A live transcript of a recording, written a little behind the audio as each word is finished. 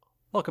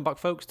Welcome back,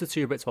 folks, to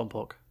 2 Bits 1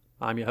 Puck.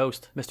 I'm your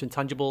host, Mr.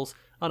 Intangibles,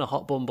 and a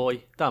hot bum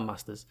boy, Dan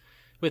Masters,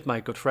 with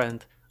my good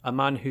friend, a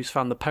man who's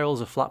found the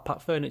perils of flat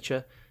pack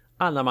furniture,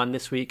 and a man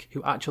this week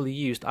who actually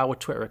used our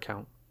Twitter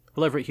account,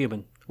 Will Everett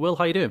Human. Will,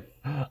 how you doing?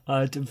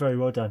 Very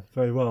well, Dan.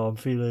 Very well. I'm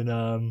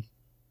feeling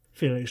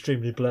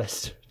extremely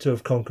blessed to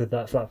have conquered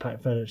that flat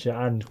pack furniture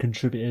and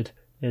contributed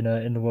in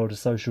the world of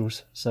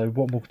socials. So,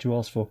 what more could you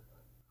ask for?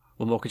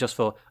 What more could you ask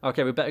for?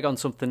 Okay, we better go on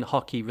something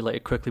hockey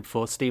related quickly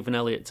before Stephen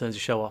Elliott turns the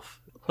show off.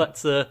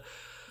 Let's. I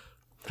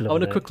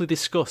want to quickly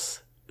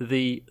discuss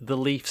the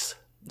Leafs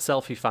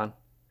selfie fan.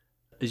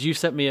 As you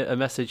sent me a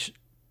message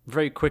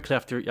very quickly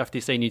after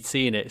you saying you'd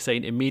seen it,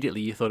 saying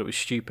immediately you thought it was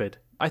stupid.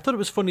 I thought it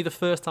was funny the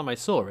first time I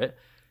saw it,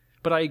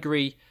 but I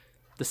agree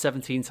the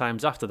 17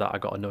 times after that I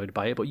got annoyed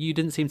by it, but you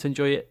didn't seem to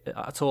enjoy it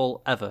at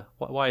all, ever.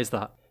 Why is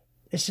that?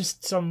 It's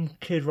just some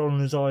kid rolling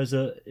his eyes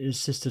at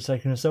his sister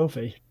taking a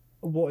selfie.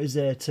 What is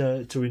there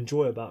to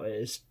enjoy about it?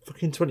 It's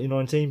fucking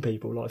 2019,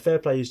 people. Like, fair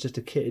play is just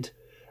a kid,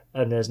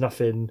 and there's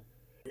nothing.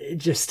 It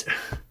just,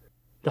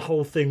 the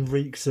whole thing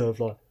reeks of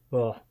like,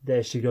 oh,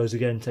 there she goes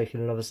again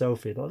taking another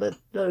selfie. Like,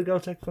 let her go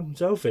take a fucking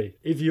selfie.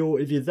 If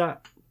you're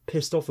that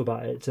pissed off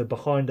about it, to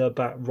behind her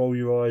back roll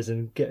your eyes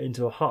and get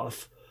into a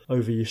huff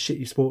over your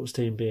shitty sports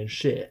team being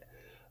shit,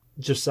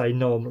 just say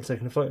no, I'm not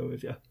taking a photo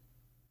with you.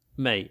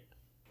 Mate,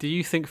 do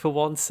you think for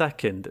 1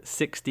 second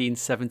 16,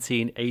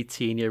 17,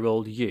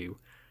 18-year-old you,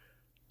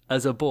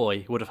 as a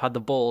boy, would have had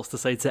the balls to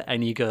say to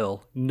any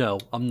girl, no,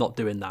 I'm not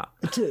doing that?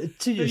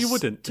 You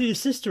wouldn't. To your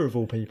sister of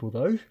all people,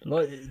 though.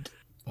 Like,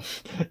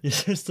 your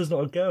sister's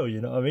not a girl,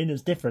 you know what I mean?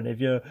 It's different. If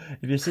you're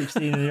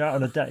 16 and you're out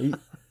on a date,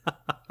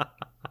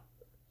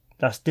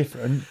 that's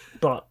different,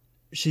 but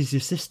she's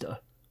your sister.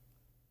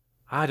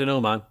 I don't know,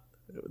 man.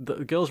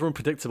 The girls are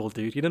unpredictable,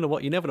 dude. You never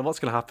know what's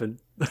going to happen.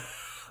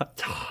 I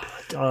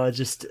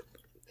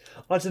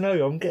don't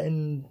know, I'm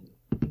getting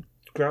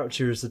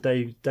grouchier as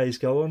the days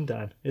go on,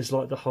 Dan. It's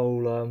like the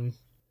whole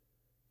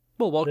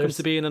well, welcome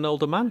to being an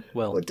older man.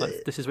 Well,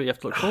 this is what you have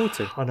to look forward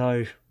to. I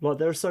know. Like,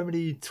 there are so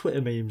many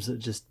Twitter memes that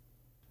just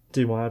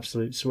do my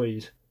absolute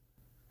Swede.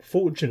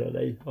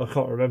 Fortunately, I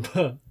can't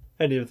remember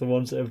any of the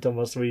ones that have done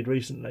my Swede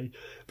recently,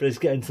 but it's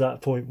getting to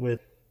that point with,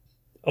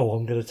 oh,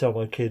 I'm going to tell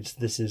my kids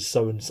this is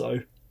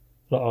so-and-so.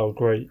 Like, oh,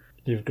 great,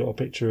 you've got a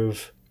picture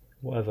of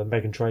whatever,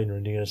 Meghan Trainor,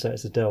 and you're going to say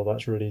it's Adele.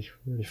 That's really,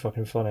 really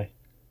fucking funny.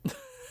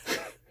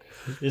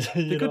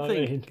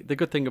 The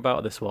good thing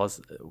about this was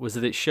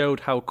that it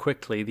showed how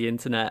quickly the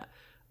internet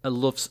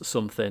loves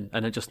something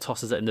and it just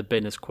tosses it in the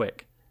bin as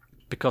quick.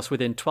 Because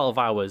within 12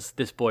 hours,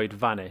 this boy had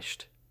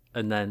vanished,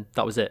 and then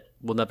that was it.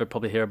 We'll never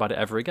probably hear about it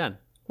ever again.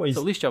 Well, so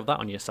at least you have that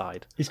on your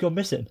side. He's gone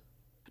missing.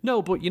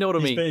 No, but you know what I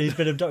mean. He's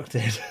been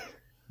abducted.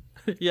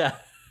 Yeah.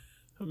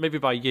 Maybe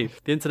by you.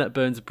 The internet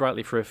burns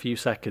brightly for a few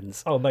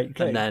seconds. Oh, mate,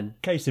 and then,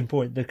 case in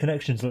point, the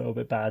connection's a little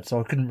bit bad, so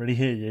I couldn't really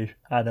hear you,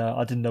 and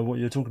I didn't know what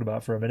you were talking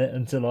about for a minute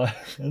until I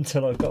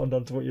got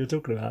on to what you were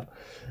talking about.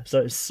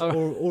 So it's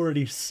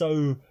already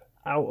so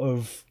out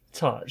of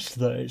touch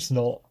that it's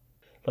not.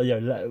 Like,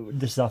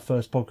 this is our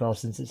first podcast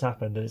since it's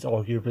happened, and it's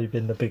arguably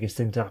been the biggest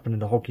thing to happen in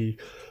the hockey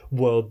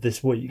world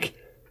this week.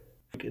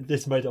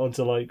 This made it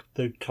onto like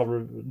the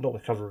cover, not the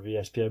cover of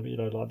ESPN,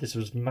 but like, this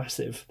was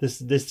massive. This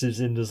is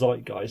in the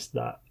zeitgeist,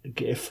 that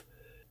GIF.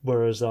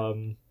 Whereas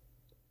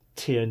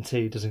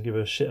TNT doesn't give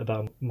a shit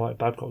about Mike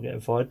Babcock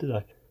getting fired, do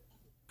they?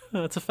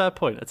 That's a fair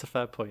point.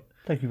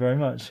 Thank you very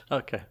much.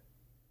 Okay.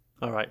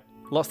 All right.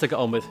 Lots to get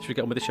on with. Should we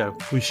get on with the show?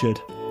 We should.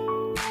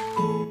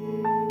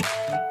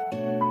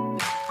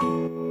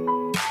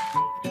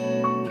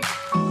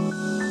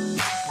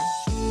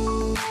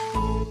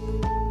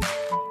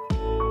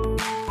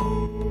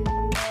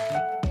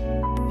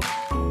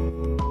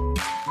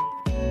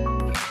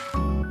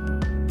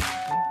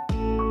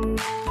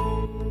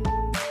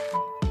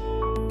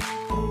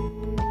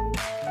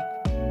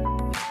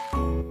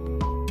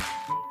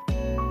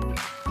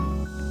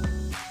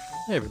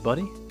 Hey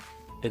everybody,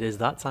 it is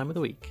that time of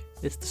the week.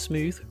 It's the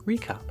Smooth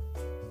Recap.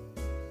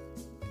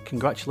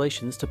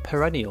 Congratulations to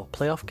perennial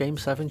playoff Game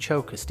 7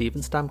 choker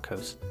Steven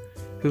Stamkos,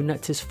 who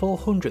netted his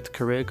 400th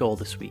career goal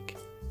this week.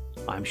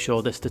 I'm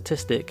sure this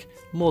statistic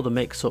more than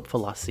makes up for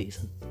last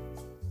season.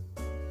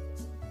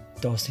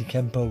 Darcy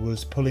Kemper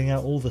was pulling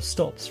out all the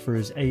stops for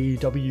his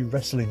AEW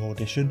wrestling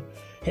audition,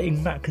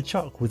 hitting Matt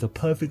Kachuk with a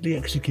perfectly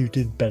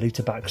executed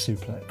belly-to-back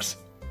suplex.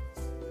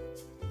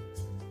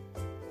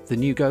 The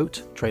new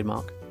GOAT,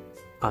 trademark,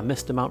 and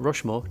Mr. Mount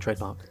Rushmore,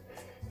 trademark,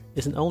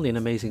 isn't only an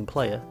amazing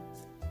player,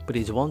 but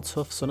he's one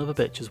tough son of a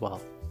bitch as well,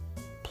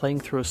 playing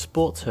through a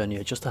sports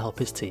hernia just to help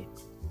his team.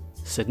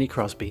 Sidney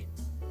Crosby,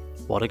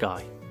 what a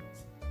guy.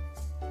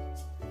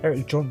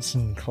 Eric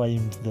Johnson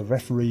claimed the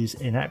referee's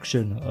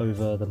inaction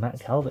over the Matt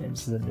Calvert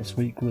incident this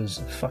week was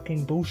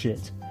fucking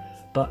bullshit,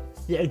 but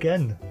yet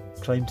again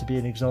claimed to be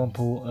an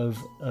example of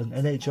an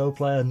NHL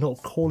player not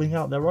calling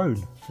out their own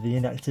for the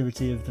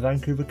inactivity of the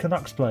Vancouver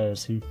Canucks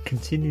players who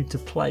continued to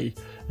play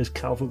as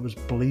Calvert was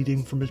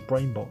bleeding from his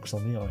brain box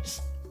on the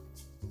ice.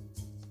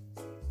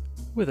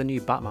 With a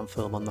new Batman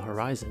film on the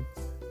horizon,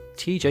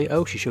 TJ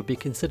Oshie should be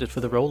considered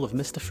for the role of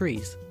Mr.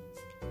 Freeze,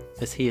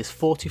 as he is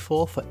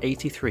 44 for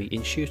 83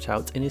 in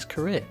shootouts in his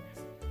career.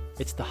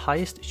 It's the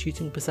highest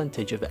shooting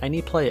percentage of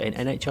any player in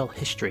NHL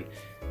history,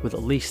 with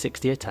at least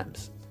 60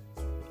 attempts.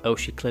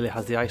 Oshie clearly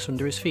has the ice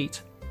under his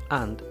feet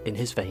and in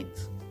his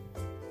veins.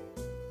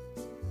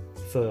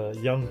 For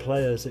young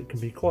players, it can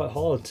be quite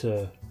hard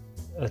to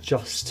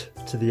adjust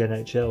to the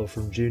NHL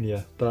from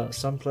junior, but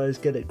some players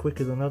get it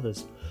quicker than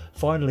others.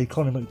 Finally,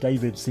 Connor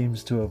McDavid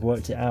seems to have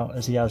worked it out,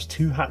 as he has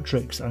 2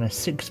 hat-tricks and a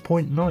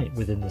 6-point night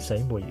within the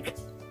same week.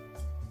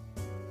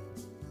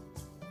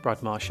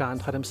 Brad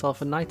Marchand had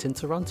himself a night in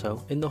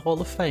Toronto in the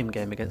Hall of Fame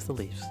game against the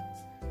Leafs.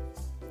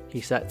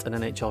 He set an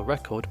NHL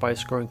record by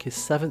scoring his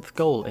 7th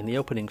goal in the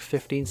opening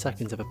 15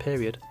 seconds of a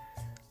period,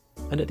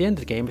 and at the end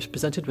of the game is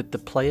presented with the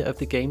Player of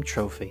the Game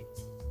trophy.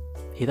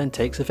 He then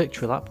takes a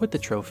victory lap with the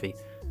trophy,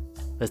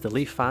 as the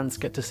Leaf fans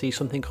get to see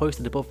something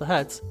hoisted above their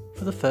heads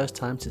for the first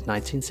time since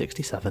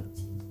 1967.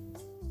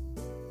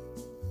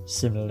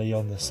 Similarly,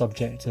 on the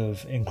subject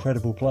of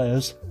incredible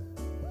players,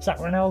 Zach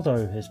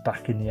Ronaldo is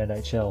back in the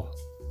NHL,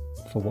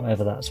 for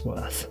whatever that's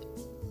worth.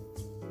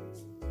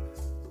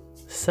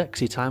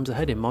 Sexy times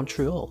ahead in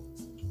Montreal,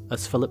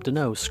 as Phillip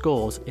Danault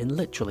scores in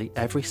literally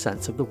every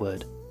sense of the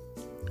word,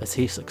 as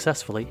he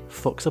successfully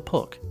fucks a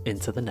puck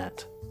into the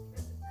net.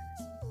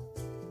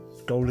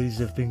 Goalies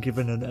have been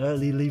given an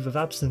early leave of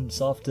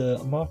absence after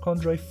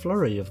Marc-Andre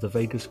Fleury of the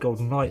Vegas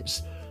Golden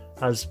Knights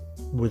has,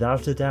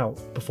 without a doubt,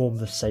 performed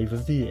the save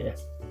of the year.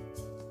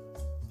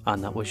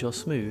 And that was your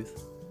smooth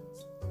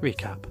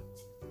recap.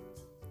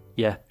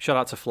 Yeah, shout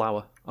out to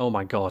Flower. Oh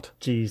my god.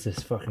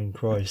 Jesus fucking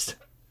Christ.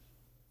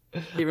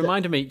 It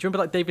reminded me, do you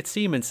remember that David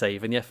Seaman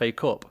save in the FA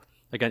Cup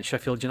against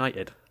Sheffield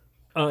United?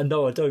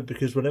 No, I don't,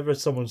 because whenever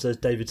someone says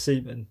David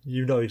Seaman,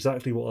 you know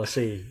exactly what I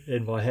see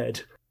in my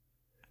head.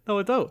 No,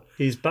 I don't.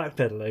 He's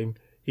backpedaling,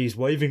 he's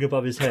waving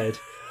above his head,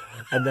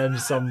 and then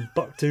some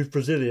buck-toothed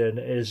Brazilian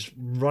is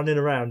running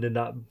around in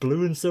that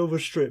blue and silver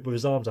strip with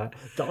his arms out.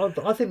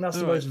 I think that's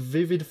the most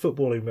vivid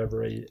footballing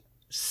memory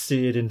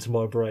seared into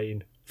my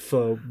brain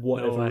for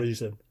whatever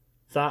reason.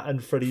 That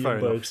and Freddie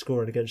Ljungberg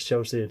scoring against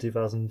Chelsea in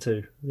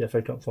 2002, the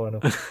FA Cup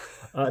final.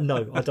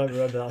 No, I don't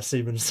remember that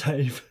Seaman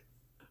save.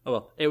 Oh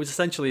well, it was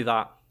essentially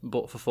that,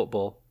 but for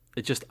football.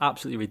 It's just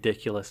absolutely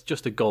ridiculous.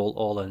 Just a goal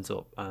all ends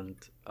up, and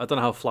I don't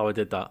know how Flower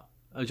did that.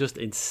 It's just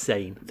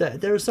insane.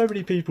 There are so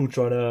many people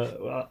trying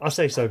to... I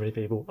say so many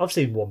people. I've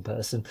seen one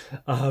person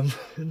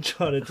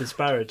trying to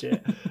disparage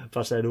it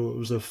by saying, it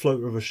was a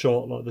floater of a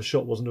shot, like the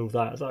shot wasn't all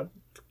that. It's like,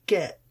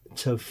 get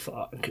to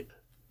fuck.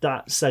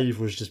 That save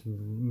was just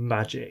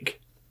magic.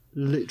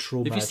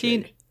 Literal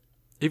magic.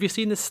 Have you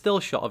seen the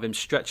still shot of him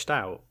stretched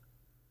out?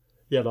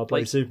 Yeah,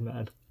 like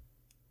Superman.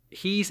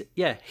 He is.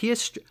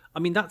 I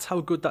mean, that's how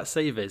good that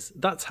save is.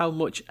 That's how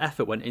much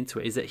effort went into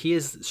it. Is that he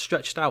is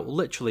stretched out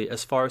literally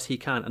as far as he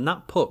can, and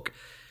that puck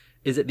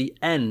is at the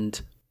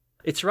end.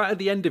 It's right at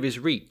the end of his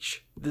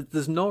reach.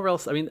 There's nowhere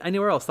else. I mean,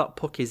 anywhere else that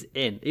puck is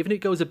in. Even if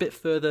it goes a bit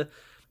further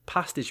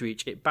past his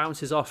reach, it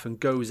bounces off and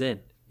goes in.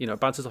 You know, it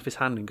bounces off his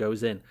hand and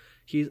goes in.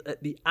 He's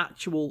at the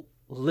actual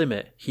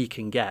limit he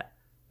can get,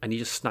 and he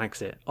just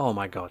snags it. Oh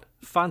my god,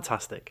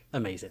 fantastic,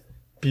 amazing,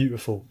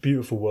 beautiful,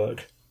 beautiful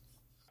work.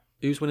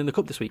 Who's winning the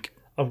cup this week?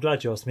 I'm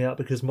glad you asked me that,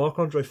 because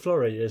Marc-Andre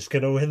Fleury is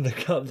going to win the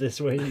cup this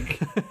week.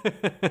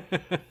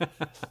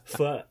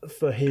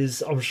 for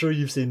his, I'm sure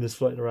you've seen this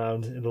floating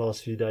around in the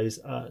last few days,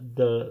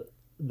 the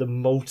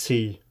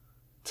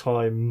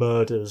multi-time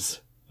murders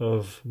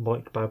of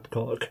Mike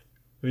Babcock. Have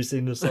you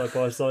seen the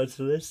side-by-sides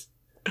for this?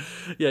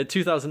 Yeah,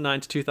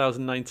 2009 to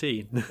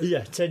 2019.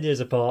 Yeah, 10 years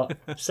apart,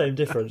 same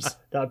difference.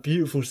 That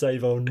beautiful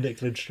save on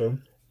Nick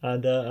Lidstrom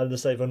and the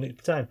save on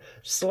Nick Petan.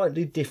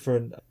 Slightly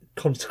different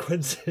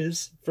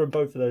consequences from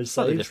both of those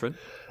Slightly saves, different,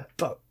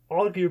 but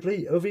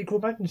arguably of equal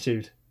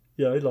magnitude.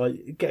 You know,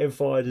 like, getting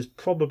fired is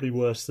probably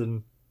worse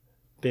than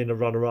being a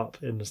runner-up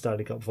in the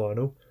Stanley Cup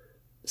final.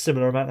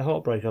 Similar amount of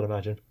heartbreak, I'd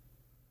imagine.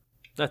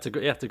 That's a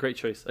great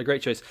choice. A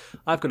great choice.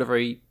 I've got a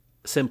very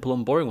simple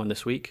and boring one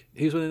this week.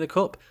 Who's winning the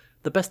cup?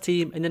 The best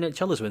team in the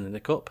NHL is winning the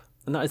cup,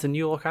 and that is the New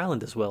York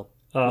Islanders. With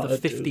a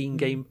 15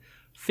 game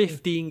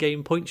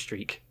point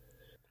streak.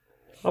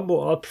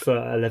 I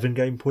prefer 11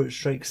 game point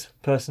streaks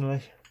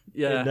personally.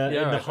 Yeah,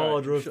 in the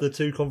harder of the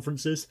two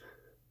conferences.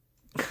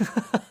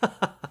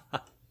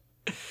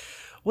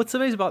 What's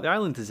amazing about the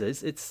Islanders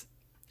is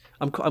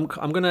I'm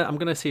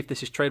gonna see if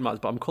this is trademarked,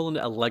 but I'm calling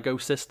it a Lego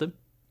system.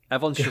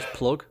 Everyone's just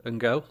plug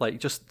and go. Like,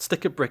 just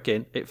stick a brick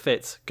in, it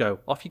fits, go.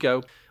 Off you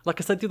go. Like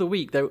I said the other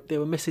week, they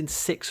were missing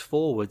 6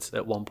 forwards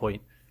at one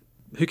point.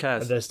 Who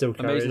cares? And they're still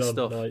carrying amazing on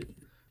stuff. Tonight.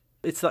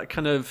 It's that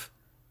kind of,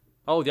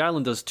 the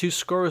Islanders, 2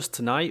 scorers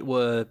tonight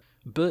were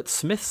Bert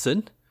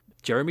Smithson,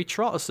 Jeremy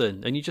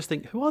Trotterson, and you just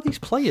think, who are these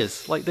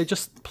players? Like, they're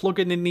just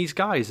plugging in these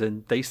guys,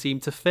 and they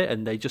seem to fit,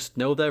 and they just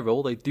know their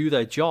role, they do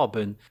their job.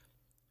 And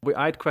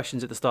I had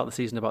questions at the start of the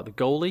season about the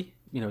goalie.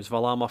 You know, is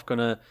Varlamov going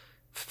to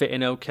fit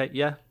in okay?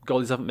 Yeah,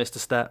 goalies haven't missed a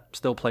step,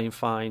 still playing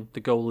fine.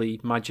 The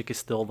goalie magic is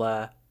still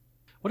there.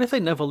 What if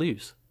they never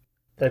lose?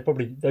 They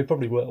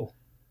probably will.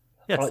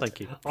 Yes,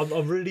 thank you.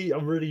 I'm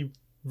really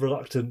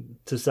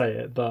reluctant to say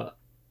it, but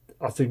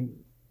I think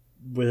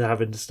we're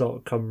having to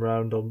start coming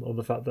around on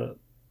the fact that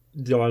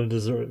the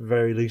Islanders are at the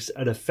very least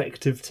an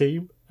effective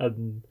team,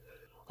 and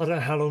I don't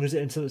know how long is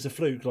it until it's a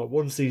fluke. Like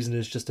one season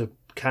is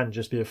can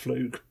just be a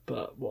fluke,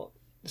 but what,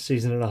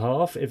 season and a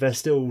half? If they're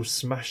still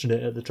smashing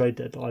it at the trade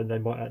deadline, they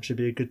might actually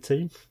be a good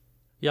team.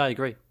 Yeah, I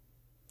agree.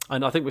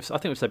 And I think we've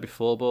said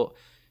before, but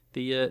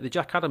the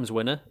Jack Adams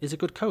winner is a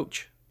good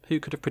coach. Who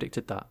could have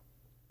predicted that?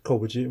 Cool.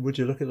 Would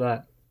you look at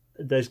that?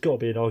 There's got to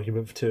be an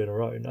argument for 2 in a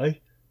row, no?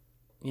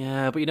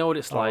 Yeah, but you know what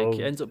it's like.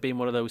 It ends up being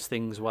one of those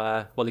things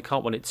where, well, he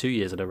can't win it 2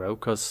 years in a row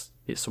because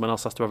someone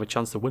else has to have a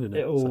chance of winning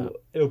it.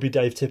 It'll be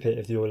Dave Tippett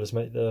if the Oilers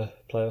make the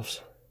playoffs.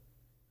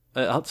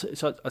 I'll tell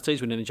you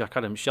who's winning the Jack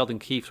Adams. Sheldon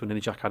Keefe's winning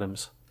the Jack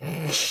Adams.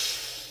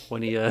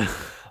 When he,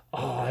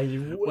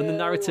 when the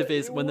narrative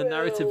is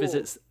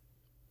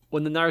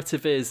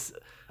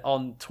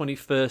on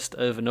 21st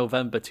of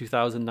November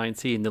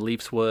 2019, the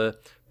Leafs were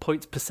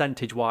points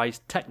percentage wise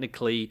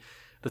technically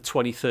the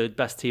 23rd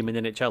best team in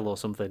NHL or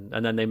something,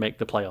 and then they make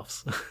the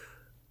playoffs.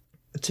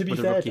 To be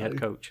fair, rookie head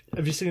coach.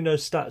 Have you seen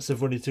those stats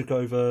of when he took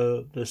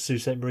over the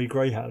Sault Ste. Marie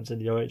Greyhounds in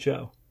the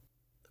OHL?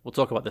 We'll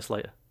talk about this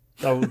later.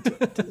 Oh,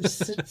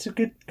 it's a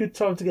good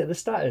time to get the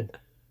stat in.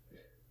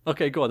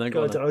 Okay, go on then.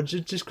 Go on.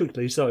 Just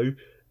quickly, so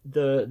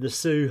the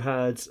Sioux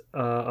had,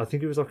 I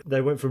think it was like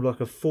they went from like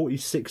a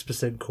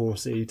 46%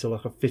 Corsi to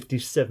like a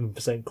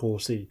 57%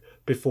 Corsi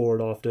before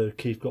and after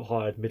Keefe got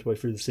hired midway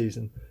through the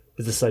season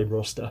with the same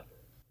roster.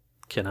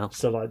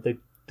 So like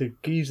the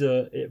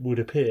geezer, it would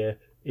appear,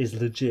 is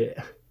legit.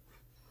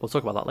 We'll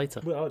talk about that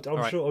later. Well,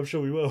 I'm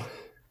sure we will.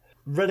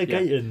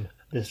 Relegating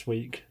this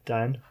week,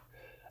 Dan.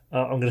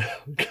 I'm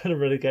gonna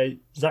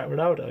relegate Zach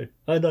Ronaldo.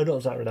 No,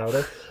 not Zach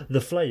Ronaldo.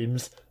 The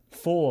Flames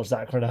for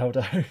Zach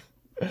Ronaldo.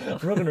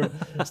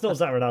 It's not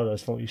Zach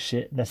Ronaldo's fault, you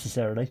shit,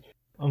 necessarily.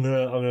 I'm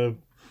gonna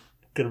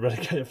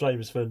relegate the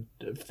Flames for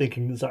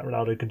thinking that Zach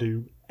Ronaldo can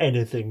do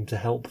anything to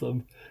help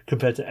them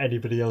compared to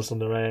anybody else on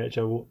their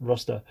AHL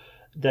roster.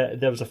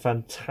 There was a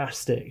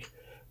fantastic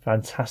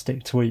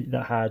tweet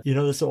that had, you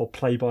know, the sort of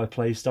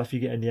play-by-play stuff you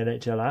get in the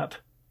NHL app.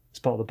 It's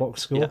part of the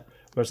box score,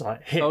 where it's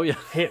like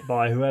hit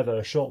by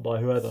whoever, shot by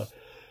whoever.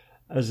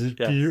 As a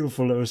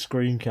beautiful little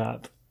screen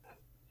cap,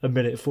 a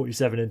minute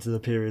 47 into the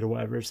period or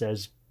whatever, it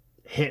says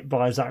hit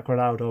by Zach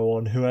Ronaldo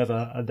on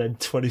whoever, and then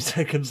 20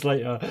 seconds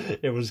later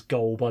it was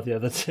goal by the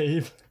other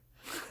team.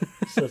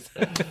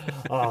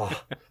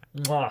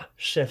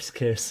 Chef's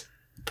kiss,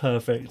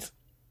 perfect.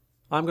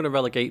 I'm going to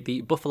relegate the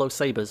Buffalo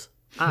Sabres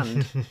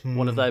and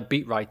one of their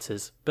beat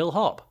writers, Bill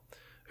Hopp,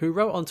 who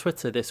wrote on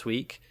Twitter this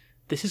week,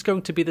 "This is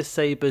going to be the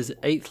Sabres'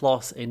 8th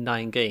loss in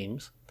 9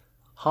 games.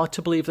 Hard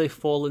to believe they've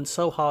fallen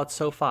so hard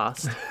so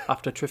fast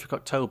after a terrific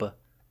October."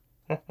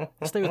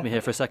 Stay with me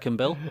here for a second,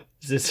 Bill.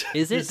 Is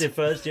this your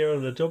first year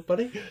on the job,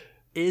 buddy?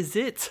 Is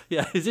it?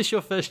 Yeah, is this your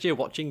first year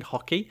watching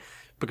hockey?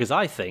 Because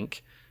I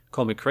think,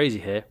 call me crazy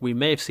here, we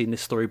may have seen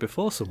this story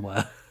before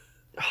somewhere.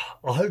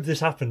 I hope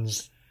this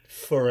happens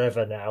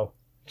forever now.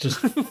 Just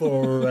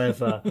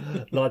forever.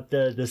 Like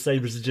the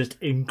Sabres are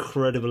just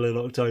incredible in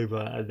October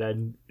and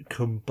then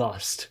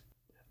combust.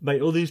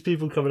 Mate, all these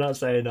people coming out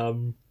saying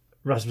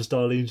Rasmus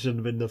Dahlin shouldn't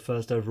have been the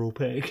first overall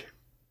pick.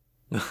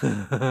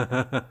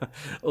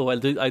 Oh, I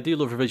do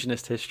love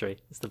revisionist history.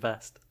 It's the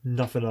best.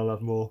 Nothing I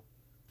love more.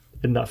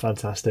 Isn't that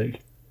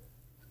fantastic?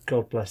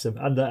 God bless them.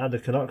 And the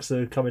Canucks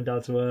are coming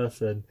down to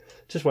earth and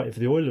just waiting for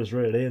the Oilers,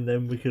 really, and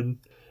then we can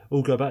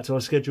all go back to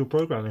our scheduled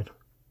programming.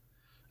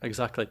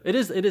 Exactly. It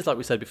is like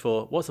we said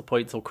before. What's the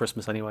point till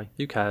Christmas anyway?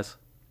 Who cares?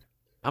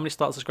 How many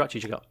starts and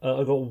scratches you got?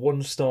 I got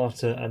 1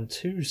 starter and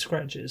 2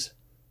 scratches.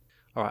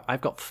 All right,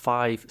 I've got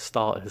 5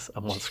 starters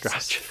and 1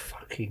 scratch.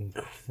 Fucking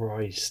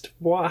Christ!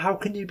 What? How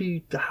can you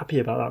be happy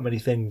about that many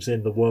things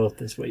in the world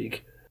this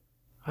week?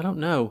 I don't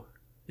know.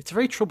 It's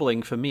very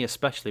troubling for me,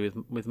 especially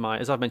with my,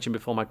 as I've mentioned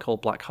before, my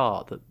cold black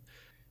heart that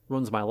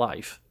runs my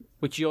life,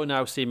 which you're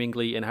now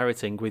seemingly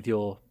inheriting with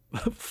your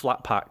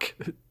flat pack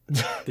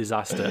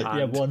disaster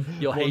and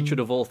your hatred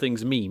of all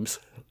things memes.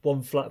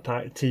 1 flat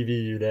pack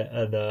TV unit,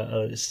 and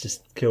it's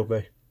just killed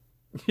me.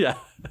 Yeah.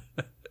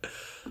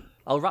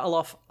 I'll rattle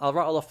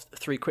off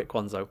 3 quick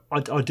ones though.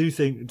 I do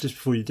think, just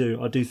before you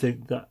do, I do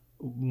think that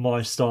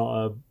my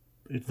starter,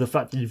 the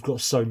fact that you've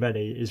got so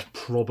many, is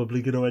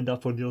probably going to end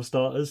up on your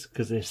starters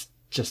because it's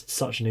just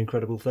such an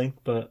incredible thing.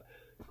 But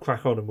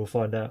crack on and we'll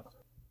find out.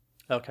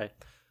 Okay.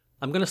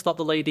 I'm going to stop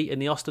the lady in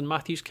the Austin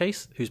Matthews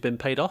case who's been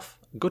paid off.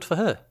 Good for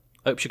her.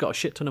 I hope she got a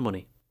shit ton of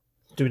money.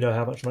 Do we know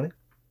how much money?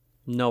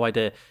 No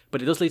idea.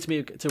 But it does lead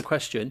me to a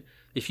question.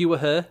 If you were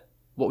her,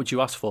 what would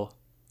you ask for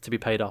to be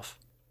paid off?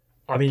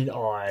 I mean,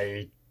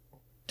 I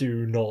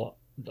do not.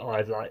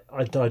 I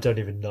don't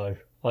even know.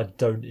 I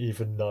don't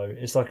even know.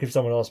 It's like if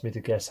someone asked me to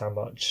guess how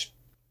much,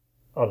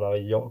 I don't know, a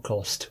yacht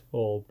cost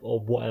or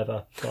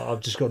whatever.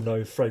 I've just got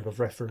no frame of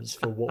reference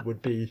for what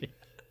would be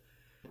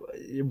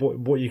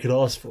what you could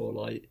ask for.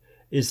 Like,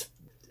 is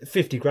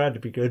 50 grand to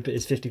be good, but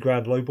is 50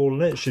 grand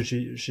lowballing it? Should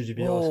you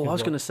be asking? I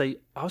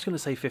was going to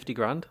say 50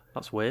 grand.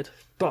 That's weird.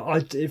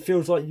 But it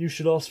feels like you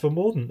should ask for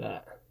more than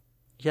that.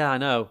 Yeah, I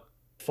know.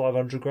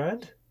 500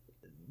 grand.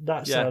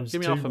 That sounds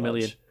give me too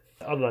 $500,000.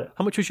 I don't know.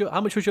 How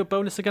much was your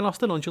bonus again,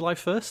 Austin, on July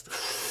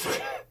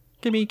 1st?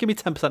 give me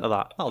 10% of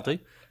that. I'll do.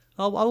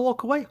 I'll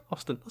walk away,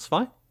 Austin. That's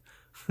fine.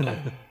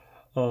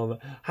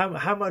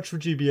 How much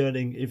would you be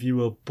earning if you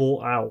were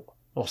bought out,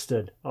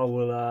 Austin? I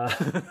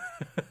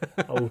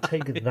will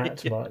take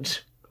that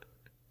much.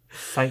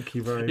 Thank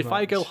you very much.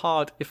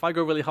 If I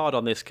go really hard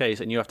on this case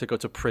and you have to go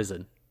to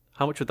prison,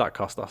 how much would that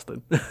cost,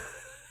 Austin?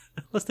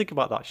 Let's think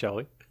about that, shall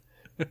we?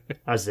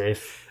 As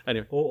if.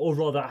 Anyway. Or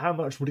rather, how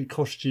much would it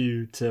cost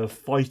you to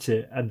fight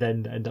it and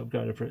then end up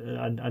going to prison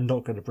and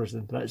not go to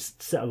prison? Let's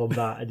settle on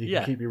that, and you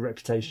can keep your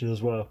reputation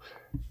as well.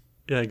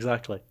 Yeah,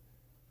 exactly.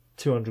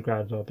 200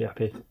 grand, I'll be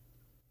happy.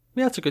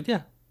 Yeah, that's a good,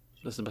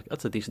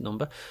 that's a decent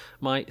number.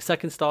 My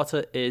second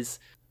starter is,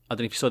 I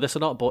don't know if you saw this or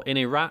not, but in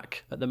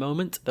Iraq at the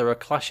moment, there are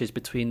clashes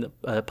between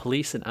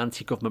police and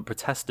anti-government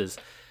protesters.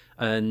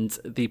 And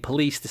the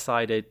police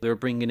decided they were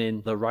bringing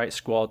in the riot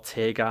squad,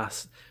 tear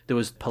gas, there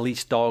was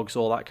police dogs,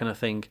 all that kind of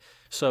thing.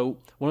 So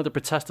one of the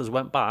protesters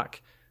went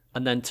back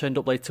and then turned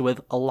up later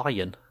with a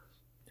lion.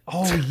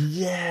 Oh,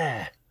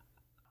 yeah.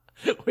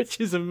 Which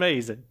is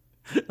amazing.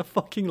 A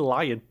fucking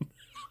lion.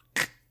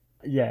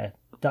 Yeah,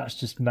 that's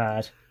just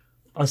mad.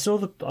 I saw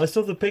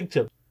the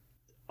picture.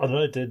 I don't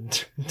know,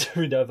 do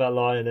we know if that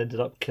lion ended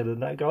up killing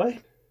that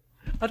guy?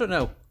 I don't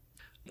know.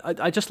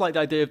 I just like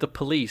the idea of the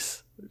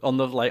police on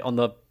the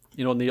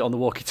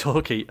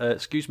walkie-talkie.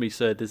 Excuse me,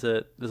 sir. There's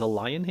a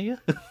lion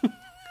here.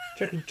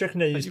 Do you reckon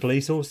they use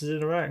police horses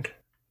in Iraq?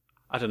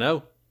 I don't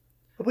know.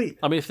 Wait.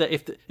 I mean,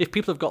 if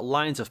people have got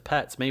lions of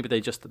pets, maybe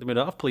they don't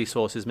have police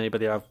horses. Maybe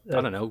they have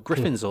I don't know,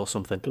 griffins or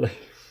something.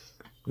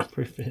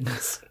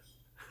 Griffins.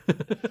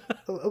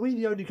 Are we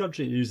the only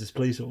country that uses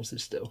police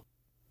horses still?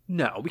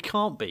 No, we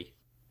can't be.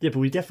 Yeah, but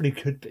we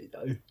definitely could be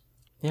though.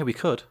 Yeah, we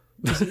could.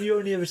 You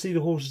only ever see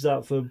the horses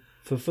out for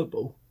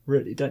football,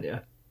 really, don't you?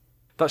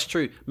 That's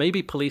true.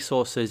 Maybe police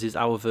horses is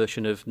our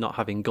version of not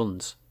having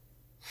guns.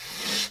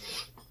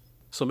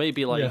 So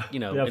maybe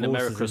in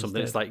America or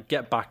something, it's like,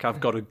 get back, I've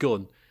got a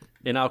gun.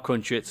 In our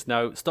country, it's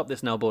now, stop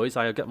this now, boys,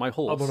 I get my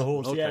horse. I'm on a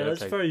horse. Okay,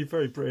 that's very,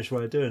 very British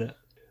way of doing it.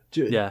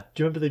 Do you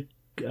remember the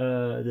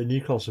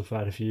Newcastle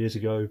fan a few years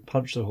ago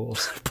punched a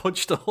horse?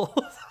 Punched a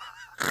horse?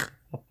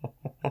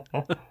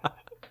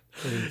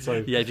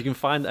 Yeah, if you can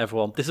find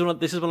everyone, this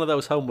is one of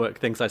those homework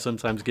things I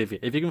sometimes give you.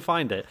 If you can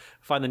find it,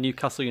 find the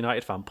Newcastle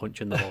United fan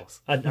punching the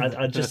horse.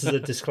 and just as a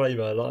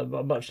disclaimer,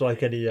 much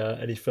like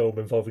any film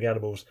involving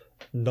animals,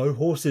 no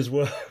horses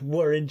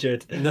were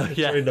injured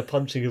during the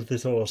punching of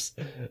this horse.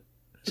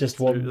 Just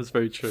that's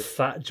very true.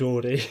 Fat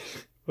Geordie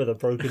with a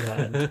broken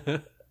hand.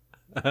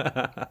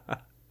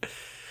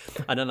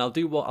 And then I'll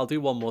do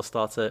one more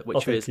starter,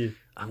 which is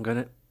I'm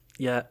gonna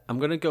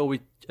go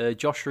with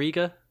Josh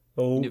Rieger.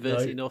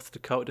 University of North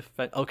Dakota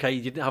Defense. Okay,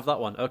 you didn't have that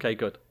one. Okay,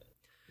 good.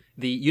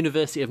 The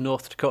University of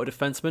North Dakota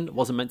defenseman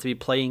wasn't meant to be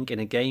playing in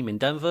a game in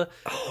Denver.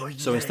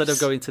 So instead of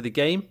going to the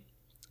game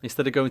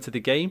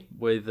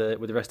with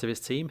the rest of his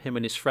team, him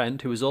and his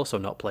friend, who was also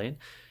not playing,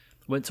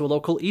 went to a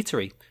local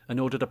eatery and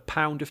ordered a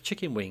pound of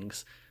chicken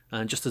wings.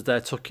 And just as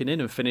they're tucking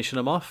in and finishing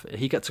them off,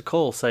 he gets a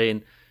call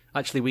saying,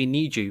 "Actually, we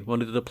need you.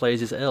 One of the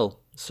players is ill."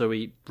 So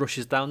he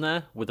rushes down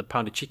there with a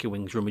pound of chicken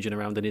wings rummaging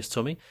around in his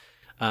tummy,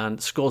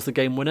 and scores the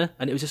game winner,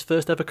 and it was his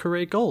first ever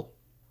career goal.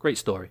 Great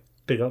story.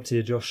 Big up to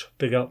you, Josh.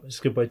 Big up. It's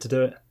a good way to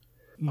do it.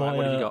 What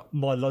have you got?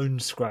 My lone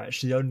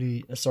scratch, the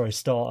only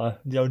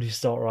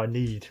starter I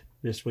need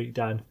this week,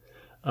 Dan.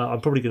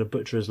 I'm probably going to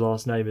butcher his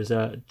last name, is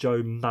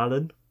Joe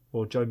Malin,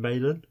 or Joe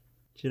Malin.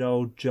 Do you know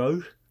old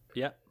Joe?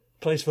 Yeah.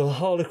 Plays for the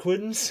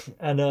Harlequins,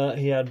 and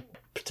he had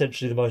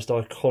potentially the most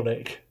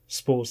iconic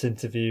sports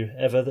interview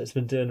ever that's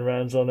been doing the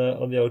rounds on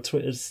the old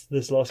Twitters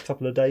this last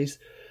couple of days.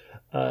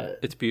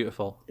 It's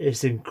beautiful.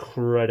 It's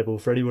incredible.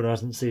 For anyone who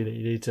hasn't seen it,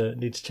 you need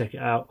to check it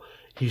out.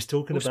 He's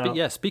talking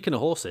about speaking of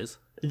horses.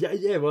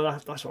 Yeah. Well,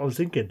 that's what I was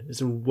thinking.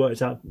 It's all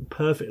worked out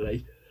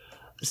perfectly.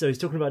 So he's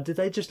talking about, did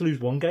they just lose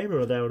one game, or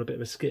are they on a bit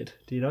of a skid?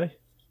 Do you know?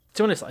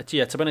 To be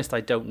honest,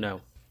 I don't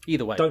know.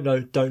 Either way, don't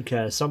know, don't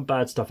care. Some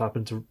bad stuff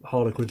happened to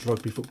Harlequins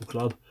Rugby Football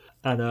Club,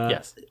 and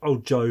yes.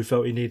 Old Joe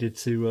felt he needed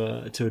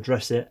to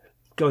address it.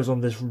 Goes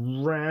on this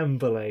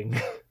rambling.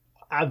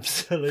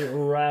 Absolute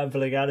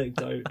rambling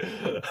anecdote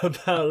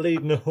about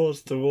leading a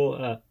horse to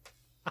water.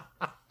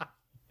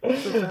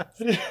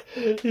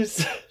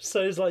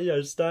 So it's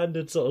like,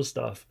 standard sort of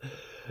stuff.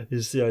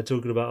 He's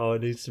talking about,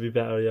 it needs to be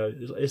better.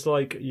 It's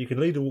like you can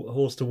lead a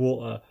horse to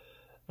water,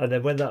 and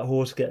then when that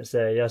horse gets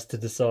there, he has to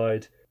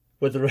decide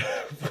whether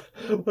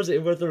he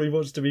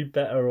wants to be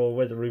better, or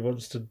whether he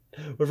wants to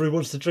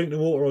drink the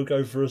water or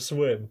go for a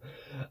swim.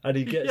 And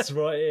he gets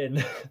right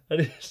in,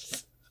 and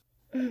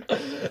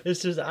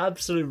it's just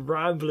absolute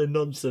rambling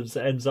nonsense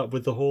that ends up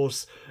with the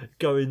horse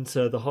going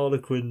to the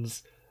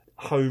Harlequins'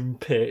 home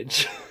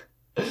pitch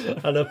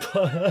and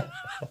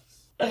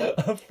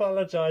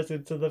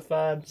apologising to the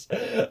fans,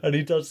 and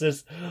he does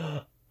this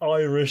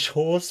Irish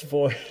horse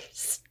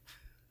voice.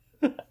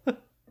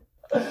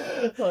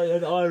 Like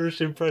an Irish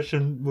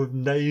impression with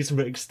nays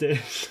mixed in.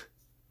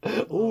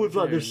 All with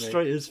like the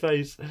straightest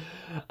face.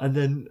 And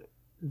then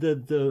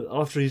the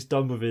after he's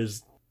done with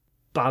his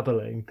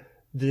babbling,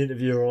 the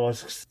interviewer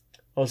asks,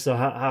 "Also,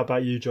 how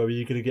about you, Joe? Are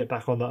you going to get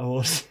back on that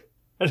horse?"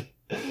 And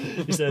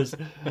he says,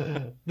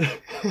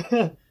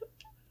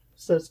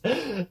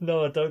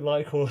 "No, I don't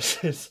like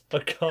horses. I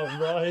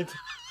can't ride."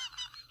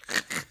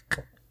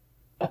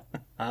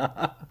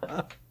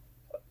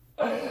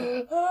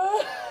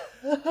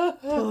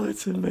 Oh,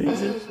 it's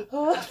amazing.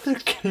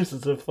 The kid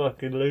is a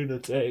fucking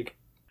lunatic.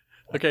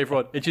 Okay,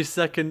 everyone, it's your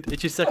second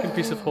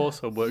piece of horse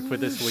homework for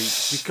this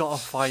week. You've got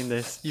to find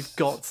this. You've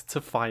got to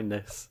find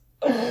this.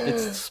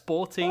 It's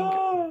sporting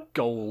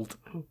gold.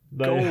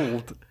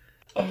 Gold.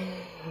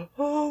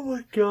 Oh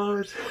my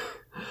god.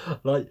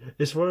 Like,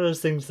 it's one of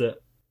those things that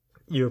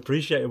you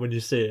appreciate it when you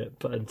see it,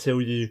 but until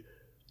you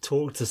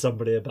talk to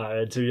somebody about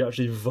it, until you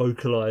actually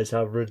vocalise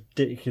how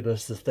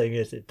ridiculous the thing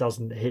is, it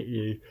doesn't hit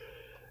you.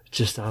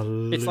 Just how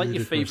it's like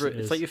your favorite. it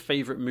It's is. like your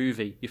favorite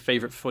movie, your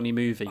favorite funny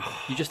movie.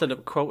 You just end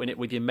up quoting it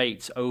with your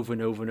mates over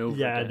and over and over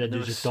Yeah, again. and then There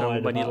you are just so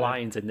dying many about it.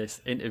 lines in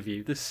this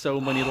interview. There's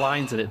so many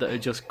lines in it that are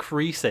just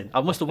creasing.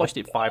 I must have watched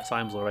it 5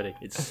 times already.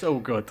 It's so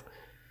good.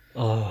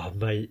 Oh,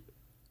 mate.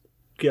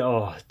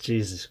 Oh,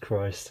 Jesus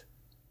Christ.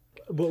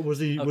 What was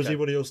he? Was Okay. he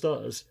one of your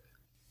starters?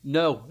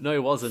 No, it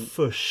wasn't.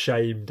 For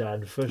shame,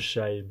 Dan. For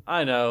shame.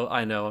 I know.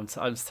 I'm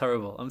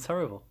terrible. I'm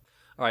terrible.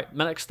 All right,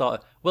 my next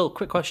starter. Will,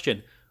 quick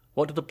question.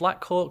 What do the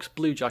Blackhawks,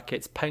 Blue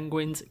Jackets,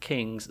 Penguins,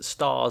 Kings,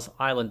 Stars,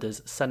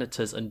 Islanders,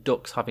 Senators, and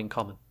Ducks have in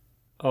common?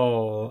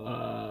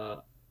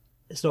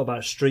 It's not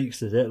about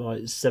streaks, is it?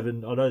 Like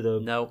 7. I know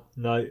them. No.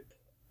 No.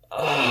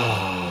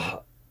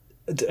 I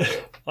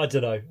don't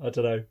know.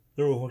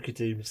 They're all hockey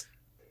teams.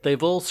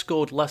 They've all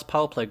scored less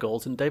power play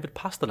goals than David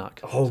Pasternak.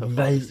 Oh, so far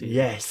mate, this season.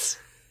 yes.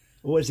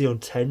 What is he on,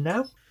 10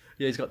 now?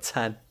 Yeah, he's got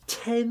 10.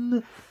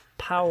 10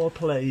 power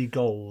play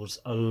goals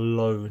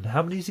alone.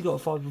 How many has he got?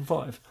 5 and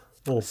 5?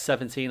 Or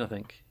 17, I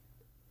think.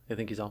 I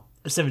think he's on.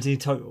 17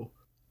 total?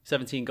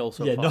 17 goals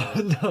so Yeah,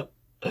 far.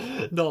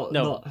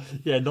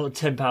 not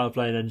 10 power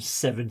play and then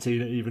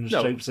 17 at even No,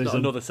 strength. So not he's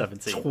on another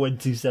 17.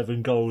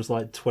 27 goals,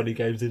 like 20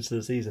 games into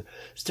the season.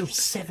 Still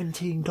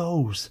 17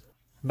 goals.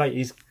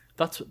 Mate,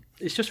 That's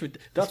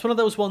one of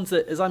those ones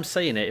that, as I'm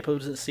saying it probably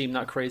doesn't seem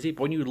that crazy,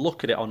 but when you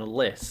look at it on a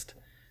list,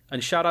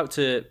 and shout out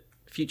to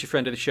future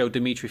friend of the show,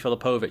 Dmitry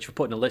Filipovich, for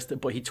putting a list,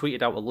 but he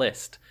tweeted out a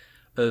list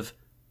of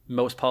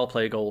most power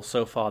play goals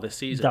so far this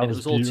season. That and it was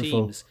was all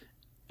beautiful. teams.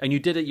 And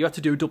you had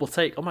to do a double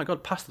take. Oh my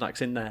god,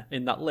 Pasternak's in there,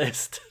 in that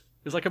list.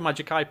 It was like a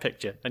magic eye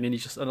picture. And then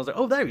and I was like,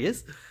 oh, there he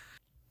is.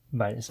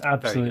 Mate, it's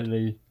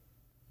absolutely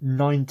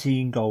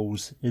 19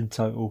 goals in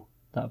total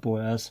that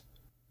boy has.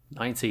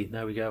 19,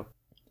 there we go.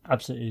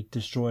 Absolutely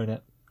destroying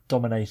it.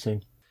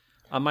 Dominating.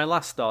 And my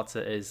last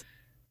starter is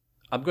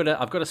I've got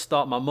to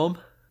start my mum,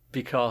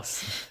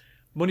 because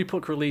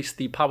Moneypuck released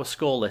the power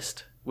score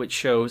list, which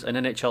shows an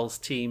NHL's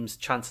team's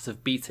chances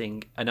of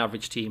beating an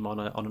average team on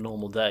a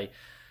normal day.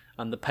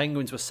 And the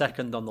Penguins were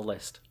second on the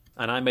list.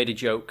 And I made a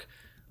joke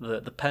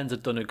that the Pens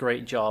had done a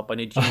great job and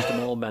he'd used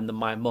more men than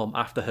my mum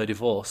after her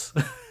divorce.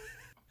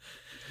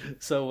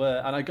 So,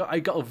 and I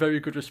got a very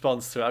good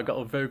response to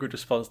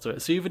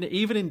it. So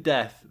even in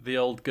death, the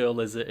old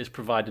girl is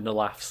providing the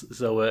laughs.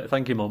 So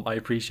thank you, Mum. I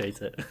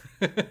appreciate it.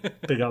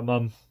 Big up,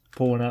 Mum.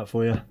 Pouring out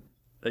for you.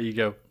 There you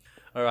go.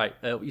 All right,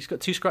 you've got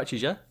 2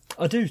 scratches, yeah?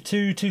 I do.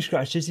 Two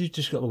scratches. You've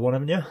just got the one,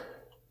 haven't you?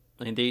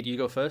 Indeed, you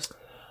go first.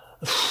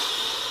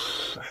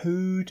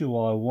 Who do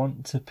I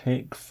want to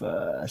pick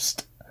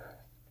first?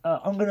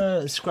 I'm going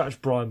to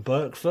scratch Brian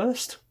Burke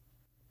first.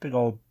 Big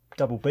old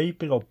double B,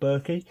 big old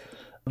Berkey.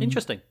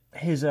 Interesting.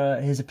 His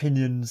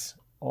opinions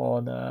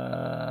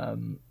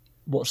on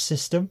what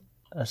system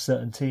a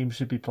certain team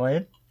should be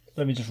playing.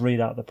 Let me just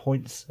read out the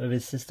points of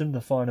his system,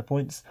 the finer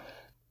points.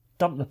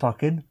 Dump the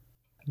puck in.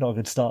 Not a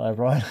good start there,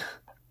 Brian.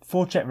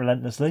 Forecheck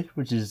relentlessly,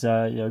 which is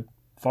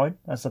fine.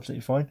 That's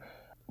absolutely fine.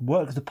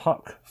 Work the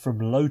puck from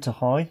low to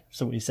high.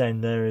 So what he's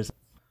saying there is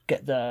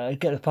get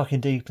the puck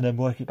in deep and then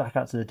work it back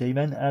out to the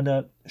D-men,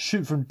 and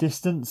shoot from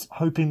distance,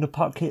 hoping the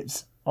puck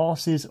hits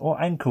arses or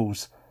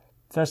ankles.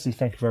 Firstly,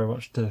 thank you very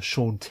much to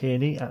Sean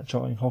Tierney at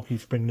Charting Hockey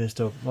for bringing this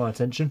to my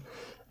attention.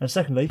 And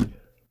secondly,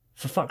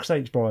 for fuck's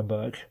sakes, Brian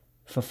Burke,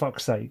 for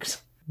fuck's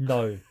sakes,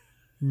 no.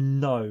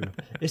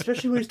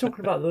 Especially when he's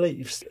talking about the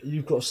Leafs,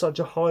 you've got such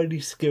a highly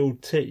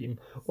skilled team,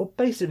 or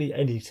basically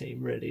any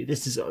team really.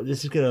 This is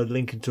going to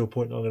link into a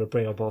point I'm going to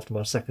bring up after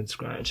my second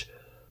scratch.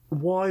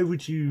 Why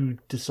would you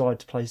decide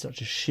to play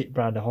such a shit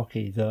brand of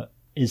hockey that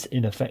is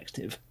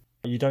ineffective?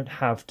 You don't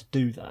have to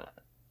do that.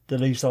 The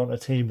Leafs aren't a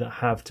team that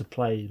have to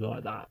play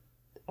like that.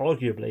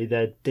 Arguably,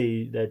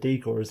 their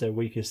decor is their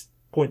weakest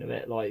point of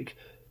it. Like,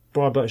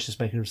 Brian Burke's just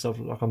making himself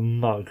look like a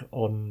mug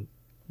on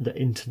the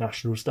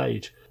international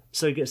stage.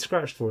 So he gets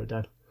scratched for it,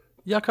 Dan.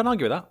 Yeah, I can't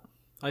argue with that.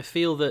 I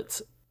feel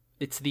that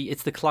it's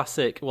the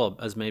classic, well,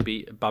 as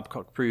maybe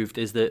Babcock proved,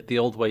 is that the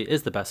old way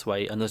is the best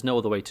way and there's no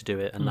other way to do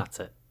it, and that's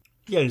it.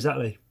 Yeah,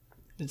 exactly.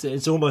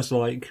 It's almost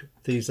like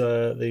these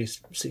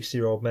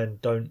 60-year-old men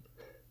don't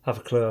have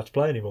a clue how to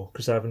play anymore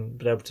because they haven't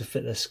been able to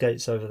fit their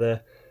skates over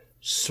their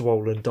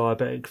swollen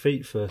diabetic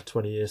feet for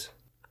 20 years.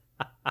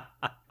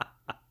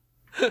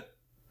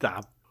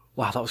 Damn.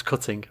 Wow, that was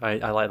cutting.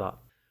 I like that.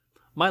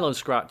 My lone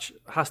scratch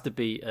has to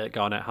be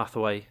Garnet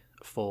Hathaway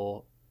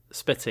for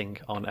spitting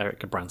on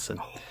Eric Branson.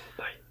 Oh,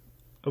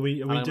 are we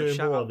doing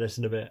more on this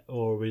in a bit,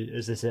 or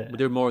is this it? We're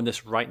doing more on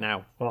this right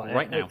now.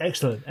 Right now.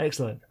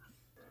 Excellent.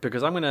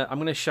 Because I'm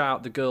gonna shout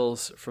out the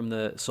girls from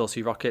the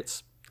Saucy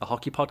Rockets, a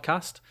hockey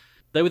podcast.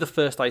 They were the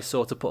first I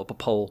saw to put up a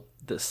poll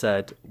that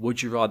said,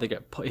 "Would you rather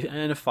get put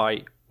in a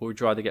fight, or would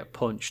you rather get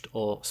punched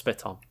or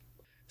spit on?"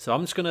 So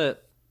I'm just gonna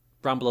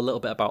ramble a little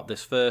bit about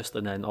this first,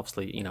 and then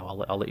obviously,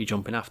 I'll let you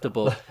jump in after.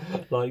 But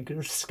like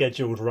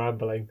scheduled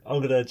rambling,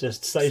 I'm gonna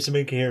just say some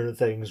incoherent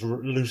things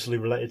loosely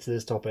related to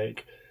this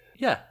topic.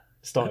 Yeah,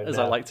 as now.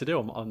 I like to do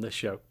on this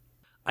show.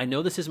 I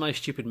know this is my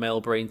stupid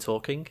male brain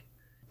talking,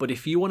 but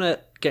if you want to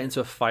get into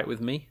a fight with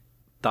me,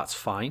 that's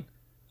fine.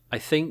 I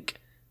think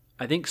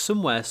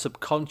somewhere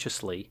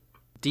subconsciously,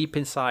 deep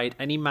inside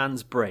any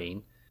man's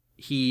brain,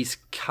 he's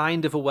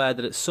kind of aware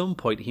that at some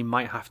point he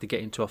might have to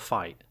get into a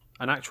fight.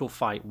 An actual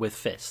fight with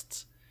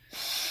fists,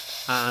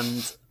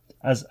 and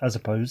as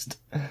opposed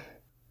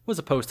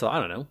to, I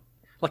don't know,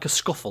 like a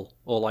scuffle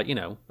or like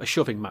a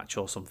shoving match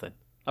or something,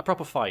 a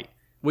proper fight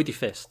with your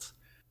fists.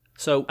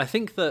 So I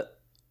think that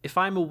if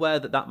I'm aware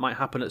that that might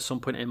happen at some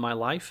point in my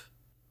life,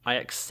 I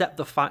accept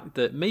the fact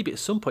that maybe at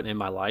some point in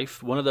my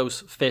life one of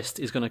those fists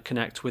is going to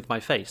connect with my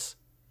face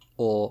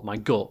or my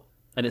gut,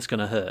 and it's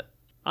going to hurt.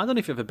 I don't know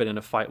if you've ever been in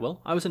a fight,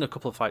 Will. I was in a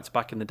couple of fights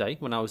back in the day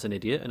when I was an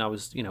idiot and I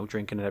was,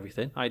 drinking and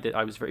everything. It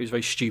was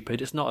very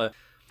stupid. It is not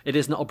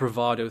a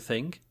bravado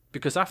thing,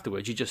 because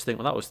afterwards you just think,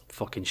 well, that was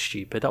fucking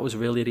stupid. That was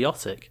really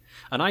idiotic.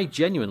 And I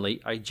genuinely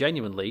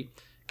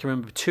can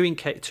remember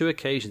two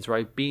occasions where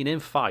I've been in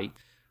fight,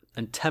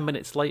 and 10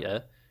 minutes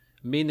later,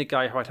 me and the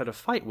guy who I'd had a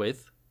fight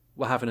with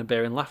were having a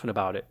beer and laughing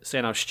about it,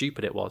 saying how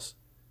stupid it was.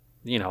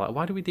 Like,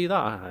 why did we do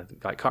that?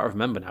 I can't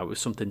remember now. It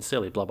was something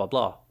silly, blah, blah,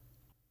 blah.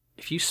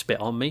 If you spit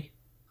on me,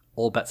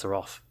 all bets are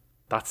off.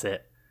 That's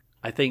it.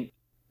 I think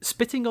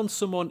spitting on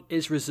someone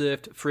is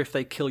reserved for if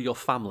they kill your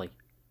family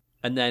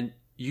and then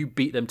you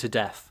beat them to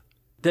death.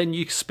 Then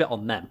you spit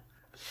on them.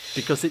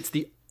 Because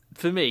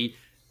for me,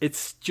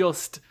 it's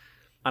just,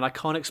 and I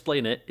can't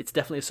explain it, it's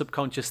definitely a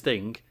subconscious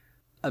thing.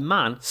 A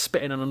man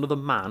spitting on another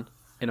man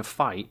in a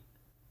fight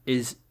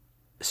is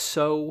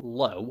so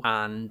low,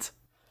 and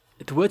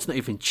the word's not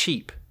even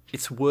cheap.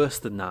 It's worse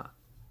than that.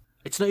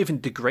 It's not even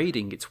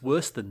degrading, it's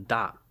worse than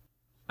that.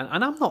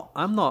 And I'm not,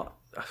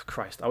 oh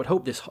Christ, I would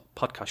hope this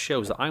podcast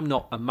shows that I'm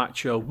not a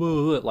macho,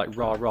 like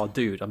rah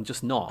dude. I'm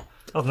just not.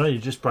 I don't know, you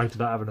just bragged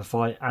about having a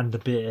fight and a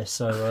beer,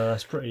 so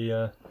that's pretty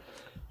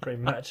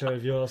macho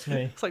if you ask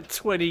me. It's like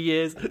 20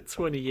 years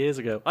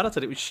ago. I don't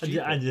said it was stupid.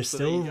 And you're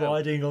still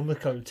riding on the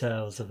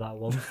coattails of that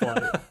one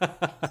fight.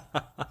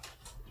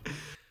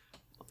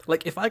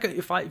 Like if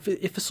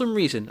for some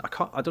reason,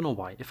 I don't know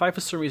why, if I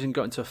for some reason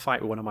got into a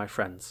fight with one of my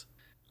friends,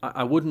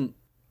 I wouldn't,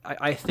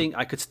 I think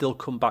I could still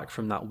come back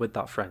from that with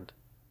that friend.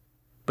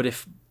 But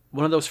if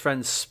one of those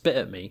friends spit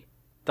at me,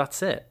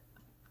 that's it.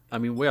 I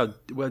mean,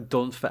 we're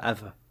done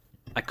forever.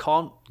 I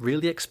can't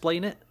really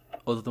explain it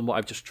other than what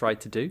I've just tried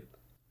to do,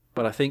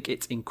 but I think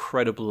it's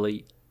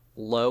incredibly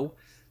low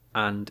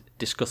and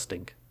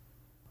disgusting.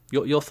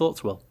 Your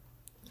thoughts, Will?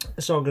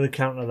 So I'm going to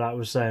counter that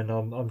with saying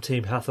I'm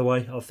Team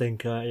Hathaway. I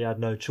think he had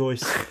no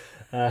choice.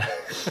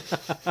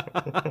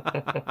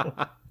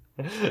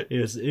 He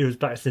was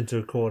backed into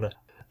a corner.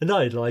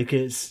 No, like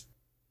it's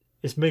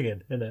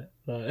minging, isn't it?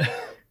 Like,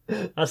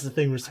 that's the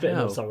thing with spitting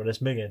on someone. It's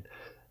minging.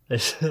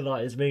 It's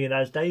minging.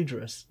 That's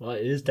dangerous.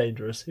 Like, it is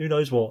dangerous. Who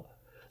knows what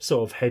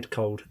sort of head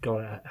cold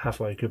guy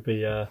Hathaway could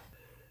be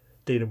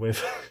dealing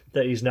with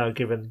that he's now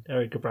given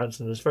Eric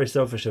Branson. It's very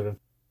selfish of him.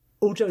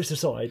 All jokes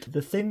aside,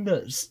 the thing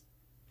that's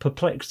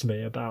perplexed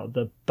me about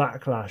the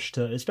backlash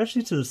to,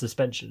 especially to the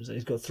suspensions,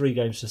 he's got 3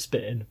 games for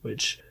spitting,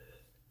 which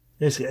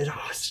it's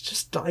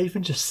just not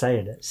even just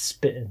saying it,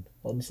 spitting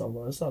on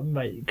someone. It's like,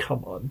 mate,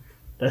 come on,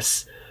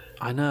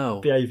 I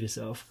know, behave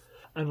yourself.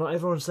 And like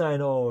everyone's saying,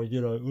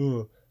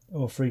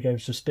 3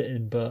 games for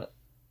spitting, but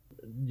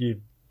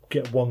you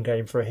get 1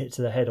 game for a hit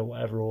to the head or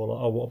whatever, or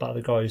like, what about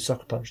the guy who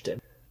sucker punched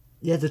him?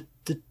 Yeah, the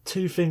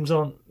 2 things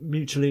aren't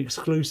mutually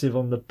exclusive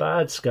on the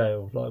bad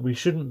scale. Like, we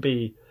shouldn't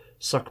be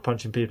sucker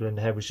punching people in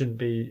the head. We shouldn't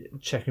be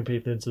checking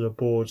people into the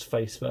boards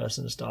face first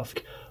and stuff.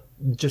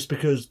 Just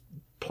because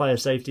player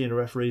safety and the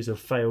referees have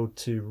failed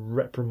to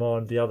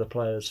reprimand the other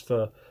players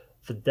for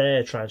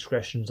their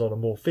transgressions on a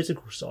more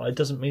physical side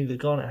doesn't mean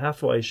that Garnet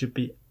Hathaway should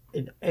be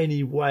in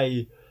any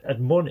way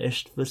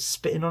admonished for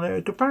spitting on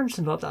Eric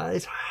Branson like that.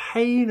 It's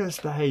heinous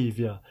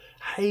behaviour.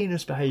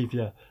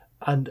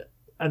 And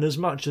as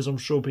much as I'm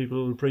sure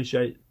people will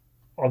appreciate,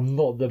 I'm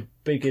not the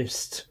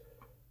biggest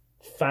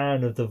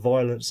fan of the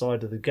violent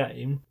side of the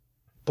game,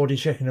 body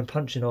checking and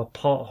punching are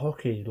part of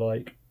hockey.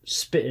 Like,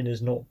 spitting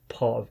is not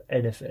part of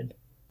anything.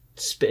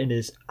 Spitting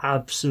is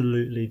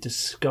absolutely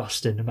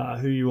disgusting, no matter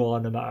who you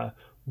are, no matter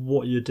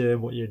what you're doing,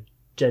 what your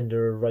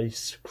gender,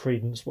 race,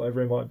 credence,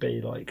 whatever it might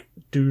be. Like,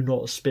 do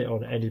not spit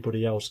on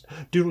anybody else.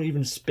 Do not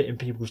even spit in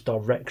people's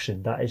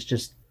direction. That is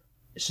just,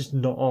 it's just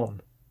not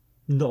on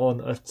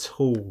at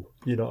all.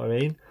 You know what I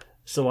mean?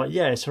 So, like,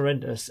 yeah, it's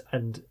horrendous,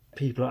 and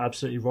people are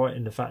absolutely right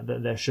in the fact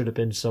that there should have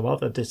been some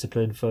other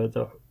discipline for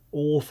the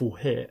awful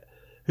hit.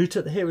 Who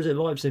took the hit? Was it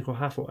Leipzig or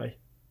Hathaway?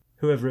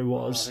 Whoever it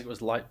was. I think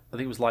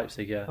it was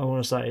Leipzig, yeah. I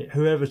want to say,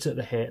 whoever took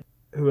the hit,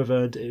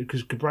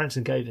 because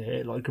Gabranson gave the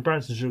hit, like,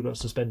 Gabranson should have got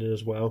suspended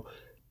as well.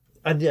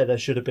 And, yeah, there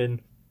should have been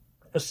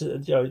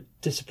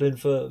discipline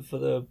for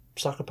the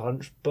sucker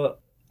punch, but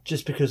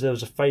just because there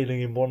was a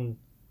failing in one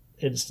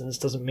instance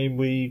doesn't mean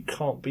we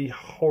can't be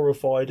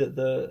horrified at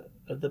the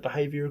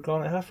behaviour of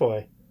Garnet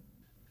Hathaway.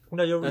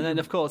 No, you're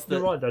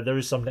right though. There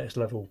is some next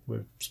level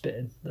with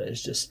spitting that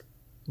is just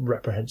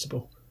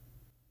reprehensible.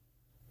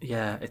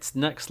 Yeah, it's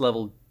next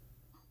level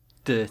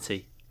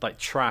dirty, like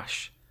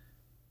trash.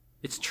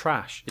 It's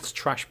trash. It's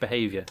trash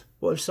behaviour.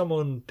 What if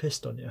someone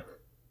pissed on you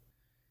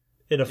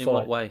in a fight? In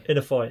what way? In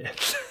a fight. I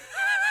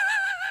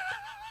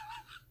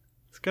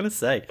was gonna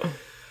say.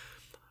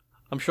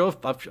 I'm sure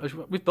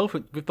we've both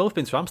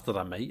been to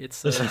Amsterdam, mate. It's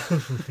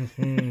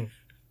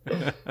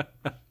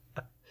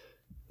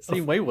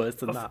seen way worse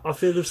than that. I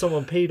feel if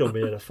someone peed on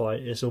me in a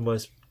fight, it's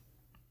almost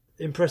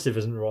impressive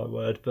isn't the right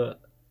word, but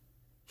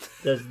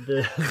there's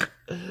a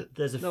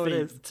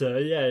feat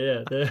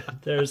to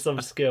there is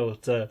some skill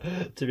to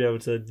be able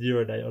to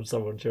urinate on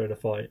someone during a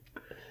fight.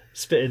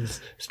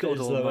 Spitting's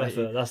low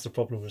effort. That's the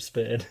problem with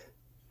spitting.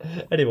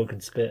 Anyone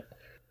can spit.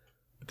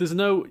 Do you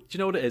know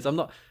what it is? I'm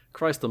not.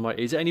 Christ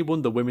almighty, is it any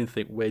wonder women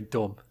think we're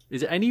dumb?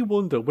 Is it any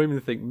wonder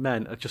women think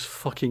men are just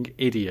fucking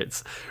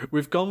idiots?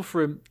 We've gone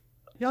from,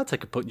 yeah, I'll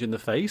take a punch in the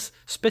face.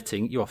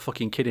 Spitting, you are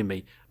fucking kidding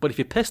me. But if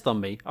you pissed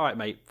on me, all right,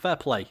 mate, fair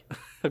play.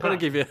 I've got to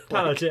give you...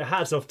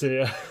 hats off to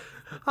you.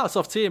 Hats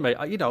off to you, mate.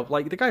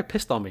 Like, the guy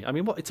pissed on me. I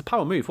mean, what? It's a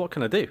power move. What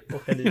can I do?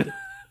 What can you do?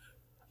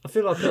 I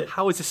feel like...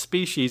 How has this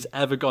species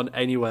ever gone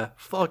anywhere?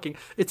 Fucking...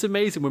 It's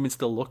amazing women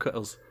still look at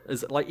us.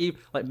 As like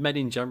men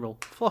in general.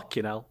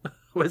 Fucking hell.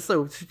 We're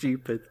so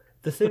stupid.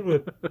 The thing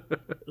with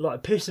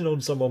like pissing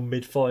on someone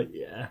mid-fight,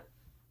 yeah,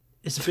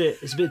 it's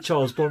a bit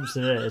Charles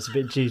Bronson, isn't it? It's a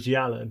bit Gigi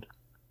Allen.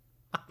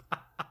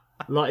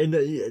 Like in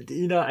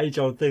the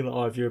age-old thing,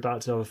 like if you're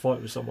about to have a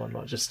fight with someone,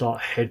 like just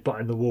start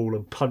headbutting the wall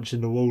and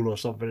punching the wall or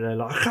something, and they're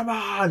like, "Come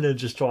on!" and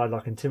just try and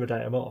like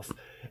intimidate them off.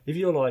 If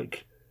you're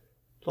like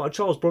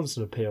Charles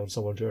Bronson would pee on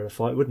someone during a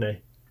fight, wouldn't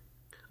he?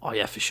 Oh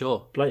yeah, for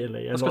sure,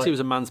 blatantly. That's because he was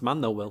a man's man,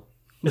 though. Will.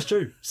 It's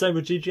true. Same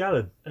with Gigi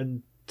Allen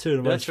and two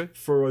of the most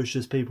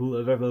ferocious people that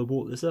have ever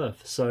walked this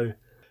earth. So if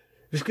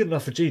it's good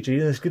enough for Gigi,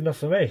 then it's good enough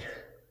for me.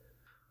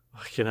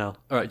 Fucking hell.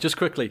 All right, just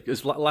quickly,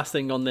 last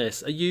thing on this.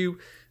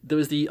 There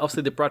was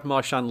obviously the Brad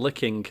Marchand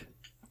licking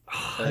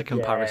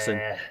comparison.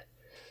 Yeah.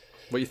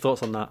 What are your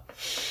thoughts on that?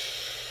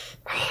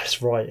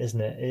 It's right, isn't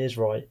it? It is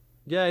right.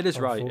 Yeah, it is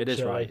right. It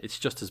is right. It's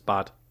just as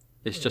bad.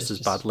 It's just as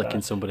bad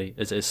licking somebody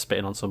as it is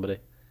spitting on somebody.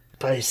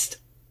 Based.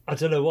 I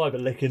don't know why, but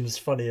licking's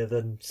funnier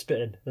than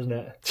spitting, isn't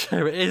it?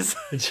 Sure, it is.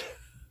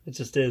 It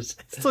just is.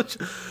 But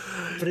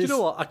you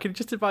know what? I can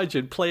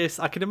imagine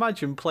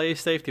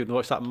players safety when they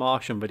watch that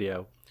Martian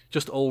video,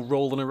 just all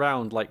rolling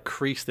around like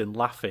creasing,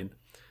 laughing,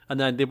 and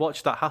then they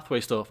watch that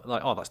Hathaway stuff and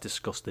like, oh, that's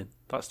disgusting.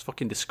 That's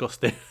fucking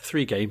disgusting.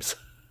 3 games.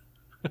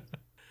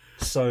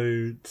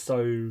 So,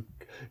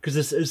 because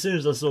as soon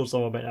as I saw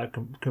someone make that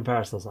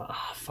comparison, I was like,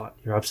 oh, fuck,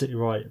 you're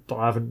absolutely right. But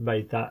I haven't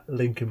made that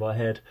link in my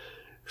head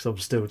because I'm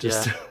still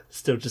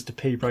just a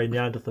pea-brain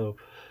Neanderthal.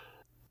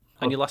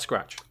 And your last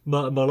scratch?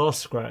 My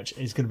last scratch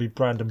is going to be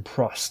Brandon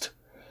Prost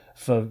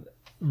for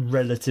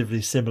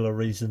relatively similar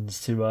reasons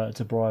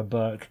to Brian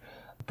Burke.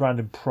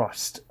 Brandon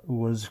Prost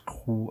was,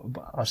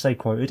 I say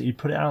quoted, he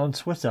put it out on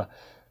Twitter.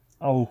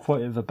 I'll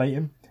quote it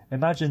verbatim.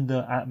 Imagine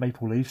that at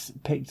Maple Leafs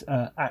picked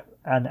an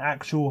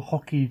actual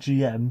hockey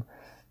GM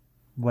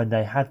when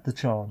they had the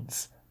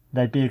chance.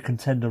 They'd be a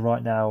contender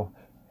right now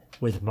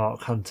with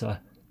Mark Hunter.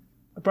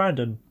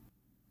 Brandon,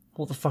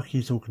 what the fuck are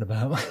you talking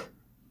about?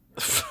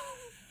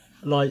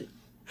 Like,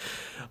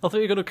 I thought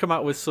you were going to come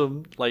out with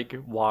some like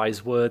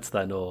wise words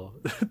then, or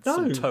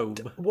some tome.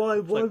 Why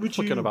would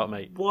you? About,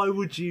 mate? Why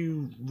would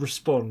you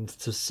respond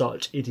to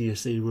such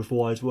idiocy with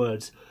wise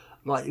words?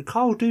 Like,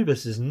 Kyle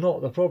Dubas is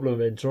not the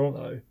problem in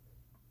Toronto.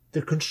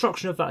 The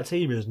construction of that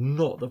team is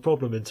not the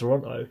problem in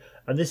Toronto,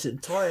 and this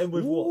tie in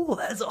with what? Oh,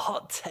 there's a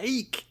hot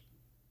take.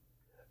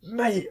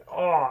 Mate,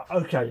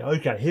 okay.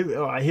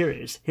 Here it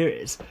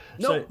is.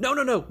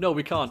 No,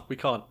 we can't. We're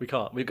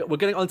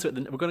getting onto it.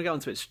 We're going to get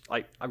onto it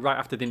like right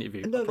after the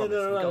interview. No.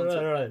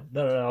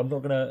 I'm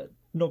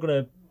not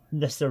gonna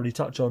necessarily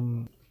touch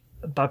on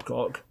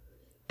Babcock,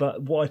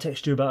 but what I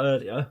texted you about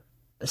earlier,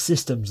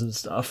 systems and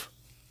stuff.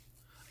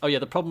 Oh yeah,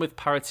 the problem with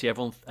parity,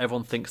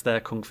 everyone thinks their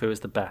kung fu is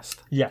the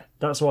best. Yeah,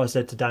 that's what I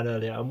said to Dan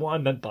earlier, and what I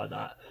meant by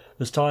that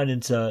was tying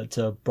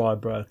into Brian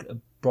Burke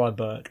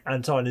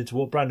and tying into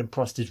what Brandon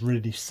Prost is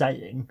really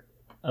saying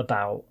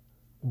about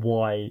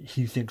why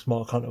he thinks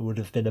Mark Hunter would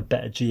have been a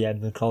better GM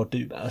than Kyle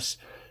Dubas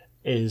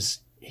is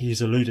he's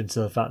alluding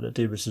to the fact that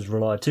Dubas has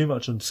relied too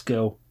much on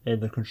skill in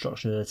the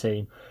construction of the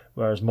team,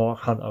 whereas Mark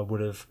Hunter would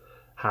have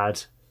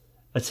had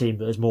a team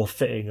that is more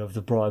fitting of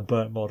the Brian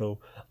Burke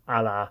model,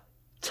 a la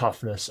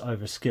toughness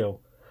over skill.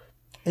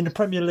 In the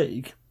Premier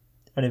League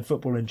and in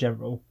football in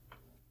general,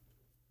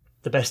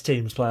 the best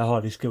teams play a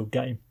highly skilled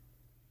game.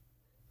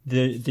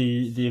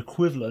 The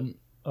equivalent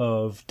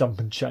of dump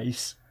and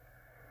chase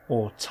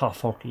or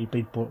tough hockey,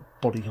 big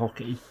body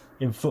hockey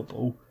in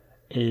football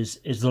is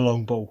the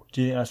long ball.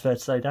 Do you think that's fair to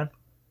say, Dan?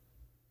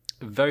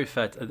 Very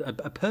fair.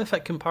 A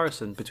perfect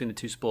comparison between the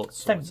two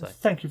sports, I would say.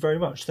 Thank you very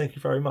much.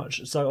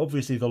 So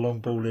obviously the long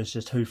ball is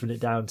just hoofing it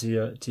down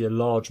to your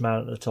large man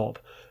at the top,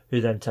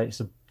 who then takes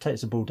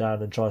the ball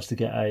down and tries to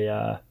get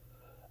a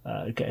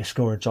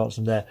scoring chance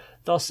from there,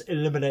 thus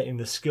eliminating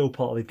the skill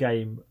part of the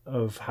game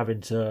of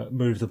having to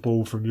move the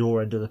ball from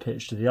your end of the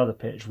pitch to the other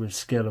pitch with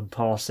skill and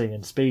passing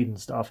and speed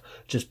and stuff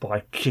just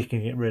by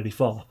kicking it really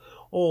far,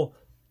 or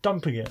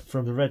dumping it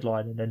from the red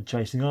line and then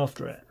chasing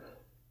after it.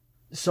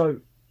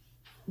 So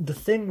the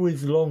thing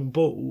with long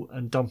ball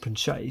and dump and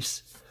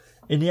chase,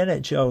 in the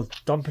NHL,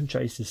 dump and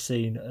chase is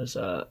seen as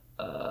a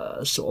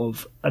sort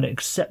of an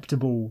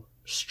acceptable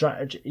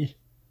strategy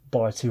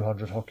by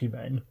 200 hockey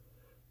men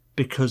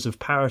because of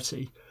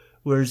parity,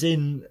 whereas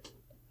in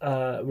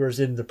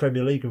the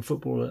Premier League and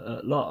football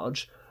at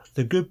large,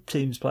 the good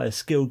teams play a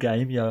skill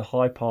game,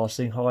 high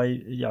passing,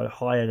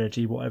 high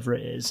energy, whatever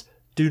it is,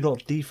 do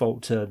not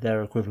default to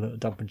their equivalent of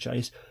dump and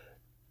chase,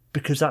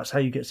 because that's how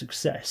you get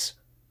success.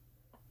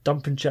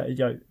 Dump and chase,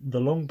 the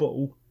long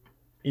ball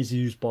is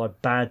used by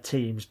bad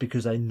teams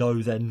because they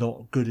know they're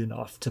not good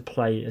enough to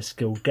play a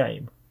skilled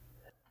game.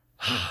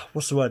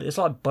 What's the word? It's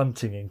like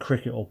bunting in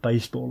cricket or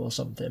baseball or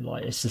something.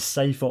 Like, it's a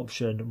safe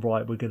option.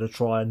 Right, we're going to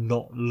try and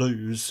not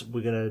lose.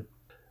 We're going to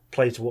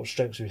play to what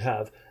strengths we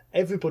have.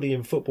 Everybody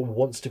in football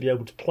wants to be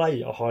able to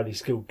play a highly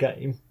skilled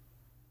game.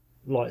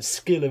 Like,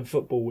 skill in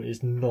football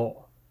is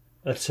not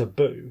a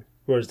taboo,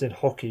 whereas in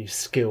hockey,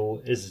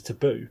 skill is a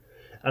taboo.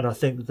 And I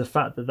think the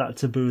fact that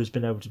taboo has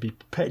been able to be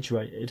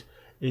perpetuated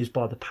is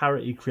by the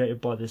parity created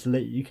by this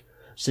league.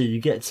 So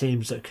you get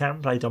teams that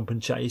can play dump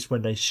and chase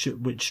when they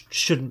should, which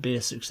shouldn't be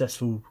a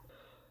successful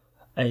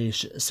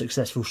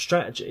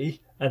strategy,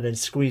 and then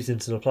squeeze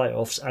into the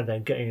playoffs, and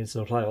then getting into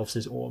the playoffs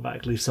is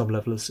automatically some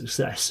level of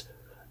success.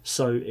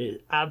 So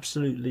it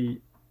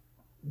absolutely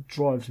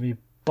drives me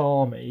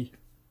balmy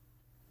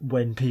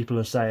when people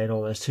are saying,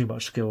 "Oh, there's too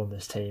much skill on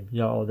this team,"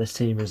 this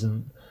team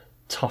isn't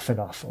tough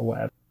enough or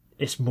whatever.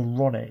 It's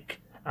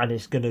moronic, and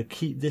it's going to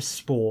keep this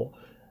sport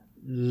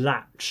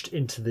latched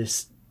into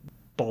this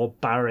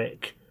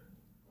barbaric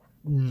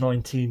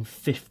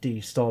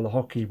 1950s style of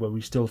hockey where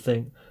we still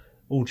think,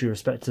 all due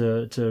respect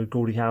to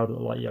Gordie Howe,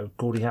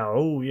 Gordie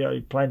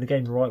Howe, playing the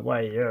game the right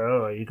way,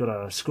 you got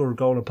to score a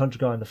goal and punch a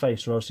guy in the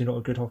face or else you're not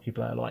a good hockey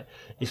player.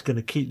 It's going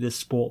to keep this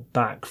sport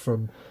back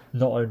from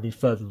not only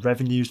further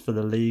revenues for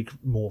the league,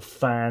 more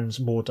fans,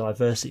 more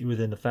diversity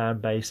within the fan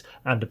base,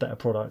 and a better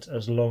product,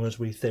 as long as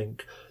we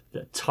think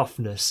that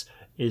toughness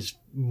is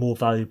more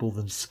valuable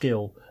than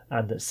skill,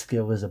 and that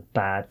skill is a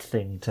bad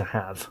thing to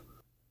have.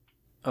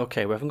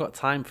 Okay, we haven't got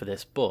time for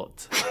this,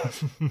 but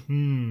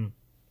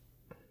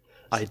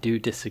I do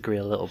disagree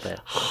a little bit.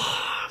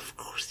 Of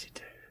course you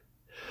do.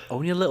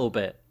 Only a little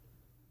bit.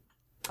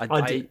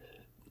 I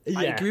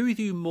Yeah. agree with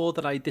you more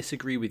than I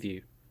disagree with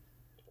you.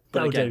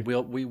 But again,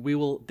 we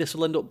will. This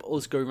will end up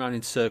us going around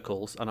in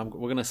circles, and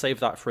we're going to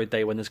save that for a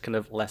day when there's kind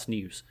of less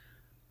news.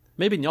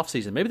 Maybe in the off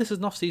season. Maybe this is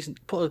an off season.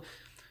 Put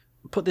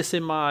this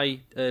in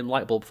my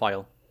light bulb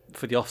file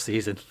for the off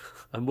season,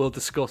 and we'll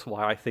discuss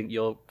why I think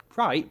you're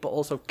right, but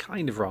also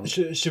kind of wrong.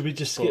 Should we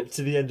just skip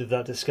to the end of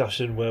that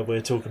discussion where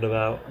we're talking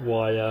about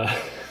why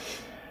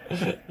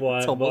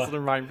Tom Wilson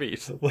and Ryan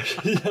Reeves? I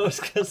was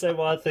going to say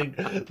why I think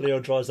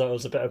Leon Draisaitl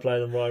is a better player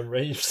than Ryan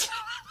Reeves,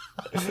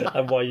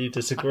 and why you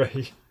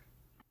disagree.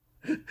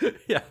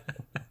 Yeah.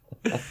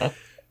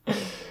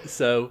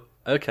 So,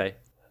 okay.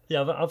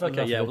 Yeah, I've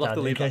okay. Yeah, we'll have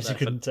to leave in case you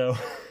couldn't tell.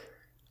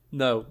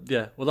 No,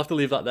 yeah, we'll have to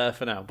leave that there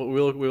for now, but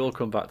we will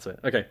come back to it.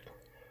 Okay.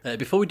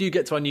 Before we do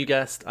get to our new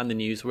guest and the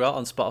news, we are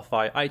on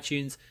Spotify,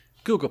 iTunes,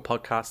 Google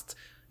Podcasts,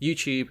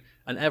 YouTube,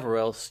 and everywhere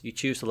else you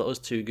choose to let us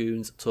two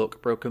goons talk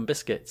broken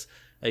biscuits.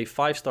 A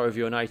 5-star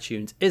review on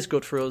iTunes is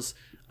good for us,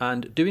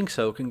 and doing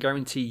so can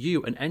guarantee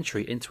you an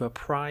entry into a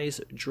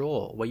prize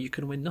draw where you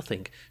can win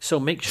nothing. So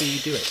make sure you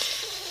do it.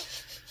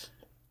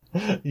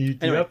 You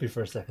helped me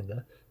for a second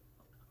there.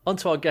 On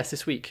to our guest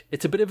this week.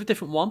 It's a bit of a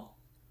different one,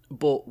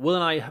 but Will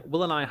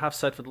and I have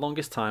said for the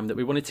longest time that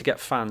we wanted to get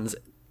fans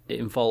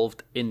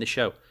involved in the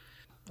show.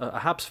 A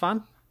Habs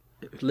fan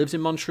lives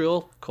in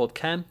Montreal called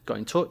Ken got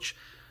in touch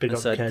and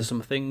said there's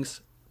some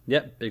things.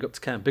 Yep, big up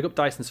to Ken, big up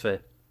Dyson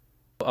Sphere.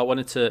 I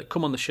wanted to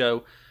come on the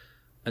show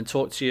and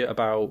talk to you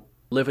about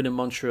living in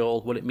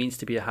Montreal, what it means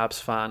to be a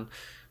Habs fan,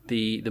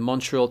 the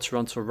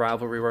Montreal-Toronto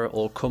rivalry where it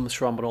all comes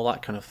from, and all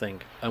that kind of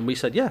thing. And we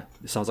said, yeah,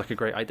 it sounds like a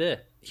great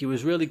idea. He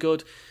was really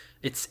good.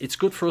 It's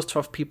good for us to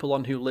have people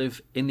on who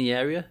live in the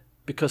area,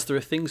 because there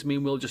are things me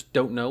and Will just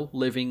don't know.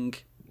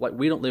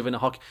 We don't live in a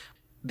hockey.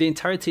 The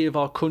entirety of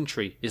our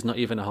country is not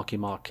even a hockey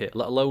market,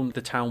 let alone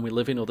the town we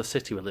live in or the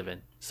city we live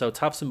in. So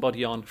to have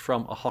somebody on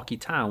from a hockey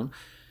town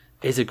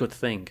is a good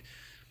thing.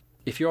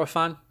 If you're a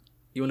fan,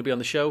 you want to be on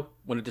the show,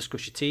 want to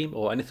discuss your team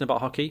or anything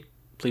about hockey,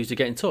 please do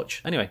get in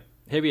touch. Anyway,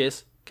 here he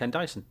is, Ken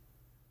Dyson.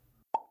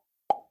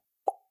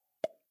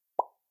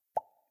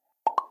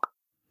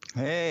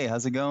 Hey,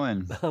 how's it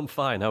going? I'm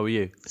fine. How are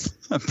you?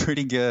 I'm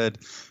pretty good.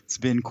 It's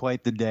been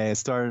quite the day. I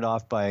started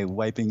off by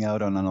wiping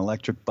out on an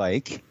electric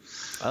bike,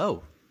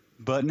 Oh,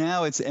 but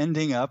now it's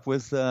ending up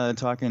with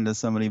talking to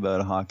somebody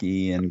about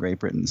hockey in Great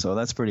Britain. So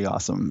that's pretty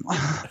awesome.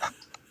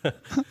 I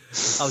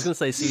was going to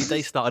say, so your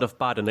day started off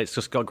bad and it's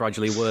just got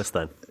gradually worse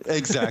then.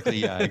 Exactly.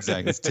 Yeah,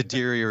 exactly. It's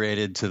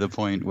deteriorated to the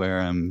point where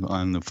I'm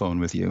on the phone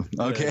with you.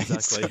 Okay. Yeah,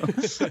 exactly.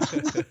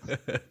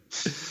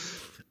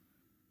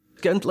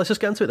 Let's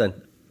just get into it then.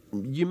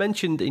 You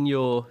mentioned in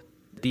your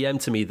DM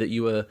to me that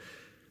you were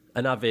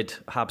an avid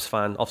Habs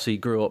fan. Obviously, you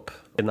grew up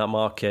in that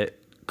market,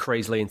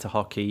 crazily into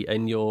hockey,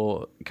 and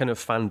your kind of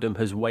fandom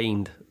has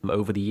waned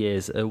over the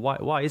years.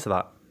 Why is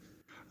that?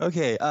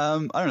 Okay, I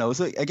don't know.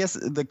 So I guess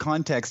the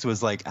context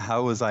was like,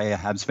 how was I a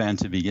Habs fan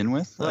to begin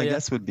with? I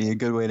guess would be a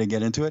good way to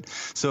get into it.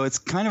 So it's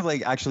kind of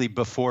like actually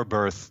before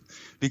birth,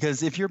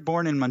 because if you're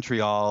born in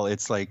Montreal,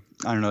 it's like,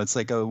 I don't know, it's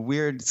like a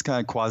weird, it's kind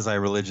of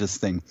quasi-religious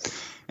thing.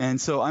 And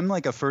so I'm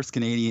like a first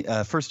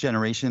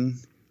generation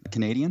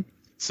Canadian.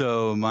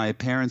 So my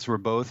parents were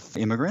both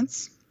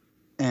immigrants.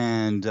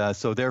 And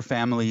so their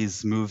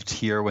families moved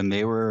here when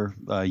they were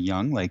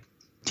young, like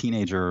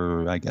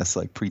teenager, I guess,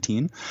 like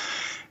preteen.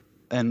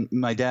 And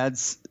my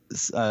dad's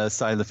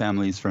side of the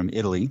family is from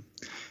Italy.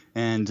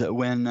 And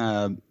when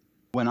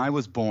I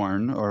was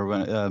born, or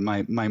when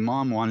my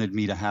mom wanted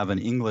me to have an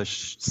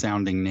English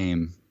sounding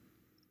name,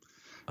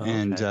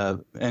 and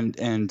so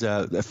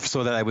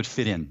that I would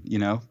fit in, you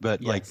know.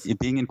 But like it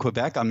being in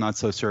Quebec, I'm not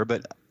so sure.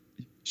 But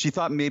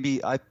I'm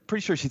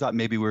pretty sure she thought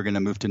maybe we were going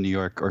to move to New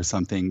York or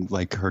something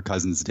like her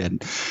cousins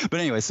did. But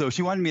anyway, so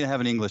she wanted me to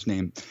have an English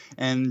name,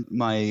 and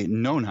my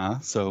nonna,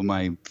 so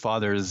my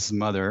father's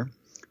mother,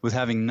 was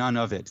having none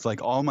of it. It's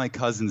like all my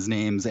cousins'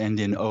 names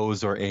end in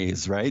O's or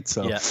A's, right?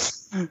 So,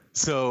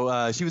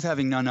 so she was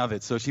having none of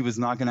it. So she was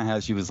not going to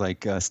have. She was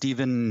like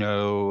Stephen,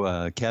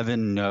 no.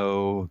 Kevin,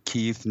 no.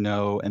 Keith,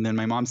 no. And then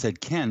my mom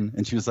said Ken,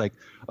 and she was like,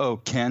 "Oh,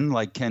 Ken,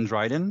 like Ken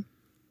Dryden."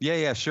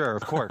 Yeah, sure,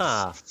 of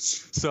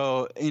course.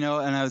 So, and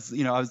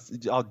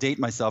I'll date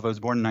myself. I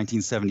was born in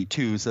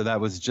 1972, so that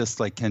was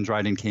just like Ken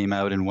Dryden came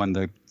out and won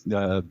the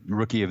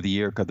Rookie of the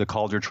Year, the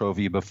Calder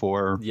Trophy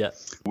before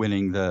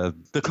winning the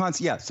Conn.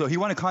 Yeah, so he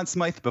won a Conn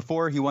Smythe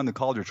before he won the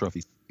Calder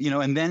Trophy.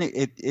 And then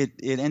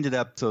it ended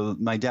up. So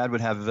my dad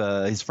would have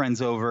his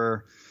friends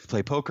over,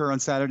 play poker on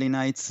Saturday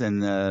nights,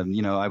 and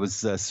I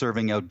was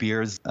serving out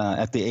beers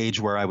at the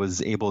age where I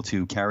was able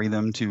to carry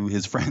them to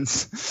his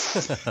friends,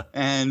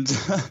 and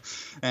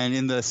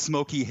in the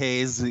smoky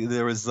haze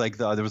there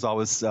was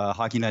always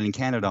Hockey Night in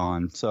Canada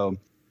on, so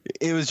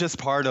it was just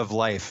part of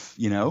life,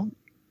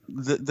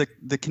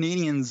 The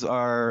Canadians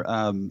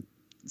are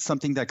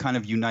something that kind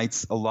of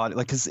unites a lot,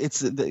 like,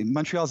 because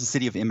Montreal is a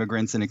city of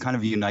immigrants, and it kind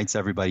of unites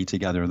everybody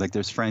together. Like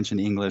there's French and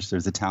English,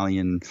 there's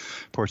Italian,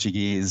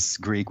 Portuguese,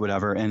 Greek,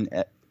 whatever,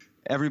 and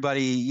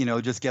everybody,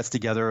 just gets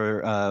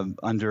together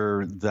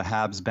under the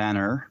Habs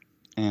banner,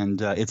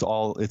 and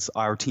it's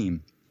our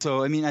team.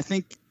 So, I mean, I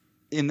think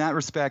in that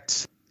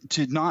respect,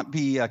 to not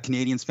be a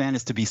Canadiens fan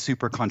is to be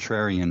super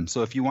contrarian.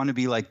 So if you want to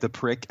be like the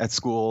prick at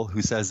school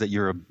who says that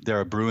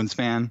they're a Bruins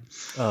fan,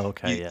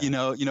 you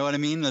know what I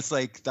mean?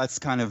 That's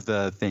kind of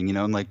the thing,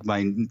 and like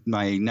my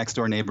next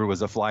door neighbor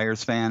was a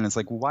Flyers fan. It's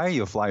like, why are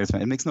you a Flyers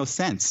fan? It makes no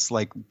sense.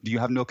 Like, you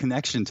have no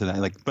connection to that.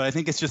 Like, but I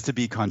think it's just to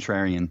be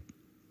contrarian.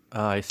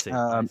 I see.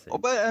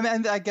 But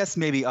I guess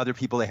maybe other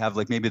people they have,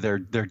 like maybe their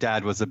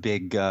dad was a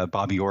big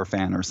Bobby Orr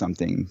fan or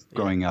something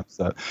growing up.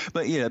 So,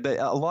 but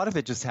a lot of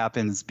it just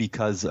happens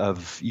because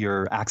of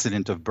your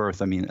accident of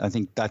birth. I mean, I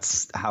think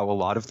that's how a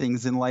lot of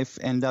things in life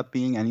end up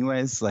being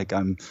anyways. Like,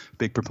 I'm a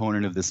big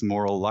proponent of this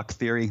moral luck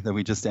theory that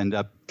we just end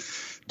up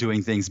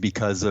doing things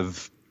because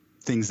of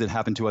things that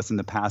happened to us in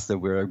the past that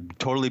were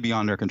totally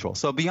beyond our control.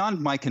 So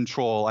beyond my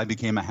control, I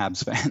became a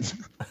Habs fan.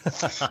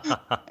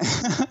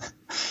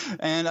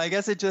 And I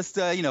guess it just,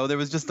 there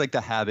was just like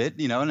the habit,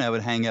 and I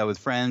would hang out with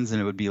friends,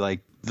 and it would be like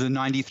the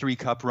 93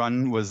 Cup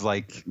run was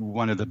like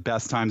one of the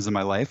best times of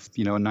my life.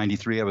 In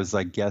 93, I was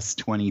like,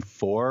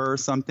 24 or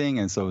something.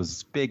 And so it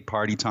was big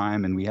party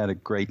time, and we had a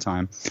great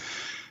time.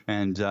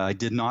 And I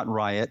did not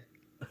riot.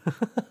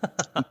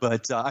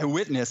 But I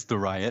witnessed the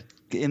riot.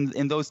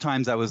 In those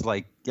times, I was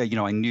like, I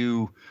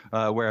knew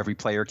where every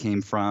player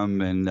came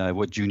from and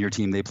what junior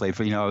team they played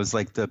for. I was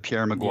like the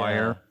Pierre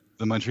Maguire,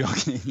 the Montreal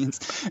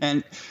Canadiens.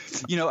 And,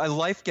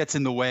 life gets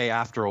in the way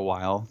after a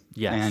while.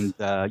 Yes.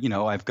 And,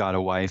 I've got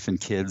a wife and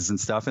kids and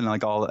stuff, and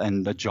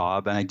and a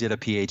job, and I did a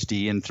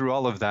PhD. And through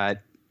all of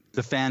that,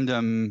 the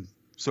fandom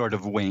sort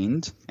of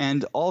waned.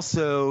 And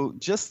also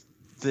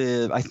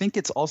I think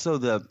it's also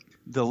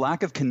the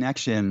lack of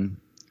connection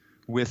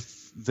with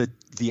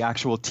the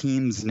actual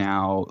teams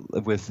now,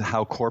 with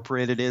how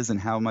corporate it is and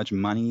how much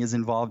money is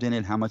involved in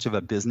it, how much of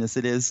a business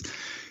it is,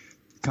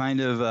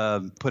 kind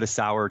of put a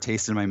sour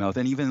taste in my mouth.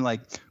 And even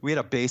like we had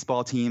a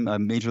baseball team, a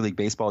Major League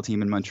Baseball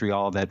team in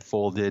Montreal that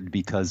folded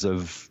because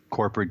of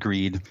corporate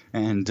greed.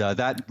 And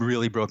that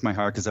really broke my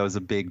heart because I was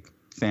a big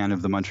fan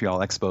of the Montreal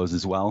Expos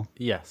as well.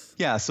 Yes.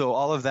 Yeah. So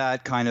all of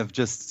that kind of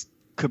just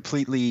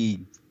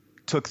completely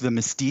took the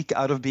mystique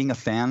out of being a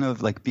fan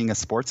of like being a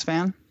sports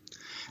fan.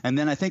 And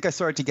then I think I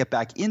started to get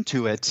back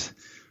into it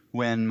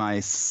when my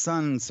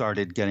son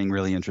started getting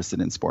really interested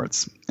in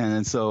sports.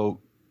 And so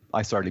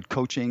I started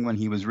coaching when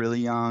he was really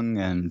young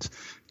and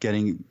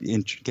getting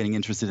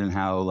interested in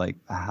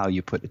how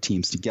you put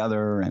teams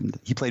together. And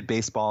he played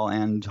baseball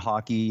and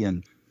hockey.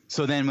 And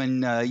so then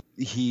when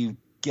he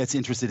gets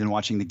interested in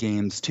watching the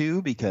games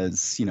too,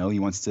 because, he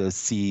wants to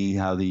see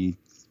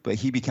but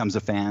he becomes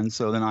a fan.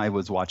 So then I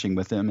was watching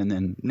with him, and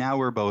then now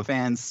we're both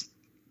fans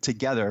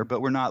together,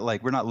 but we're not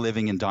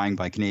living and dying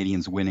by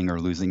Canadians winning or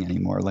losing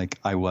anymore like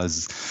I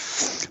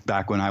was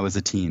back when I was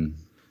a teen.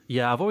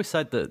 Yeah, I've always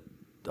said that.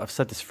 I've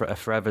said this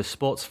forever.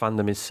 Sports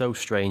fandom is so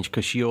strange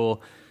because you're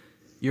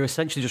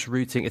essentially just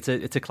rooting. It's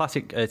a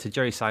classic. It's a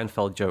Jerry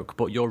Seinfeld joke,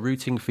 but you're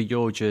rooting for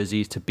your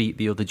jerseys to beat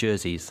the other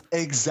jerseys.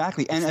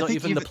 Exactly, and it's not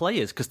even the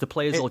players, because the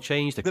players all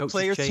change. The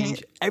coaches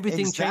change.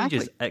 Everything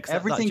changes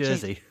except that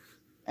jersey.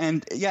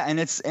 And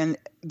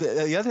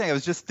the other thing I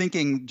was just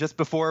thinking just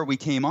before we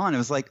came on, it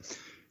was like,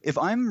 if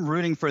I'm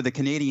rooting for the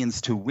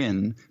Canadians to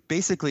win,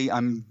 basically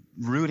I'm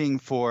rooting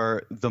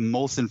for the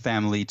Molson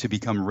family to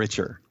become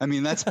richer. I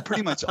mean, that's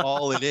pretty much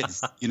all it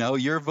is.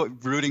 You're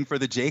rooting for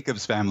the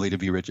Jacobs family to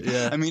be richer.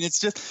 Yeah. I mean, it's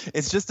just and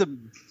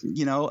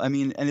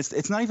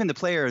it's not even the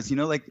players,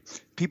 like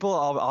people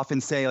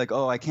often say like,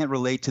 oh, I can't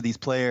relate to these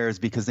players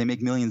because they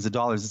make millions of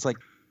dollars. It's like,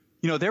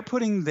 they're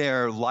putting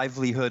their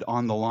livelihood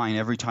on the line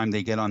every time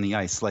they get on the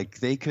ice. Like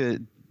they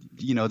could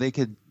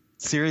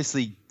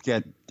seriously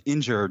get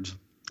injured.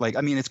 Like,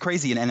 I mean, it's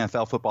crazy in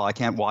NFL football. I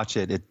can't watch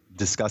it. It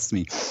disgusts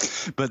me.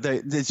 But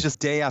it's just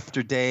day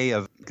after day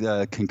of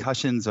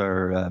concussions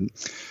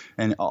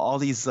and all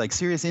these like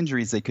serious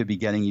injuries they could be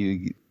getting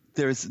you.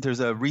 There's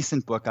a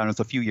recent book, I don't know, it's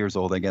a few years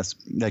old, I guess,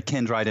 that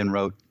Ken Dryden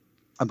wrote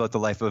about the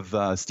life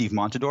of Steve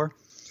Montador.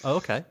 Oh,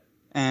 okay.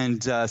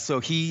 And so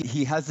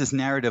he has this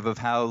narrative of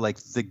how like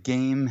the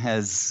game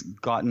has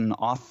gotten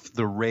off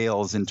the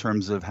rails in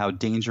terms of how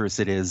dangerous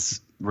it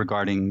is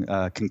regarding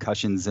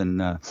concussions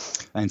and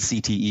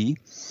CTE.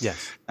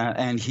 Yes.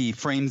 And he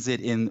frames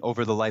it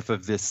over the life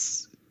of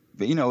this,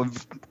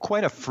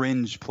 quite a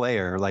fringe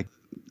player. Like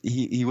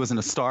he wasn't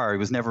a star. He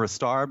was never a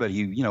star, but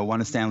he, won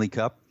a Stanley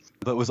Cup,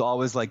 but was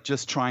always like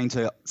just trying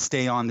to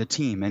stay on the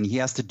team. And he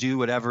has to do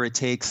whatever it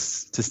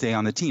takes to stay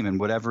on the team. And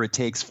whatever it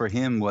takes for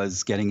him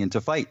was getting into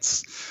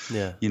fights,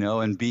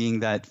 and being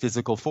that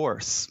physical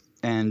force.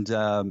 And,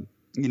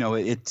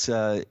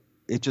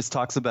 it just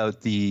talks about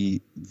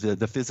the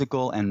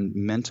physical and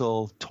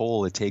mental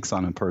toll it takes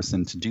on a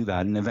person to do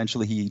that. And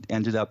eventually he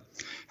ended up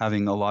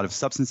having a lot of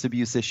substance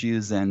abuse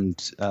issues and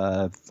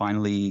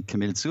finally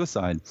committed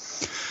suicide.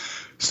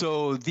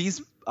 So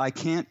I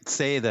can't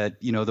say that,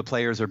 the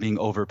players are being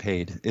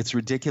overpaid. It's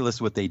ridiculous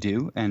what they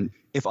do. And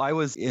if I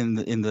was in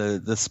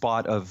the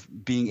spot of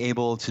being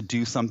able to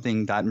do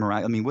something that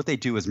what they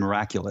do is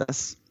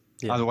miraculous.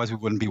 Yeah. Otherwise we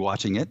wouldn't be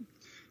watching it.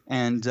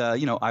 And,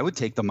 I would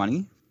take the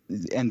money.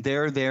 And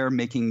they're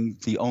making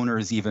the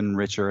owners even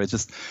richer. It's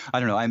just, I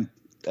don't know. I'm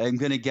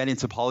going to get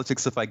into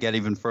politics if I get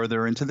even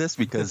further into this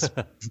because,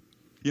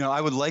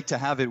 I would like to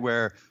have it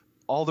where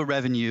all the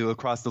revenue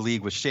across the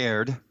league was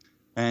shared,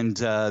 and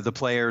the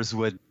players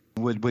would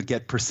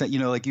get percent.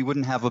 Like you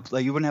wouldn't have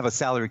a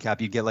salary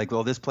cap. You'd get like,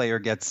 well, this player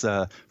gets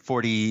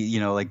 40.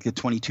 Like the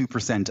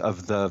 22%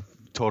 of the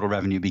total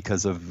revenue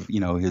because of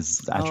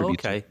his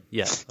attributes. Oh, okay.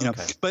 Yeah.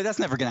 Okay. But that's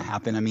never going to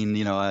happen. I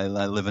mean, I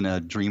live in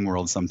a dream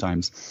world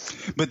sometimes.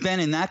 But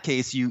then in that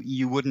case,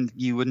 you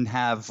wouldn't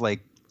have like,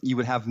 you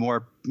would have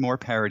more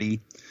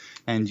parity,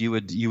 and you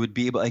would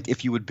be able, like,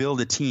 if you would build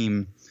a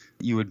team,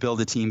 you would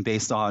build a team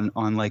based on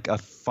like a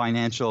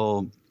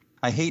financial.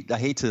 I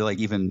hate to like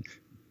even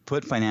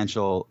put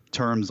financial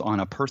terms on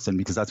a person,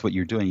 because that's what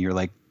you're doing. You're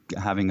like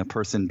having a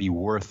person be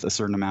worth a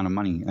certain amount of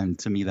money, and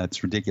to me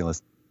that's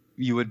ridiculous.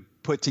 You would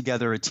put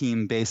together a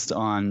team based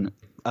on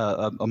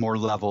a more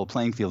level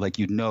playing field. Like,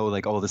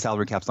 like, oh, the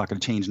salary cap's not going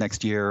to change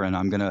next year, and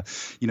I'm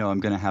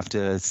gonna have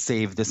to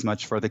save this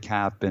much for the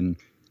cap, and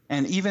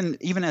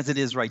even as it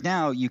is right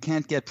now, you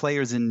can't get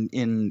players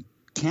in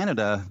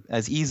Canada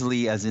as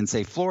easily as in,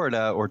 say,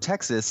 Florida or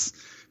Texas,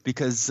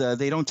 because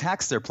they don't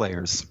tax their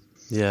players.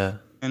 Yeah.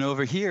 And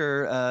over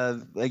here,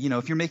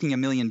 if you're making $1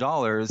 million,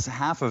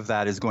 half of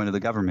that is going to the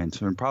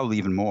government, or probably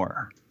even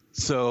more.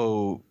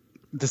 So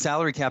the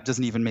salary cap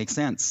doesn't even make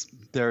sense.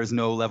 There is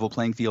no level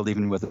playing field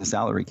even with the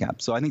salary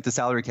cap. So I think the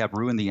salary cap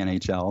ruined the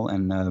NHL,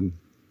 and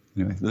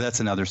anyway,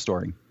 that's another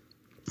story.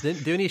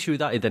 The only issue with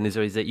that then is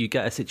that you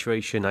get a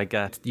situation, I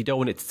guess, you don't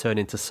want it to turn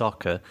into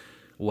soccer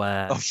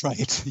where... Oh,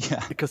 right,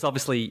 yeah. Because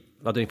obviously,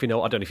 I don't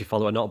know if you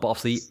follow it or not, but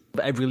obviously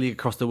every league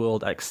across the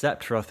world,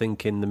 except for, I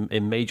think,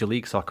 in Major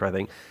League Soccer, I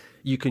think,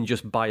 you can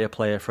just buy a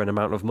player for an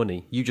amount of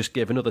money. You just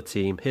give another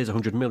team, here's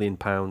 £100 million,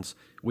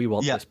 we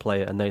want this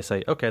player, and they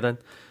say, okay then,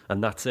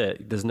 and that's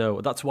it.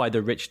 That's why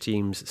the rich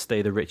teams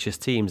stay the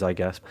richest teams, I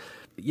guess.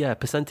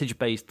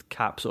 percentage-based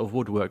cap sort of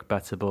would work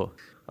better, but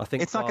I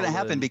think it's not going to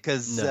happen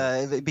because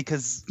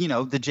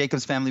the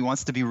Jacobs family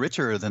wants to be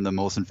richer than the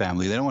Molson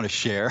family. They don't want to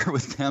share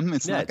with them.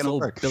 It's not going to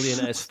work.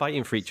 Billionaires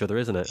fighting for each other,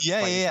 isn't it?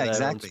 Yeah,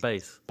 exactly.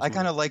 Space. I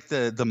kind of like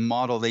the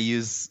model they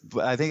use.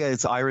 I think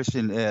it's Irish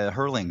in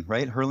hurling,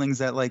 right? Hurling's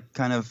that like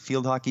kind of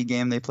field hockey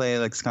game they play.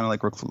 Like it's kind of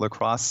like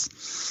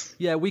lacrosse.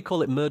 Yeah, we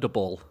call it murder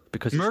ball.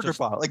 Because murder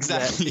ball,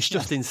 exactly. Yeah, it's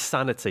just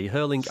insanity.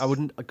 Hurling,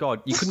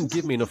 God, you couldn't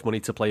give me enough money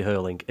to play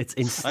hurling. It's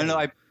insane.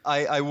 I know.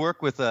 I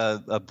work with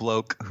a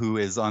bloke who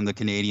is on the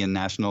Canadian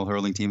national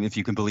hurling team, if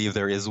you can believe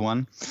there is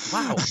one.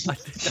 Wow,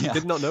 I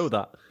did not know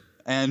that.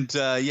 And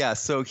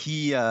so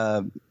he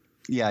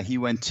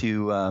went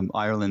to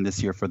Ireland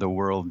this year for the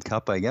World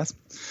Cup, I guess,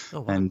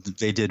 and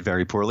they did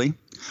very poorly.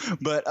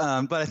 But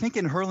I think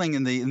in hurling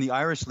in the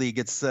Irish league,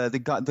 it's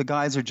the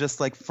guys are just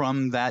like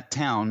from that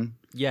town.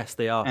 Yes,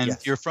 they are. And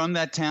you're from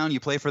that town,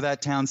 you play for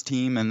that town's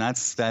team, and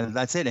that's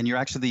it. And you're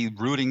actually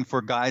rooting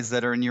for guys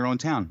that are in your own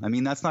town. I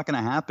mean, that's not going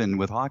to happen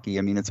with hockey.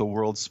 I mean, it's a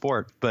world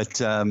sport.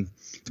 But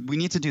we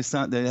need to do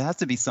something. There has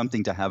to be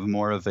something to have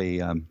more of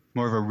a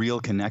real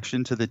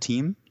connection to the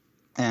team.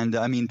 And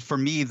I mean, for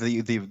me,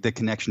 the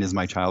connection is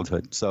my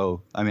childhood.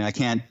 So I mean,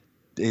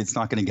 it's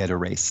not going to get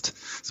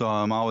erased. So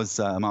I'm always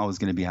going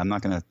to be. I'm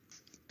not going to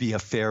be a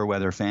fair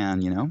weather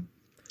fan, you know.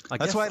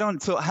 That's why I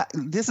don't. So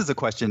this is a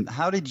question.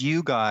 How did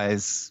you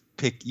guys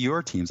pick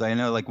your teams? I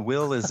know like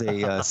Will is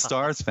a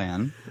Stars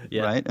fan,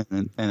 right?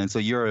 And so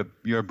you're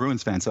a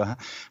Bruins fan. So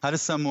how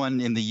does someone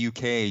in the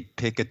UK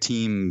pick a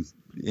team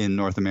in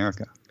North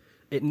America?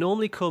 It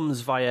normally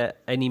comes via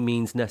any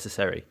means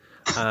necessary.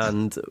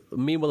 And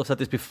me and Will have said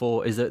this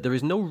before, is that there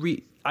is no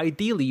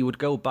ideally you would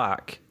go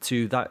back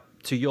to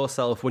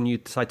yourself when you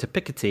decide to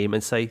pick a team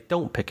and say,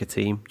 don't pick a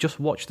team, just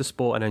watch the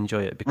sport and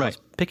enjoy it. Because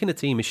picking a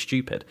team is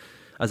stupid.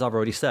 As I've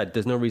already said,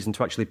 there's no reason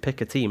to actually pick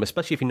a team,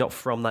 especially if you're not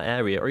from that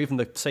area or even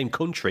the same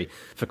country,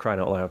 for crying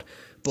out loud.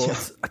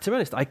 But to be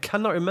honest, I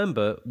cannot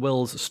remember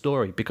Will's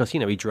story because,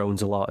 he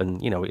drones a lot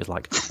and, he's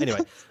like... Anyway.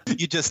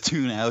 You just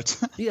tune out.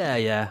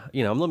 Yeah.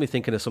 I'm normally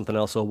thinking of something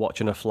else or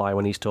watching a fly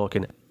when he's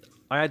talking.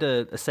 I had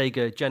a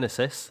Sega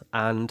Genesis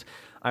and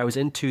I was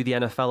into the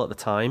NFL at the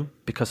time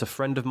because a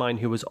friend of mine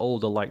who was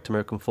older liked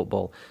American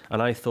football.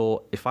 And I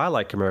thought, if I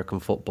like American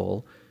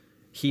football,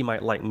 he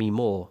might like me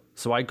more.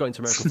 So I got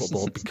into American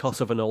football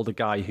because of an older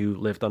guy who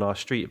lived on our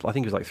street. I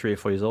think he was like 3 or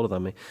 4 years older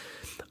than me.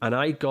 And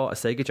I got a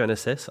Sega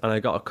Genesis and I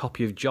got a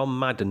copy of John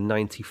Madden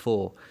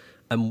 94.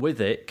 And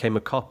with it came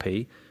a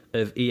copy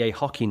of EA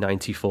Hockey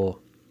 94.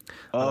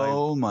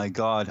 Oh my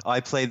God.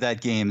 I played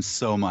that game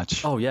so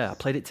much. Oh yeah, I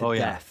played it to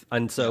death.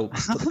 And so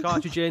put the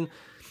cartridge in,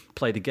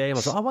 played the game. I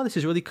was like, oh wow, this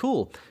is really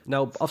cool.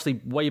 Now, obviously,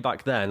 way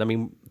back then, I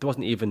mean, there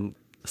wasn't even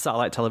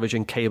satellite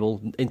television,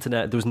 cable,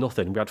 internet. There was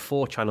nothing. We had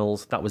 4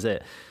 channels. That was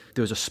it.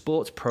 There was a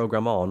sports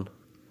program on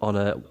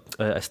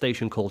a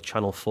station called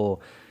Channel 4.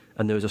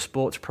 And there was a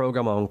sports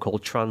program on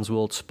called Trans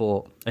World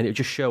Sport. And it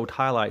just showed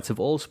highlights of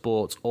all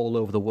sports all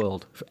over the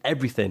world. For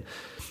everything.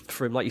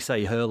 From, like you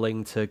say,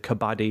 hurling to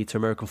kabaddi to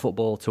American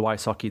football to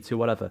ice hockey to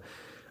whatever.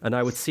 And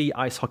I would see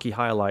ice hockey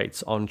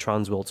highlights on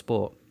Trans World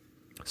Sport.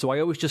 So I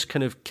always just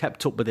kind of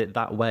kept up with it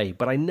that way.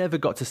 But I never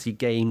got to see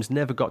games,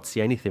 never got to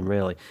see anything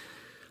really.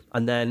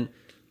 And then,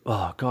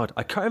 oh God,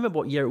 I can't remember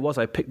what year it was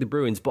I picked the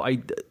Bruins.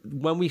 But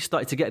when we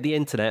started to get the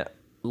internet,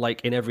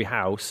 like in every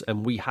house,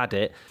 and we had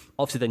it,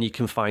 obviously then you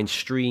can find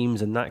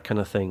streams and that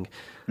kind of thing.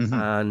 Mm-hmm.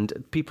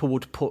 And people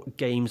would put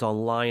games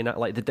online,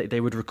 like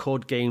they would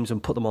record games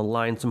and put them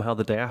online somehow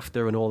the day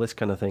after and all this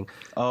kind of thing.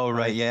 Oh,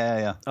 right,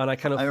 yeah. And I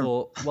kind of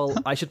thought, well,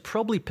 I should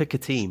probably pick a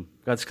team.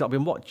 I've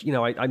been watching,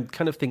 I'm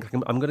kind of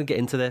thinking I'm going to get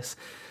into this.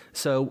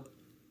 So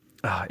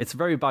it's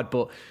very bad,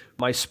 but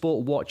my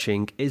sport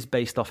watching is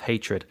based off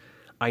hatred.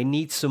 I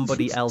need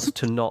somebody else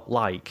to not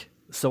like.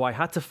 So I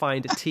had to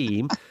find a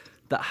team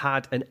that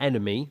had an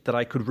enemy that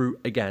I could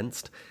root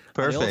against.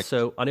 Perfect.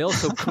 And I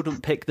also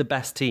couldn't pick the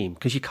best team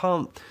because you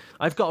can't.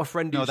 I've got a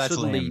friend who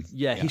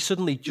he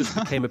suddenly just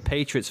became a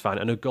Patriots fan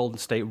and a Golden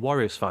State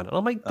Warriors fan. And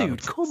I'm like,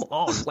 dude, come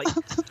on. Like,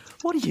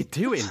 what are you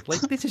doing?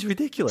 Like, this is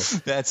ridiculous.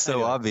 That's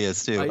so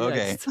obvious too.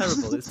 Okay. It's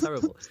terrible. It's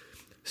terrible.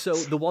 So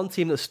the one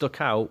team that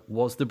stuck out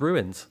was the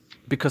Bruins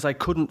because I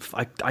couldn't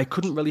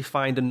really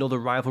find another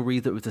rivalry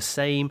that was the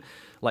same.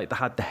 Like they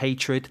had the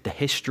hatred, the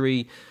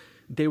history.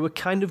 They were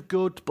kind of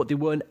good, but they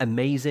weren't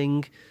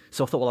amazing.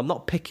 So I thought, well, I'm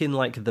not picking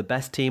like the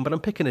best team, but I'm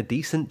picking a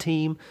decent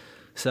team.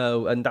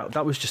 So, and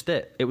that was just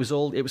it. It was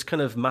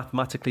kind of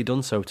mathematically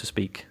done, so to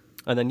speak.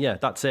 And then,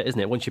 that's it, isn't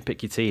it? Once you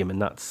pick your team,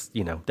 and that's,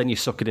 then you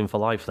suck it in for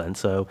life then.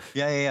 So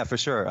yeah, for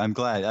sure. I'm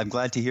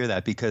glad to hear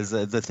that because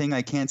the thing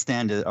I can't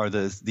stand are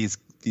these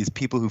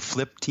people who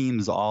flip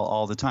teams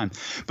all the time.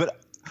 But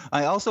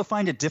I also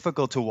find it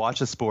difficult to watch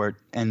a sport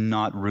and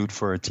not root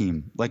for a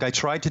team. Like I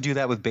tried to do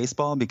that with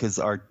baseball because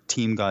our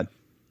team got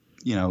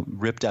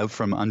ripped out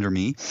from under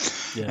me.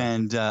 Yeah.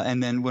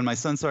 And then when my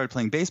son started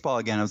playing baseball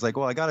again, I was like,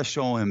 well, I got to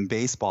show him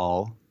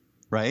baseball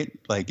right?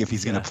 Like if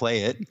he's going to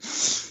play it.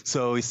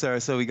 So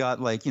we got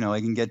like, I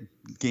can get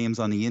games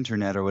on the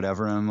internet or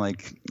whatever. And I'm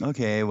like,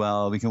 okay,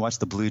 well, we can watch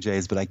the Blue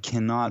Jays, but I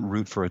cannot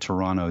root for a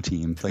Toronto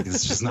team. Like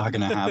it's just not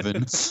going to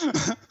happen.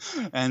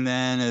 And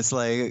then it's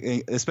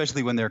like,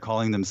 especially when they're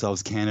calling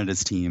themselves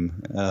Canada's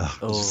team.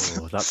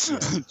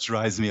 That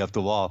drives me up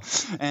the wall.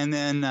 And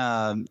then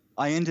I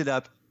ended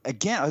up,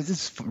 again, it's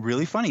just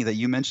really funny that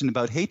you mentioned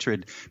about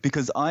hatred,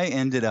 because I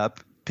ended up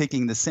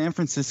picking the San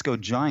Francisco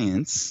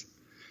Giants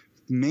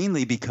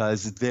mainly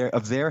because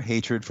of their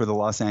hatred for the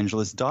Los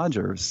Angeles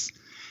Dodgers.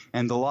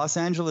 And the Los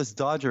Angeles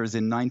Dodgers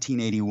in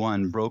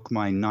 1981 broke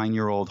my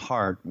 9-year-old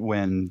heart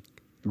when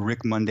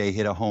Rick Monday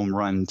hit a home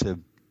run to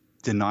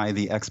deny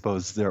the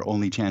Expos their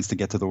only chance to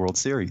get to the World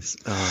Series.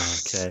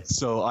 Oh, okay.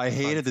 So I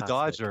hated the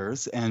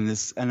Dodgers, and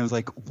I was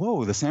like,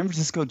 whoa, the San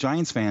Francisco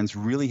Giants fans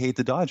really hate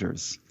the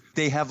Dodgers.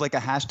 They have like a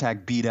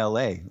hashtag beat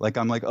LA. Like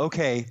I'm like,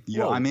 okay,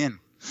 I'm in.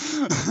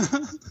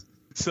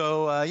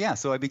 So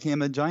I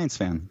became a Giants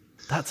fan.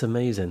 That's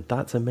amazing.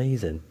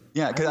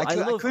 Yeah, because I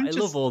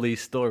love all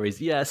these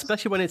stories. Yeah,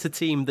 especially when it's a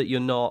team that you're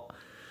not.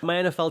 My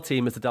NFL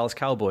team is the Dallas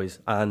Cowboys,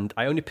 and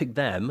I only picked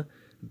them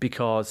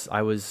because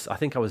I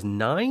think I was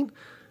 9,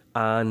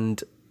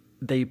 and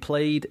they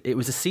played. It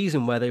was a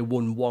season where they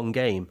won one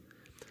game,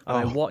 and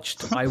I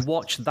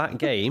watched that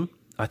game.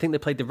 I think they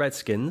played the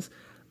Redskins,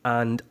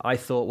 and I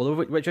thought, well,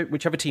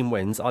 whichever team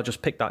wins, I'll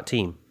just pick that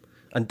team.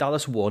 And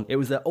Dallas won. It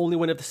was their only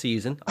win of the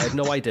season. I had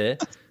no idea.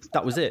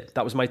 That was it.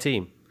 That was my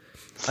team.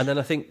 And then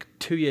I think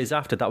 2 years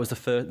after, that was the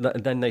first.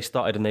 Then they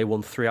started and they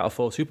won 3 out of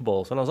 4 Super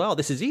Bowls. And I was like, oh,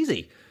 this is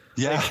easy.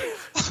 Yeah.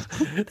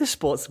 Like, this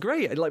sport's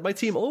great. Like, my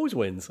team always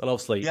wins. And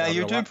obviously. Yeah,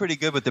 you're doing pretty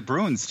good with the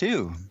Bruins,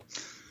 too.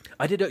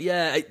 I did.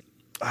 Yeah.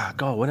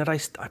 God, when did I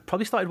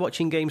probably started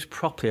watching games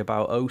properly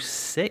about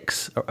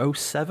 06 or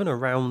 07,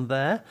 around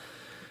there.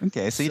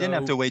 Okay, so you didn't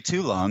have to wait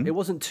too long. It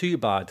wasn't too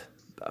bad.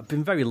 I've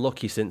been very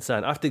lucky since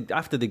then.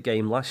 After the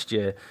game last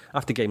year,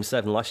 after Game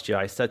 7 last year,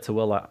 I said to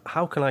Will, like,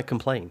 how can I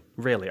complain?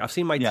 Really, I've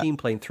seen my team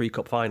playing 3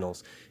 cup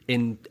finals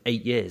in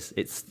 8 years.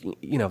 It's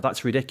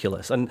that's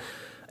ridiculous. And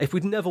if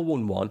we'd never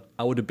won one,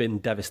 I would have been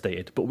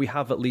devastated. But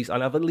I've at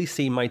least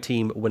seen my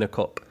team win a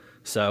cup.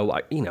 So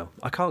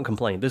I can't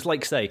complain. There's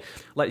like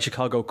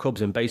Chicago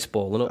Cubs in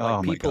baseball,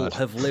 and people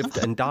have lived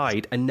and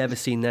died and never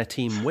seen their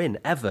team win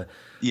ever.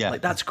 Yeah,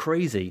 like that's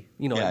crazy.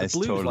 Like the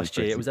Blues totally last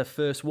year, it was their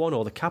first one,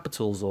 or the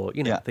Capitals, or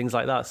things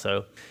like that.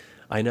 So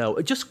I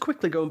know. Just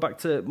quickly going back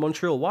to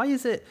Montreal, why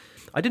is it?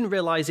 I didn't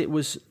realize there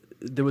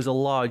was a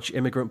large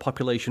immigrant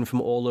population from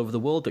all over the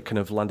world that kind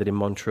of landed in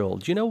Montreal.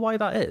 Do you know why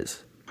that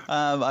is?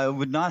 I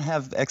would not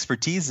have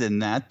expertise in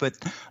that, but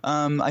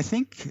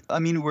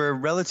we're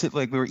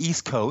we're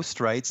East Coast,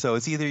 right? So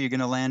it's either you're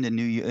going to land in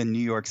New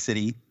York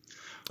City,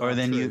 or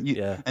then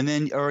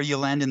you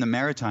land in the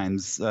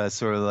Maritimes,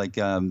 sort of like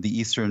the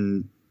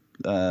eastern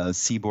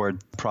seaboard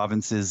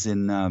provinces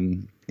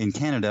in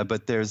Canada.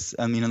 But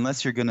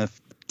unless you're going to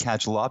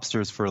catch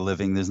lobsters for a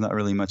living, there's not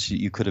really much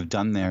you could have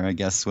done there, I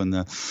guess, when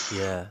the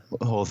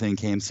whole thing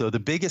came. So the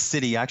biggest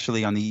city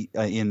actually on the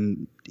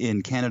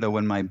in Canada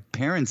when my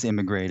parents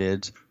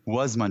immigrated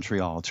was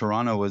Montreal.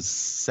 Toronto was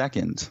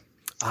second.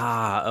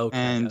 Okay.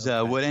 And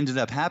what ended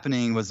up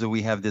happening was that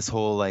we have this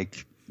whole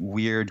like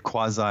weird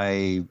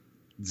quasi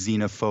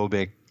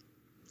xenophobic,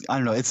 I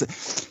don't know.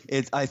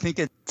 I think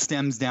it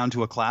stems down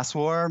to a class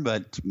war,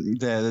 but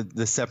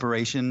the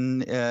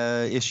separation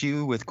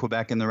issue with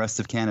Quebec and the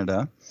rest of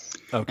Canada.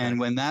 Okay. And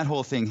when that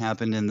whole thing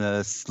happened in the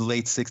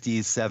late 60s,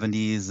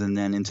 70s, and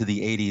then into the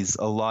 80s,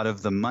 a lot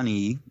of the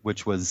money,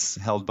 which was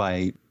held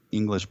by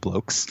English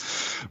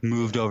blokes,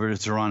 moved over to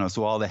Toronto.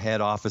 So all the head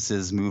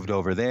offices moved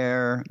over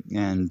there,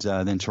 and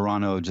then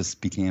Toronto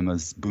just became a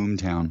boom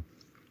town.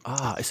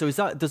 So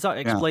does that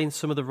explain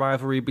some of the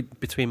rivalry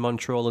between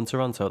Montreal and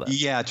Toronto then?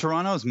 Yeah,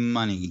 Toronto's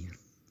money.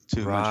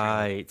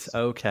 Right.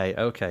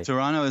 Montreal. Okay.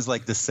 Toronto is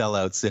like the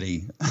sellout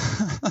city.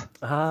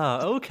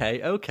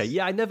 Okay.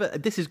 Yeah,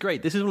 this is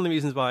great. This is one of the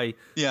reasons why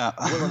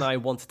Will and I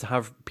wanted to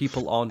have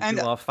people on who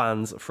are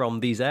fans from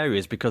these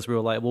areas, because we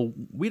were like, well,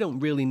 we don't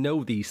really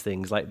know these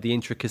things, like the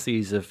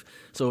intricacies of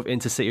sort of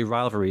intercity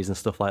rivalries and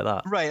stuff like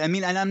that. Right.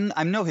 And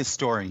I'm no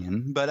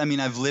historian, but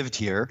I've lived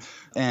here,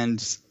 and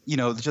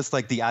just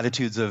like the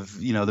attitudes of,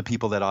 the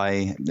people that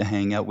I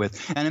hang out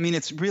with. And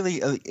it's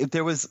really,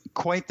 there was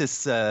quite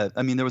this, there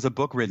was a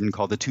book written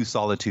called The Two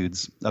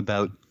Solitudes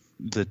about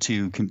the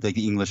two, like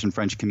the English and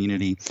French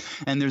community.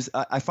 And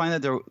I find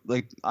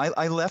that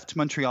I left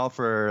Montreal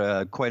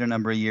for quite a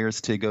number of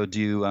years to go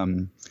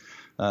do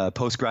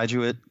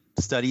postgraduate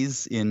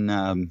studies in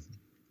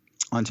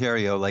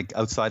Ontario, like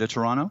outside of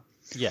Toronto.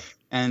 Yeah.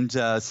 And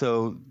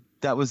so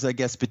that was, I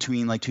guess,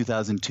 between like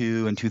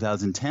 2002 and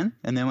 2010.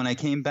 And then when I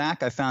came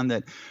back, I found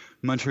that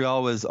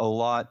Montreal was a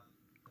lot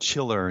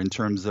chiller in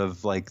terms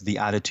of like the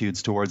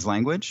attitudes towards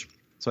language.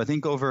 So I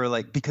think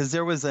because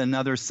there was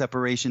another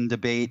separation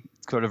debate,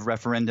 sort of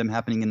referendum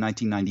happening in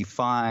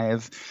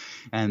 1995.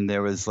 And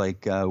there was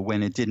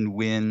when it didn't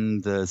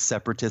win, the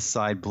separatist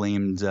side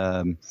blamed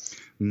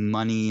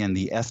money and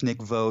the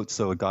ethnic vote.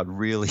 So it got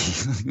really,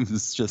 it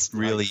was just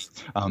really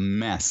a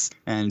mess.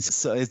 And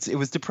so it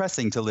was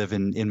depressing to live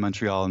in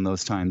Montreal in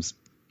those times.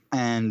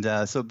 And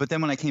but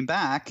then when I came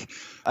back,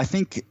 I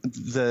think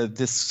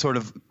this sort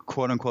of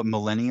quote unquote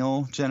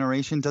millennial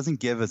generation doesn't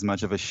give as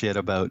much of a shit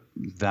about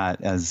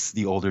that as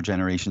the older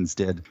generations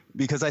did.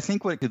 Because I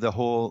think what the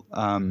whole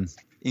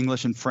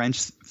English and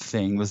French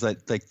thing was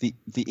that like the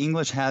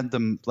English had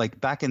them like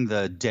back in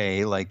the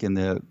day, like in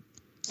the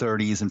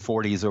 30s and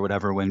 40s or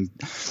whatever, when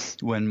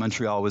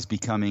Montreal was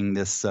becoming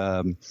this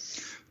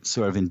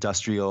sort of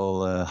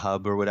industrial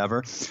hub or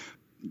whatever.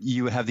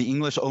 You would have the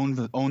English own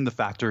the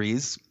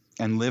factories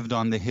and lived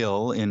on the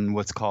hill in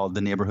what's called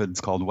the neighborhood's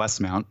called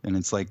Westmount. And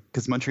it's like,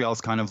 because Montreal's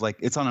kind of like,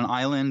 it's on an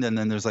island and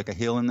then there's like a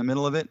hill in the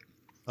middle of it.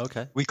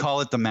 Okay. We call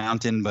it the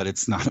mountain, but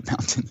it's not a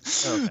mountain.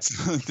 Okay.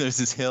 So there's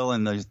this hill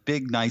and there's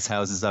big, nice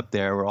houses up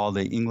there where all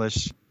the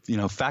English,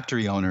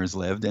 factory owners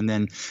lived. And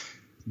then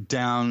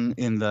down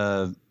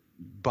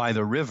by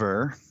the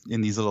river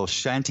in these little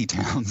shanty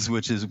towns,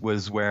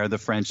 was where the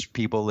French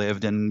people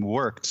lived and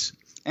worked.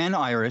 And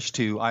Irish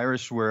too.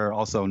 Irish were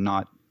also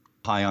not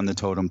high on the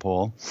totem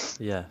pole.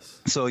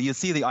 Yes. So you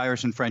see the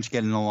Irish and French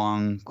getting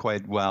along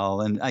quite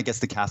well. And I guess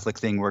the Catholic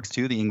thing works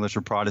too. The English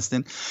are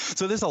Protestant.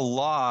 So there's a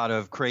lot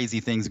of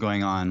crazy things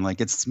going on. Like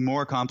it's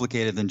more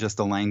complicated than just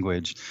a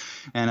language.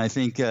 And I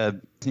think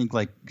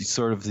like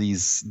sort of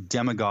these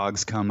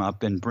demagogues come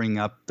up and bring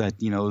up that,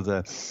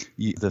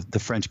 the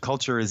French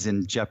culture is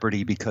in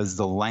jeopardy because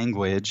the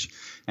language,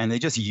 and they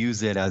just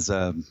use it as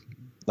a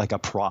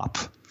prop.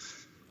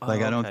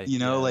 Like, I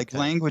don't,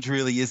 language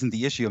really isn't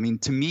the issue. I mean,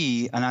 to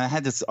me, and I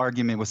had this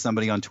argument with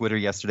somebody on Twitter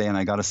yesterday, and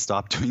I got to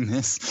stop doing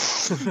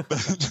this.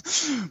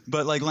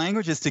 but like,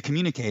 language is to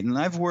communicate. And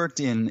I've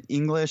worked in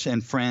English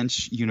and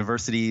French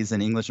universities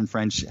and English and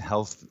French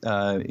health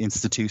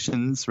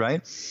institutions,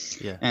 right?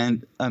 Yeah.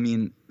 And I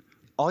mean,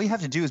 all you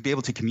have to do is be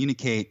able to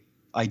communicate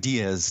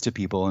ideas to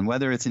people, and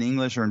whether it's in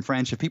English or in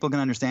French, if people can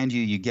understand you,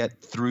 you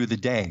get through the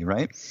day,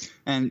 right?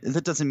 And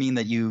that doesn't mean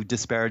that you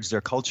disparage their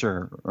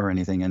culture or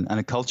anything, and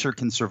a culture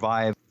can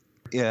survive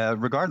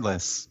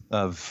regardless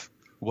of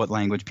what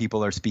language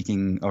people are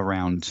speaking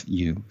around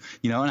you,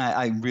 and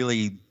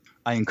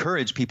I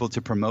encourage people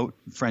to promote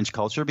French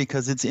culture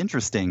because it's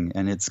interesting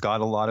and it's got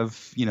a lot of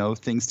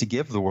things to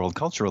give the world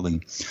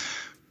culturally.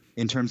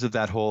 In terms of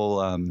that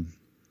whole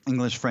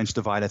English-French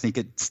divide, I think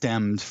it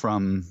stemmed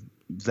from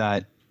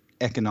that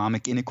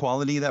economic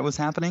inequality that was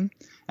happening,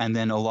 and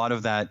then a lot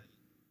of that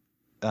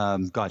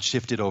got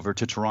shifted over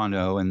to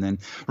Toronto, and then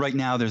right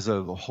now there's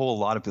a whole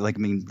lot of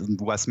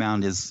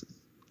Westmount is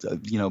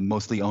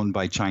mostly owned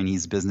by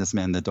Chinese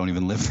businessmen that don't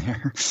even live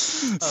there.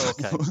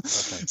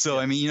 So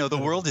I mean, the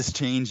world is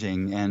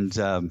changing, and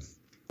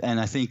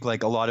I think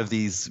like a lot of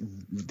this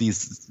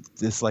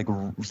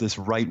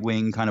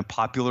right-wing kind of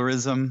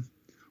popularism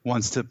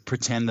wants to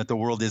pretend that the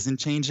world isn't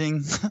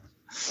changing.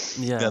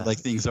 Yeah, that like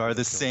things are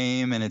the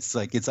same, and it's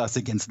like it's us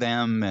against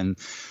them, and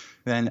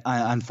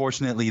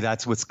unfortunately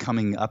that's what's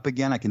coming up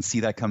again. I can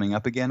see that coming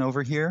up again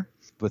over here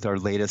with our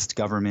latest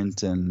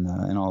government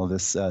and all of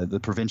this.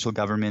 The provincial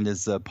government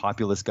is a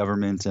populist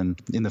government,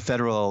 and in the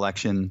federal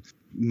election,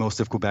 most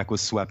of Quebec was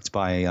swept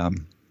by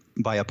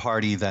a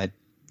party that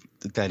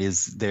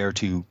is there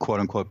to quote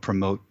unquote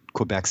promote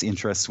Quebec's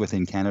interests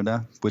within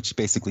Canada, which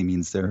basically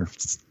means they're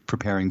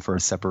preparing for a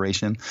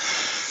separation.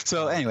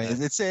 So anyway,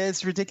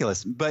 it's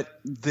ridiculous. But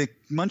the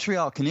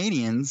Montreal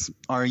Canadiens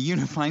are a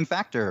unifying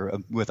factor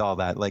with all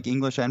that. Like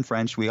English and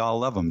French, we all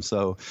love them.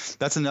 So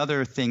that's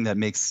another thing that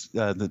makes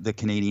the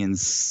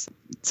Canadiens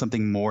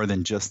something more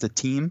than just a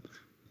team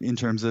in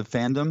terms of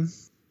fandom.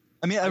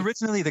 I mean,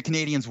 originally the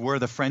Canadiens were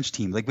the French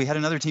team. Like we had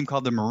another team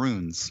called the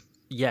Maroons.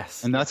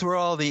 Yes. And that's where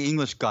all the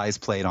English guys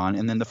played on.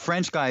 And then the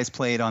French guys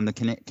played on the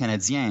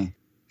Canadiens.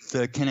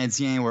 The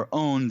Canadiens were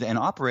owned and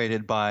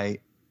operated by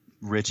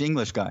rich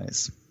English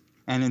guys.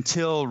 And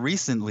until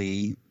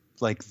recently,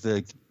 like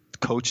the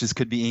coaches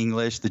could be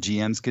English, the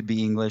GMs could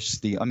be English.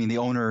 The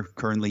owner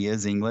currently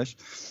is English.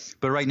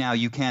 But right now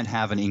you can't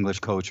have an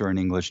English coach or an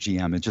English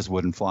GM. It just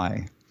wouldn't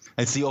fly.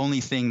 It's the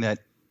only thing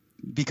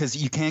because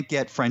you can't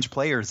get French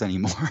players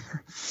anymore.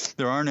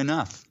 There aren't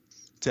enough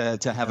to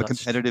have a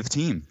competitive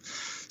team.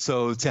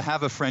 So to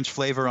have a French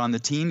flavor on the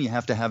team, you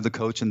have to have the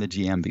coach and the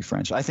GM be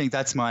French. I think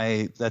that's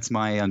my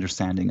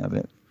understanding of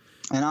it,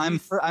 and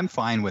I'm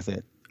fine with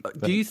it.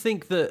 Do you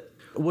think that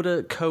would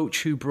a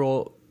coach who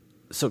brought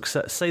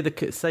success, say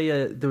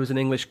there was an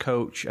English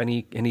coach and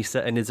he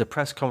said, and there's a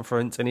press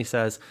conference and he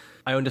says,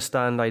 I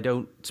understand I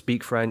don't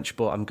speak French,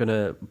 but I'm going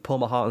to pour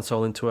my heart and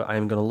soul into it. I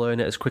am going to learn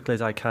it as quickly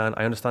as I can.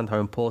 I understand how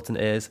important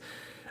it is.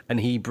 And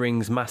he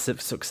brings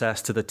massive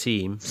success to the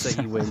team. Say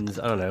he wins,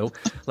 I don't know,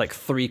 like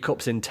 3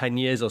 cups in 10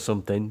 years or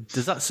something.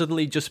 Does that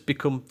suddenly just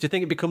become, do you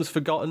think it becomes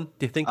forgotten?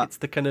 Do you think it's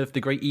the kind of the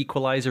great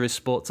equalizer is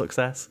sport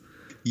success?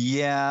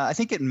 Yeah, I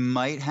think it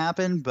might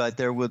happen, but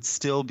there would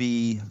still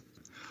be,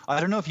 I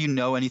don't know if you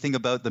know anything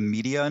about the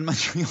media in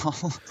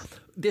Montreal.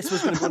 This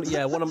was going to be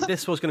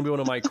this was going to be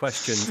one of my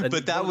questions. And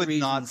but that would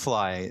not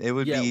fly. It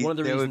would be, one of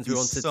the there would reasons be we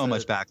wanted so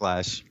much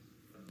backlash.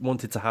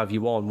 wanted to have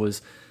you on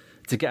was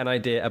to get an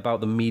idea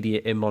about the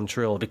media in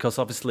Montreal, because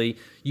obviously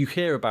you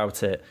hear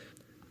about it.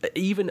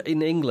 Even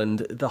in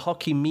England, the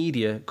hockey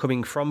media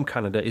coming from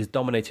Canada is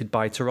dominated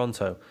by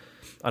Toronto.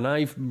 And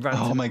I've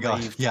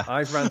ranted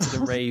I've ranted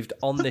and raved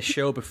on this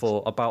show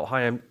before about how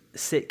I'm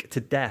sick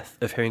to death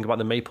of hearing about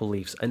the Maple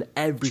Leafs and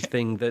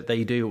everything that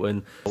they do.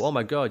 And, oh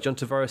my God, John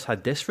Tavares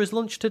had this for his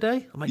lunch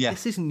today? I'm like,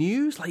 this is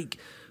news? Like,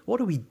 what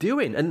are we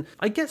doing? And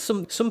I guess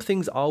some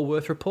things are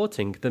worth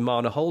reporting. The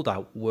Marner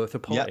holdout, worth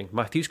reporting.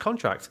 Matthews'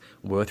 contract,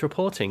 worth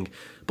reporting.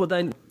 But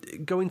then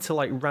going to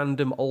like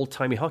random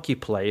old-timey hockey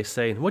players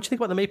saying, what do you think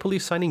about the Maple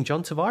Leafs signing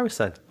John Tavares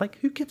then? Like,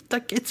 who gives,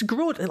 like, it's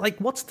good. Like,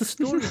 what's the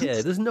story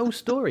here? There's no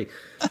story.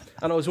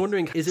 And I was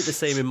wondering, is it the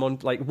same in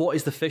what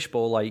is the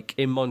fishbowl like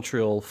in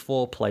Montreal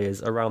for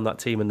players around that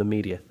team and the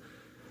media?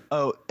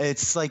 Oh,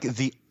 it's like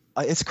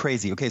it's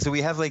crazy. Okay, so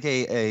we have like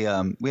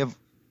we have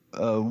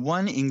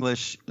one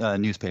English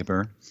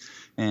newspaper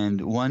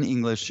and one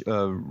English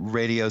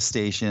radio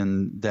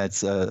station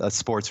that's a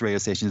sports radio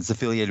station. It's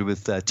affiliated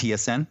with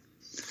TSN.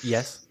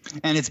 Yes.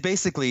 And it's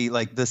basically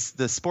like the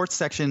sports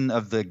section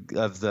of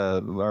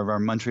our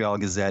Montreal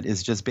Gazette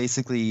is just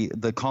basically,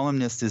 the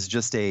columnist is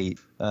just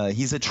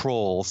he's a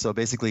troll. So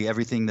basically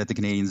everything that the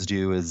Canadians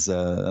do is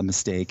a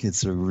mistake.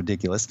 It's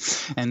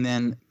ridiculous.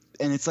 And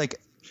it's like,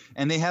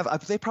 and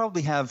they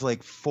probably have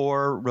like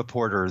 4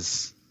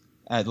 reporters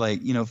at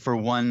for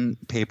one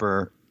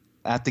paper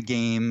at the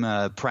game,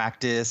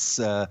 practice,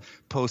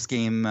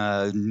 post-game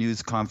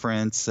news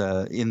conference,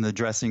 in the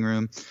dressing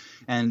room.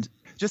 And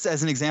just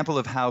as an example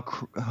of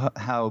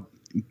how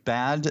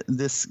bad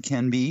this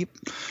can be,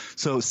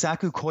 so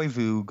Saku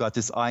Koivu got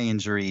this eye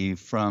injury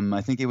from,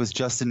 I think it was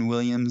Justin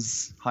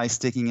Williams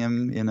high-sticking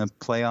him in a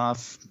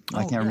playoff.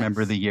 I can't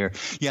remember the year.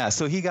 Yeah,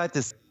 so he got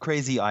this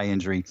crazy eye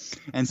injury.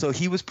 And so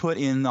he was put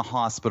in the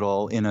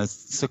hospital in a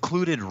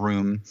secluded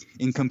room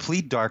in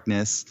complete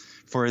darkness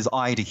for his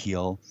eye to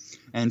heal.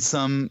 And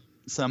some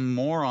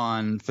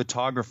moron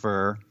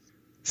photographer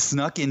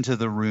snuck into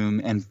the room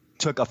and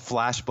took a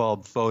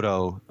flashbulb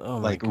photo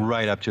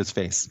right up to his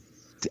face,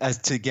 as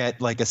to get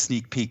like a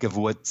sneak peek of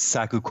what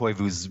Saku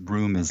Koivu's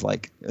room is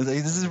like.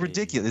 This is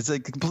ridiculous. It's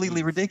like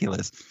completely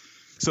ridiculous.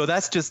 So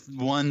that's just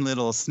one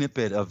little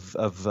snippet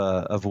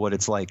of what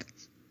it's like.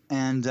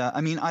 And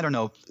I mean, I don't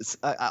know.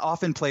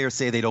 Often players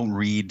say they don't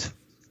read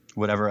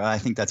whatever. I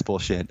think that's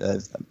bullshit.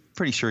 I'm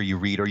pretty sure you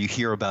read or you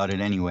hear about it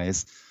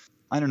anyways.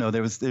 I don't know.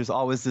 There's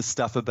always this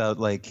stuff about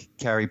like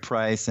Carey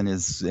Price and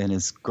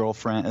his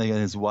girlfriend and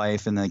his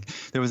wife, and like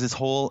there was this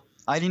whole.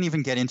 I didn't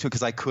even get into it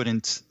because I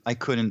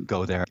couldn't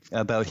go there,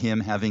 about him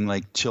having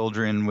like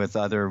children with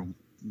other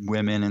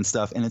women and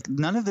stuff, and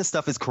none of this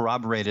stuff is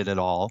corroborated at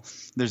all.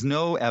 There's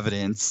no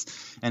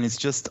evidence, and it's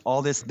just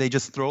all this. They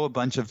just throw a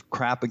bunch of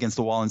crap against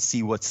the wall and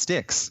see what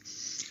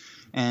sticks.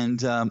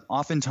 And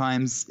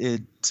oftentimes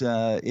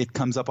it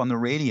comes up on the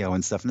radio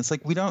and stuff, and it's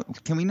like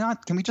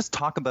can we just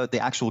talk about the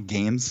actual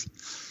games,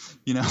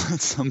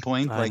 at some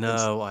point? I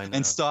know.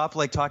 And stop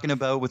like talking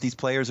about what these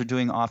players are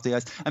doing off the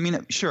ice. I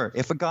mean, sure,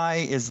 if a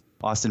guy is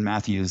Austin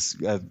Matthews,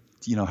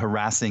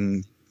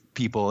 harassing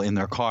people in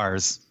their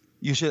cars,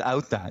 you should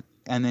out that,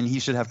 and then he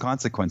should have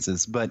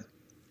consequences. But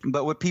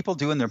what people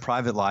do in their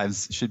private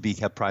lives should be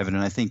kept private,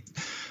 and I think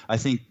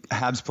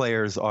Habs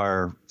players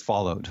are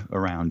followed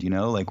around,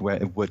 like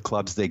what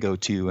clubs they go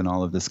to and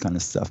all of this kind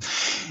of stuff.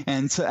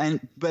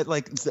 But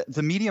like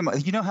the media,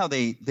 how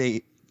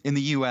they in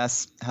the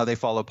US, how they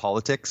follow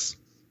politics?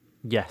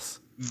 Yes.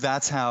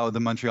 That's how the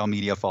Montreal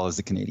media follows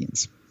the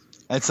Canadians.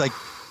 It's like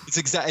it's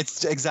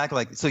exactly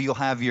like, so you'll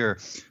have your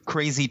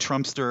crazy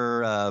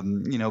Trumpster,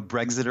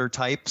 Brexiter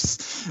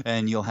types,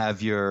 and you'll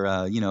have your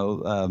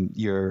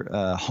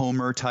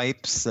Homer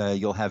types.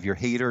 You'll have your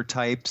hater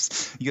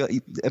types.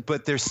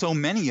 But there's so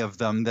many of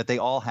them that they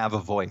all have a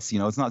voice.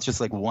 It's not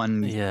just like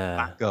one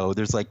go.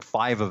 There's like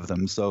 5 of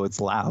them, so it's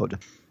loud.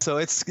 So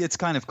it's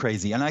kind of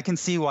crazy, and I can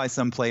see why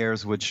some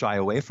players would shy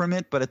away from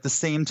it. But at the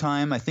same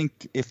time, I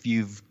think if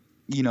you've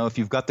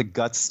got the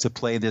guts to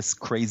play this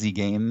crazy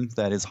game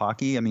that is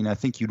hockey, I mean, I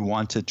think you'd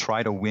want to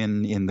try to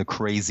win in the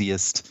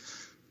craziest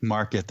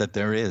market that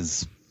there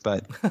is.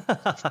 But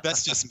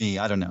that's just me.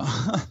 I don't know.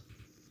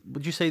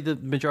 Would you say the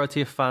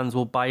majority of fans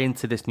will buy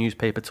into this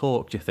newspaper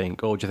talk, do you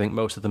think? Or do you think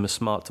most of them are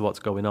smart to what's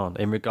going on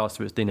in regards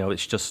to it?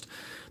 It's just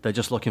they're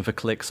just looking for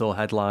clicks or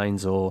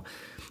headlines, or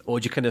do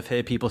you kind of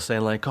hear people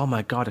saying like, oh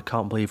my God, I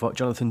can't believe what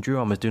Jonathan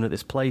Drouin is doing at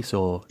this place?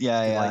 Or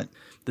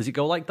does it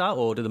go like that,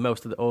 or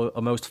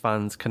are most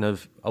fans kind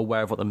of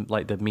aware of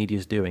what the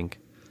media's doing?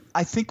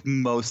 I think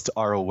most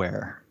are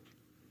aware.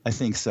 I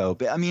think so,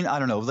 but I mean, I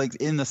don't know. Like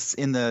in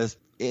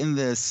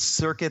the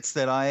circuits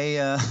that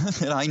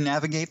I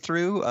navigate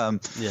through,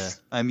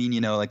 I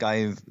mean, like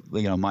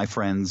my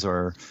friends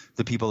or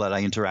the people that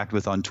I interact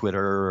with on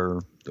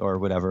Twitter or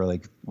whatever,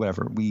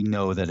 we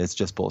know that it's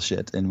just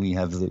bullshit, and we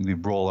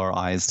roll our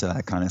eyes to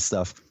that kind of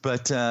stuff.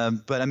 But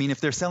I mean,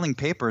 if they're selling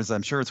papers,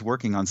 I'm sure it's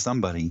working on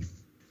somebody.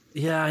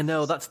 Yeah, I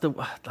know. That's the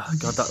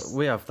God.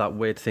 We have that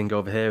weird thing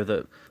over here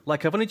that,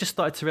 like, I've only just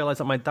started to realize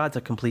that my dad's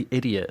a complete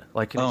idiot.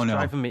 Like,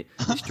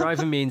 it's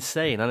driving me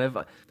insane.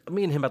 And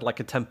me and him had like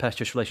a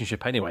tempestuous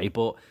relationship anyway.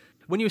 But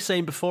when you were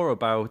saying before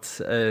about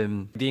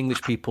the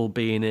English people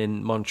being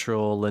in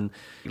Montreal and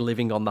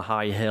living on the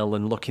high hill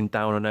and looking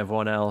down on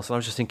everyone else, and I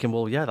was just thinking,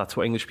 well, yeah, that's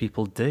what English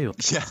people do.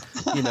 Yeah.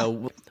 You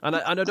know, and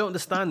I don't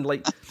understand.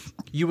 Like,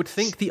 you would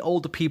think the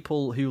older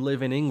people who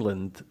live in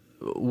England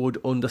would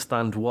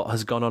understand what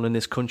has gone on in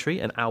this country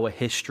and our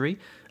history,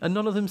 and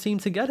none of them seem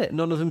to get it.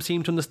 None of them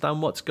seem to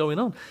understand what's going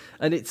on.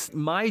 And it's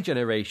my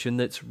generation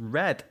that's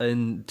read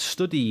and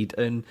studied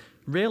and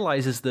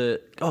realizes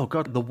that, oh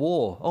God, the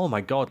war, oh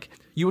my God.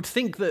 You would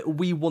think that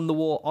we won the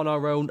war on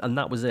our own and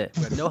that was it.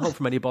 We had no help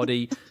from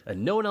anybody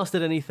and no one else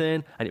did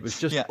anything, and it was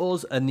just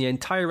us and the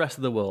entire rest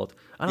of the world.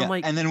 And I'm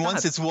like, and then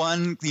once it's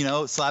won,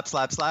 slap,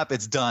 slap, slap,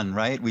 it's done,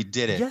 right? We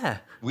did it. Yeah.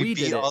 We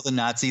beat all the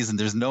Nazis and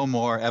there's no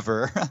more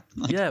ever.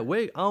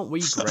 Aren't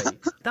we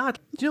great? Dad,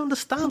 do you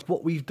understand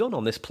what we've done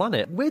on this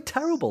planet? We're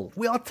terrible.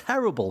 We are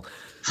terrible.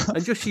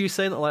 And just you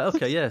saying that, like,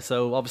 okay, yeah,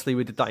 so obviously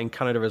we did that in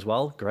Canada as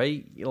well.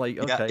 Great. Like,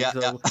 okay,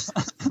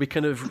 we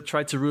kind of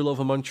tried to rule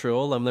over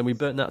Montreal and then we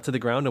burnt that to the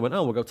ground and went,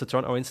 oh, we'll go to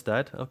Toronto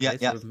instead. Okay,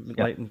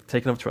 like,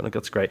 taking over Toronto,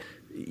 that's great.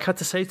 You had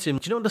to say to him,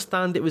 do you not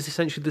understand it was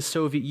essentially the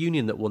Soviet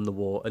Union that won the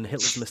war and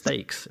Hitler's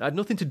mistakes? It had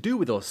nothing to do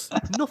with us.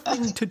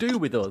 Nothing to do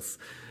with us.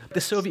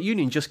 The Soviet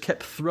Union just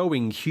kept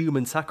throwing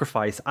human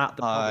sacrifice at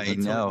the problem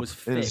until it was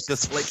fixed. It was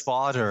just like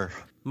fodder.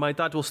 My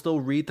dad will still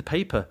read the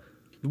paper.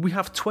 We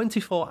have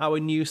 24-hour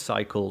news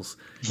cycles.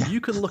 Yeah. You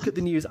can look at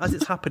the news as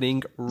it's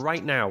happening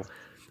right now,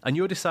 and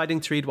you're deciding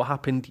to read what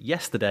happened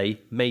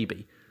yesterday,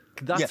 maybe.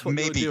 That's what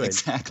you're doing.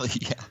 Exactly,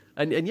 yeah.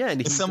 And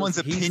it's someone's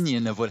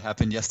opinion of what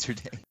happened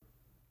yesterday.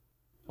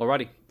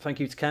 Alrighty,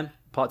 thank you to Ken.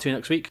 Part 2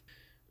 next week.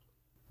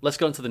 Let's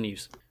go into the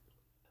news.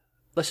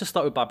 Let's just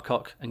start with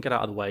Babcock and get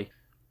out of the way.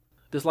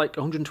 There's like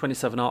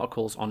 127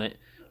 articles on it,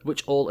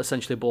 which all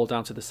essentially boil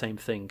down to the same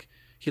thing.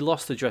 He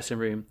lost the dressing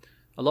room.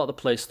 A lot of the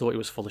players thought he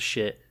was full of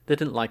shit. They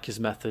didn't like his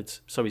methods,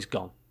 so he's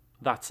gone.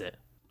 That's it.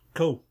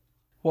 Cool.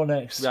 What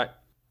next? Right.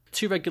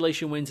 2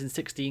 regulation wins in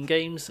 16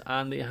 games,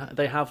 and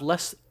they have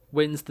less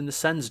wins than the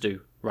Sens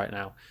do right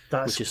now,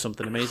 which is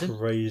something amazing.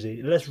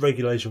 Crazy. Less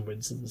regulation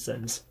wins than the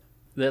Sens.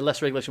 There are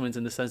less regulation wins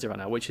than the Sens do right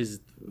now, which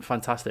is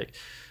fantastic.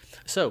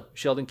 So,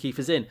 Sheldon Keefe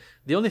is in.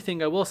 The only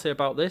thing I will say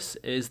about this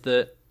is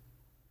that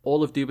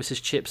all of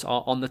Dubas's chips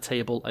are on the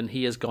table and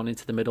he has gone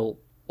into the middle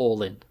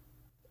all in.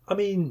 I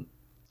mean,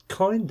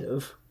 kind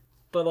of.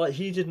 But, like,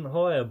 he didn't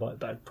hire Mike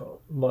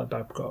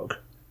Babcock.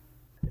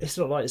 It's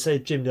not like, say,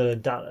 Jim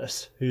Dillon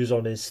Dallas, who's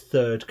on his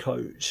 3rd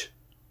coach.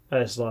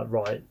 And it's like,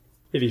 right,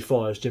 if he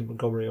fires Jim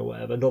Montgomery or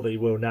whatever, not that he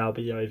will now,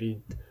 but, if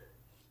he...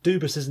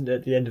 Dubas isn't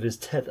at the end of his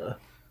tether,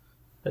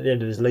 at the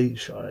end of his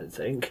leash, I don't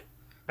think.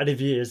 And if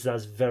he is,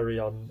 that's very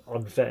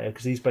unfair,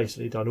 because he's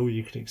basically done all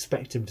you can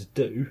expect him to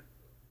do.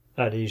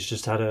 And he's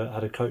just had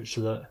a coach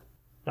that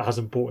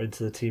hasn't bought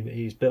into the team that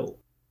he's built.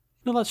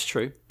 No, that's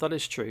true. That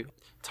is true.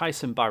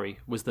 Tyson Barrie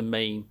was the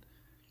main,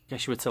 I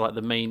guess you would say, like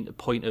the main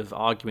point of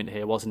argument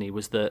here, wasn't he?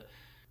 Was that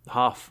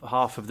half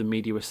of the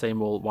media were saying,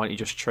 well, why don't you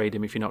just trade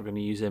him if you're not going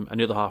to use him? And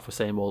the other half were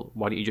saying, well,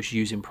 why don't you just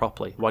use him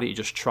properly? Why don't you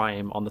just try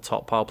him on the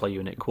top power play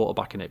unit,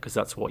 quarterbacking it, because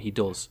that's what he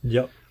does.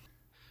 Yep.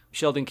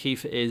 Sheldon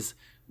Keefe is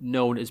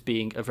known as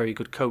being a very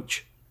good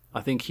coach. I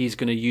think he's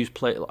going to use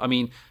play. I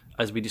mean,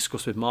 as we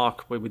discussed with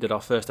Mark when we did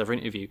our first ever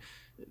interview,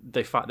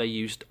 the fact they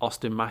used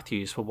Austin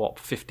Matthews for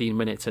 15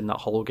 minutes in that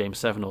whole game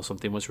 7 or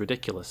something was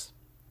ridiculous.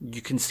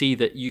 You can see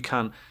that you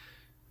can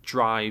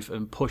drive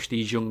and push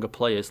these younger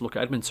players. Look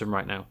at Edmonton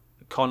right now.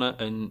 Connor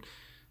and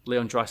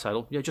Leon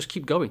Draisaitl. Yeah, just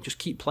keep going. Just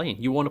keep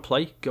playing. You want to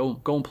play?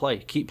 Go and play.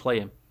 Keep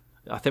playing.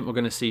 I think we're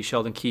going to see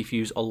Sheldon Keefe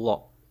use a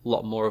lot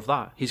more of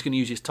that. He's going to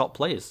use his top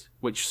players,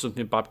 which is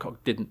something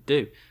Babcock didn't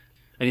do.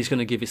 And he's going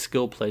to give his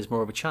skilled players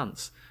more of a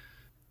chance.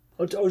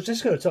 I was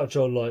just going to touch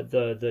on like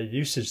the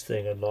usage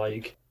thing, and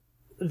like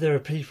there are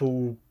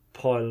people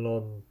piling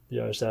on,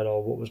 saying, "Oh,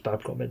 what was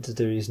Babcock meant to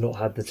do? He's not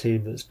had the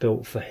team that's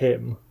built for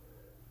him."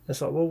 It's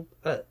like, well,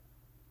 at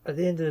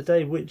the end of the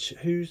day,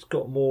 who's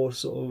got more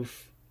sort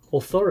of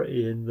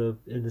authority in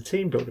the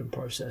team building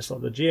process?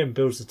 Like the GM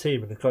builds the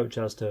team, and the coach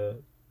has to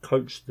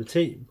coach the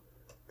team.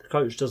 The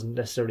coach doesn't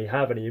necessarily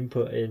have any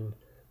input in.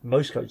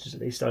 Most coaches,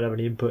 at least, don't have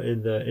any input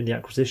in the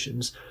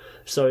acquisitions.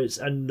 So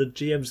and the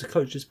GM's the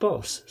coach's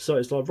boss. So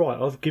it's like, right,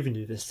 I've given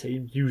you this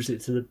team, use it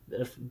to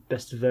the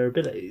best of their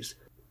abilities.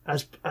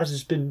 As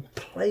has been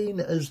plain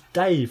as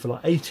day for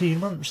like 18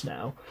 months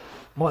now,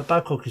 Mike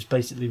Babcock has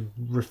basically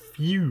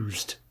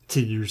refused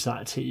to use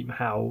that team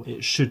how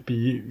it should be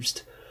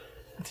used.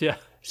 Yeah.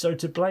 So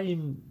to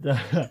blame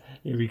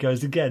here he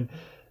goes again.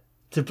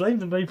 To blame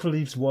the Maple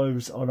Leafs'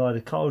 woes on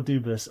either Kyle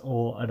Dubas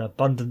or an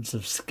abundance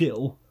of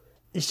skill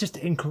is just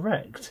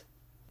incorrect.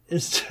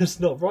 It's just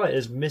not right.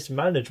 It's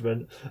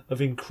mismanagement of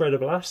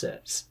incredible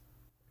assets.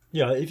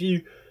 If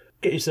you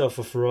get yourself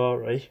a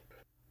Ferrari,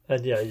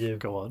 and you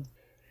go on,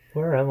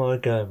 Where am I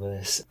going with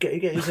this?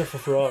 Get yourself a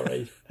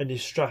Ferrari and you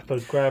strap a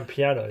grand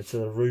piano to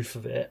the roof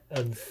of it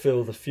and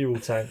fill the fuel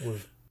tank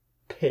with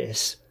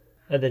piss,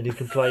 and then you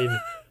complain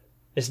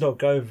it's not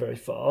going very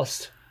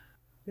fast.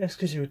 Yes,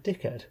 because you're a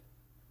dickhead.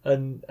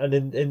 And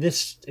in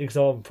this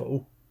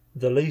example,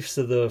 the Leafs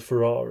are the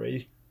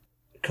Ferrari,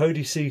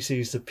 Cody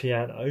Cece's the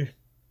piano.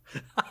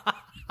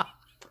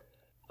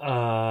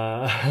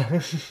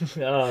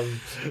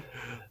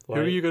 Who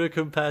are you going to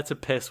compare to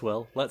piss,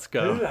 Will? Let's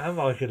go. Who am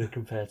I going to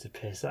compare to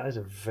piss? That is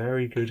a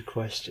very good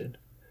question.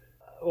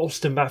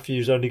 Austin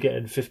Matthews only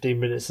getting 15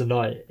 minutes a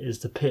night is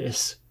the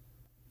piss.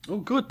 Oh,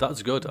 good.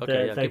 That's good.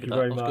 Okay, yeah, thank you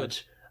very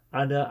much.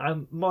 Good.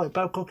 And Mike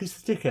Babcock is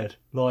the dickhead.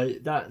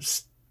 Like,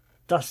 that's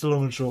the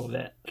long and short of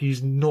it.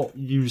 He's not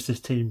used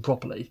this team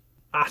properly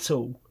at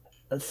all,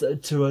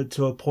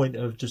 to a point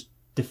of just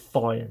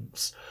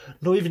defiance.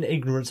 Not even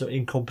ignorance or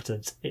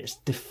incompetence. It's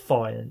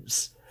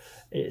defiance.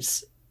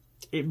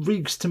 It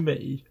reeks to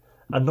me,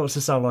 and not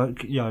to sound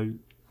like,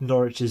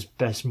 Norwich's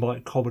best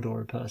Mike Commodore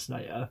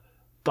impersonator,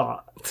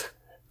 but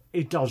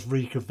it does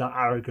reek of that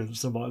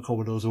arrogance that Mike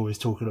Commodore's always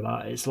talking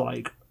about. It's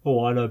like,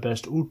 oh, I know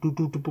best.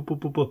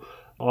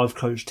 I've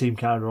coached Team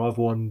Canada. I've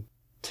won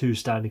 2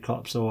 Stanley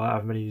Cups, or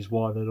however many he's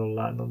won, and all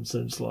that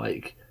nonsense.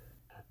 Like,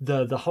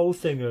 the whole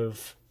thing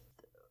of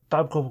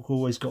Babcock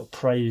always got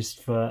praised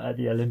for, at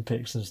the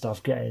Olympics and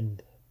stuff,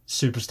 getting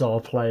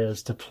superstar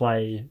players to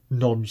play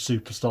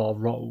non-superstar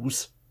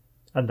roles.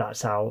 And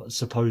that's how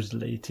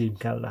supposedly Team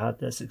Canada had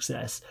their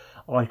success.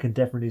 I can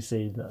definitely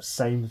see that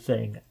same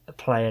thing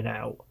playing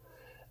out,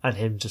 and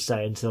him just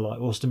saying to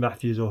like Austin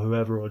Matthews or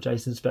whoever, or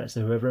Jason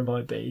Spezza, whoever it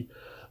might be,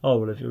 oh,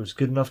 well, if it was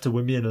good enough to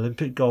win me an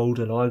Olympic gold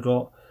and I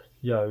got,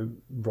 Ryan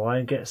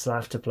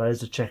Getzlaf to play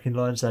as a checking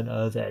line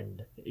centre,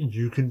 then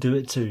you can do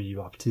it too,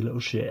 you uppity little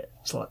shit.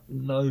 It's like,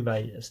 no,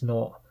 mate, it's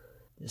not.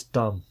 It's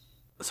dumb.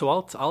 So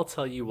I'll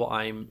tell you what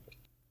I'm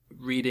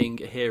reading,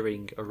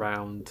 hearing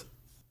around.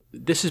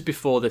 This is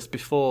before the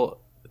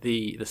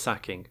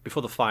sacking,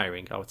 before the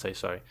firing, I would say,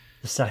 sorry.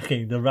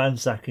 The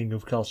ransacking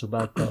of Castle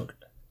Babcock.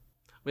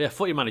 Well, yeah,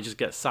 footy managers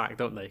get sacked,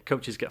 don't they?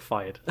 Coaches get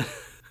fired.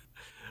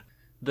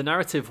 The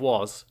narrative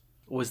was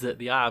that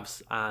the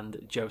Avs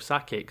and Joe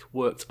Sakic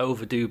worked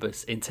over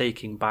Dubas in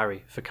taking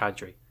Barrie for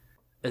Kadri,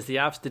 as the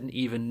Avs didn't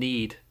even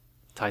need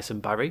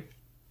Tyson Barrie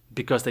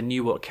because they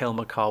knew what Cale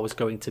Makar was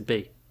going to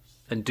be.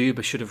 And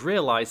Dubas should have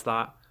realised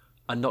that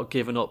and not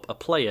given up a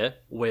player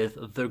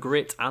with the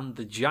grit and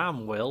the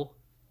jam, Will,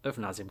 of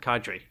Nazem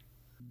Kadri.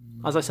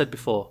 As I said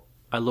before,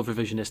 I love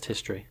revisionist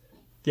history.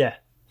 Yeah,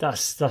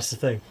 that's the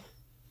thing.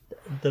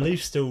 The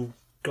Leafs still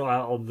got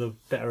out on the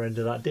better end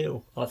of that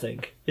deal, I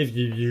think, if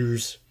you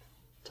use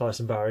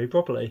Tyson Barrie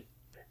properly.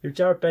 If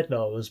Jared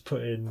Bednar was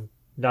putting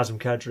Nazem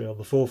Kadri on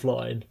the 4th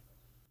line,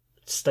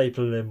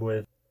 stapling him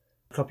with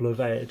a couple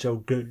of AHL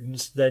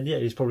goons, then yeah,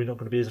 he's probably not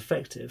going to be as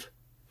effective.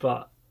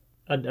 But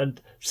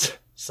and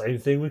same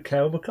thing with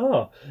Cale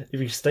Makar. If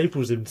he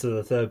staples him to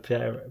the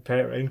 3rd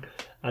pairing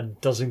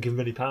and doesn't give him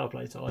any power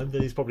play time,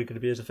 then he's probably going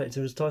to be as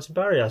effective as Tyson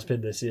Barrie has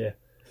been this year.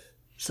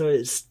 So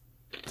it's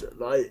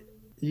like,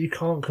 you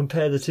can't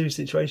compare the two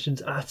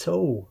situations at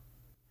all.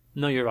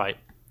 No, you're right.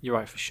 You're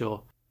right for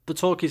sure. The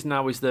talk is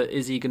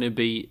he going to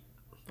be...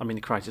 I mean,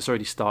 the crisis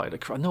already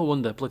started. No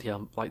wonder, bloody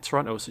hell, like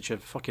Toronto is such a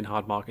fucking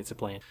hard market to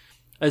play in.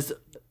 As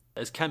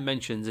Ken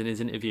mentions in his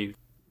interview,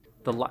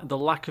 the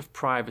lack of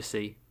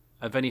privacy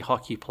of any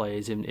hockey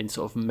players in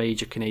sort of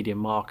major Canadian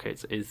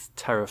markets is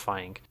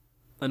terrifying.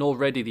 And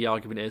already the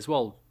argument is,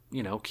 well,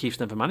 Keith's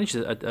never managed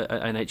an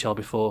NHL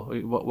before.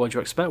 What do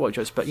you expect? What's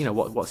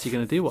he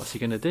going to do? What's he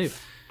going to do?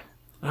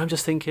 And I'm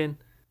just thinking,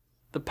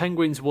 the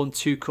Penguins won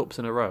 2 cups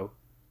in a row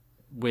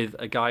with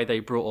a guy they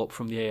brought up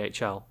from the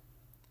AHL.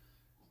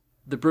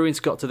 The Bruins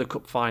got to the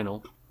cup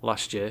final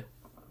last year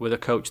with a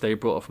coach they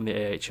brought up from the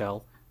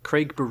AHL.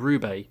 Craig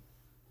Berube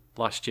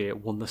last year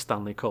won the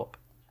Stanley Cup.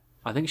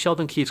 I think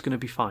Sheldon Keefe's going to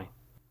be fine.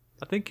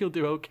 I think he'll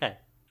do okay.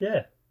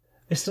 Yeah.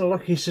 It's not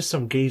like he's just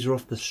some geezer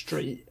off the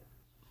street.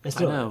 It's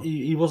not, I know.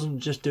 He wasn't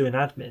just doing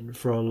admin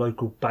for a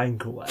local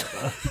bank or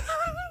whatever.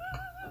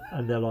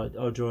 And they're like,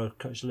 oh, do you want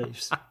to coach the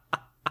Leafs?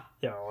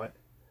 Yeah, all right.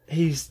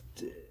 He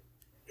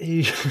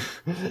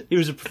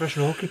was a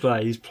professional hockey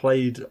player. He's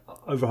played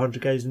over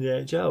 100 games in the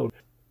AHL.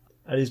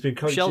 And he's been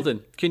coaching...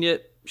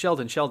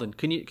 Sheldon,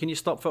 can you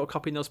stop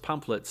photocopying those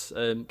pamphlets?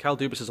 Kyle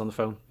Dubas is on the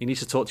phone. He needs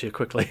to talk to you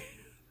quickly.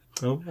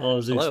 Oh, I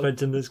was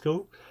expecting this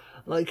call.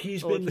 Like,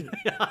 he's been...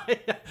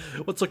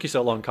 What took you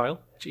so long,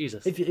 Kyle?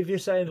 Jesus. If you're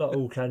saying, like,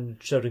 oh, can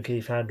Sheldon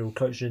Keefe handle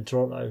coaching in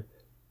Toronto?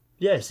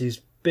 Yes, he's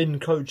been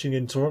coaching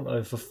in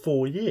Toronto for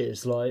 4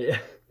 years.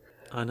 Like,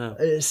 I know.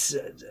 It's...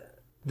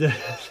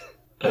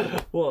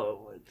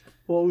 what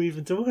are we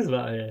even talking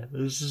about here?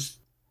 It's just...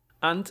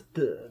 I'm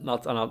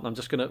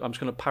just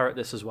gonna parrot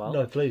this as well.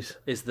 No, please.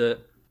 Is that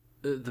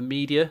the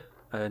media,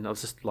 and I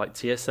was just like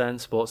TSN,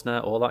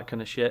 Sportsnet, all that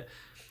kind of shit,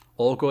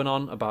 all going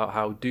on about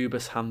how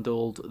Dubas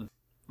handled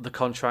the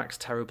contracts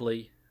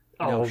terribly.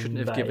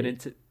 Shouldn't have given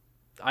into.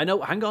 I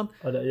know. Hang on.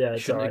 I know, yeah,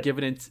 shouldn't have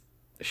given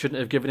Shouldn't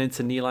have given in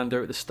to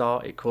Nylander at the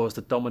start. It caused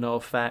a domino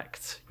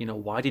effect.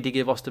 Why did he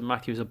give Austin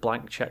Matthews a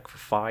blank check for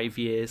 5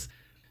 years?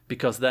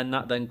 Because then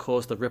that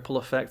caused the ripple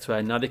effect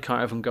where now they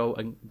can't even go out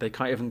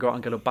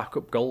and get a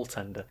backup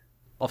goaltender.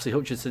 Obviously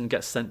Hutchinson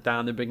gets sent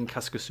down. They're bringing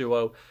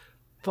Kaskasuo.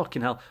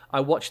 Fucking hell! I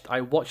watched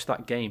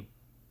that game,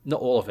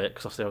 not all of it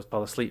because obviously I was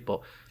fell asleep,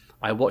 but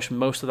I watched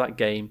most of that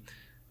game,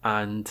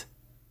 and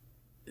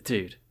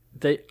dude,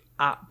 they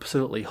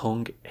absolutely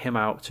hung him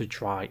out to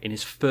dry in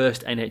his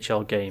first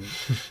NHL game.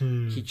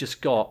 He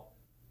just got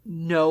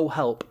no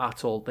help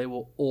at all. They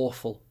were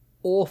awful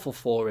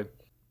for him.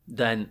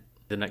 Then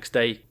the next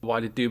day, why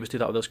did Dubas do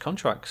that with those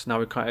contracts? Now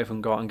we can't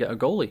even go out and get a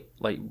goalie.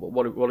 Like,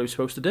 what are we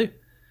supposed to do?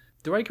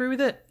 Do I agree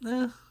with it?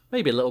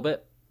 Maybe a little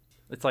bit.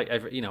 It's like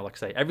like I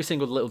say, every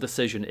single little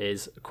decision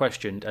is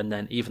questioned, and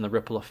then even the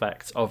ripple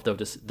effects of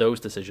those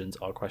decisions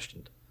are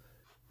questioned.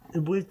 The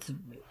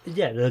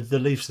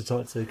Leafs are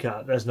tight to the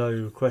cap. There's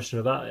no question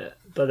about it.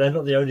 But they're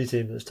not the only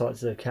team that's tight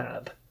to the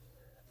cap.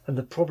 And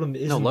the problem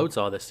isn't... No, loads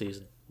are this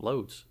season.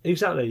 Loads.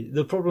 Exactly.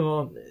 The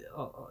problem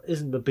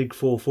isn't the big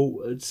four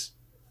forwards.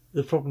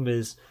 The problem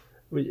is,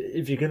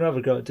 if you're going to have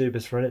a go at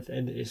Dubas for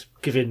anything, it's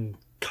giving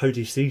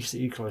Cody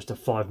Ceci close to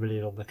 $5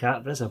 million on the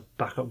cap. There's a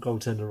backup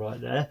goaltender right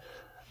there.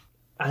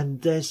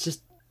 And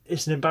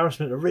it's an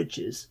embarrassment of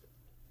riches.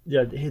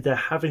 They're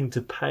having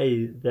to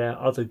pay their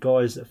other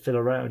guys that fill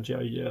around,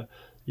 your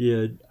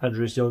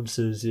Andreas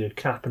Jonssons, your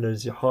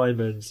Kapanens, your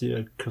Hymans,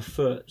 your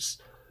Kafuts.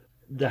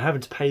 They're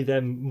having to pay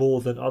them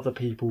more than other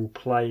people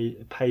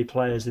pay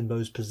players in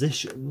those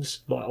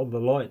positions, like on the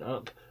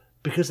lineup,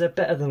 because they're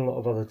better than a lot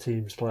of other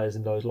teams' players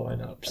in those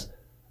lineups.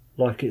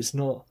 Like, it's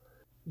not...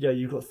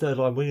 you've got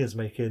third-line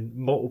wingers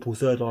multiple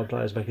third-line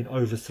players making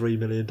over $3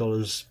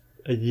 million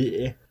a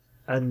year.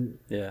 And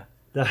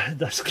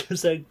that's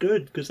because they're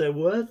good, because they're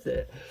worth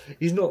it.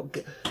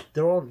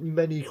 There aren't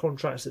many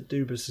contracts that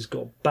Dubas has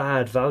got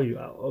bad value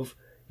out of.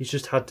 He's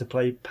just had to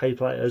pay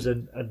players,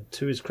 and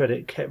to his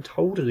credit, kept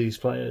hold of these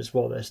players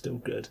while they're still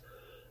good.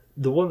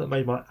 The one that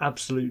made my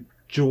absolute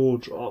jaw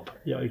drop,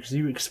 because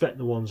you expect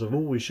the ones of,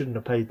 we shouldn't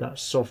have paid that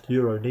soft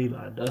Euro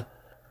Nylander.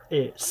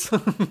 It's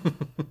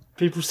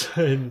people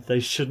saying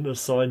they shouldn't have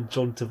signed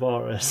John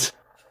Tavares.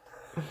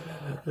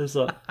 It's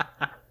like,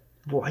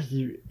 what are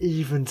you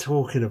even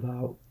talking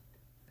about?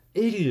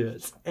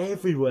 Idiots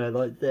everywhere.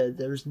 Like,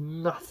 there's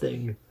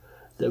nothing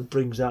that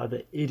brings out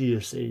the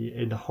idiocy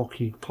in the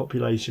hockey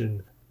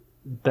population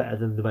better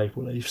than the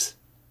Maple Leafs.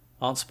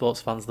 Aren't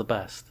sports fans the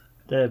best?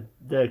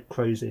 They're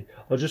crazy.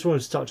 I just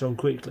wanted to touch on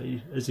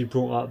quickly, as you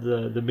brought up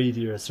the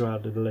media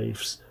surrounding the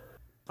Leafs.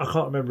 I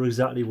can't remember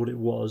exactly what it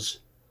was.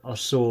 I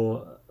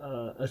saw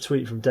a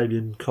tweet from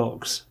Damien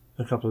Cox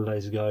a couple of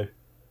days ago,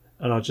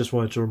 and I just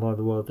wanted to remind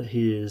the world that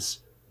he is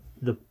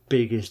the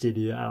biggest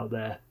idiot out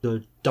there.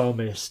 The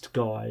dumbest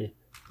guy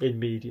in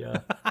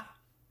media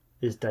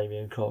is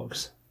Damien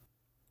Cox.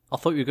 I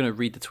thought you were going to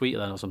read the tweet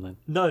then or something.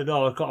 No,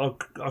 I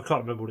can't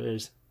remember what it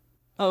is.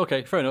 Oh,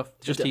 okay, fair enough.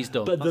 Just he's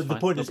dumb. But the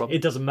point no is, problem.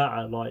 it doesn't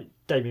matter. Like,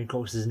 Damien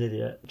Cox is an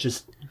idiot.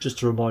 Just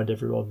to remind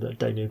everyone that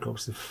Damien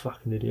Cox is a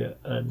fucking idiot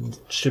and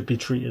should be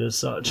treated as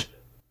such.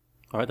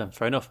 All right then,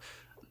 fair enough.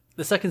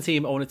 The second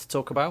team I wanted to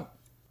talk about,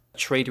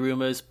 trade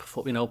rumours,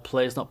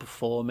 players not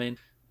performing,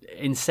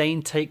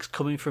 insane takes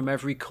coming from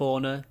every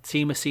corner.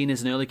 Team is seen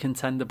as an early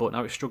contender, but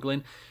now it's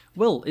struggling.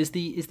 Will, is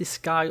the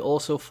sky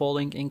also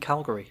falling in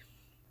Calgary?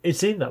 It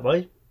seemed that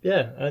way,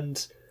 yeah.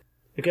 And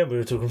again, we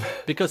were talking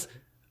about... Because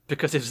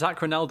if Zach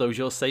Ronaldo's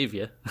your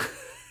saviour...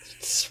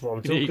 That's what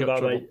I'm talking about,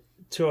 trouble. mate.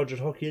 200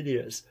 hockey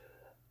idiots.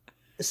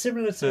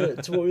 Similar to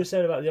what we were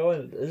saying about the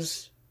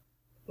Islanders,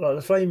 like,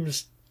 the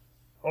Flames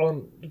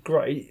aren't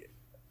great.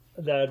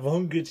 They had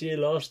one good year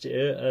last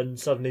year, and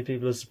suddenly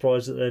people are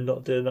surprised that they're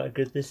not doing that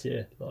good this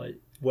year. Like,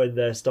 when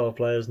their star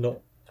player's not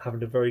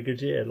having a very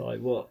good year.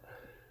 Like, what?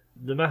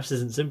 The maths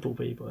isn't simple,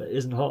 people. It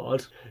isn't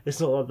hard. It's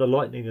not like the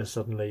Lightning are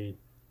suddenly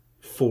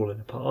falling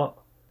apart,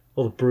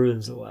 or the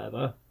Bruins or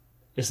whatever.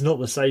 It's not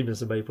the same as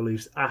the Maple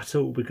Leafs at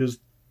all, because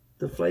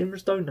the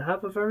Flames don't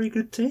have a very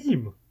good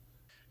team.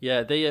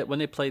 Yeah, they when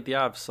they played the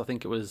Avs, I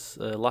think it was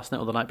last night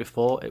or the night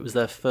before, it was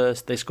their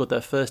first. They scored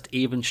their first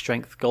even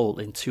strength goal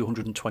in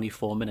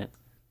 224 minutes.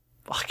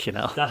 Fucking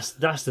hell. That's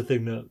the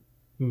thing that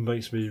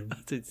makes me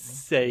That's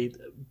insane.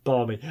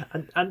 balmy,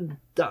 and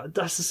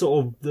that's the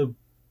sort of the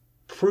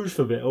proof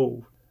of it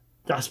all.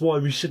 That's why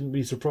we shouldn't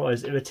be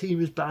surprised if a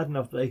team is bad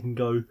enough that they can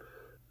go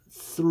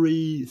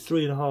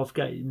 3.5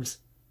 games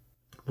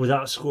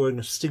without scoring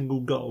a single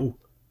goal.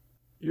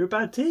 You're a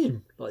bad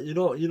team. Like, you're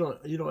not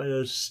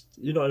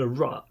in a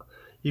rut.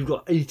 You've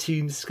got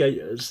 18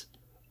 skaters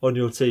on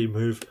your team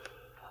who've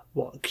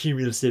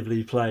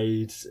cumulatively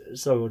played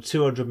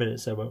 200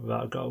 minutes. They went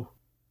without a goal.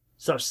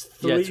 So that's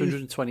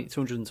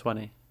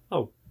 220.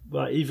 Oh,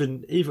 right.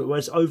 Even well,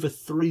 it's over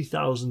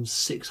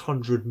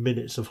 3,600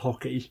 minutes of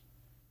hockey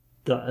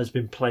that has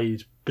been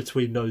played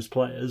between those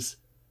players,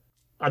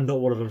 and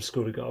not one of them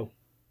scored a goal.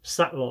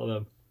 Sack a lot of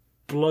them.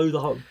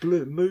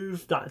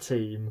 Move that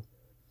team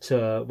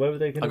to where were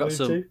they going to move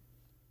to?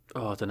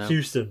 Oh, I don't know.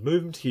 Houston.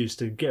 Move him to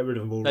Houston. Get rid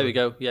of them all. There we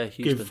go. Yeah,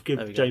 Houston.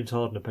 Give James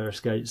Harden a pair of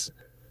skates.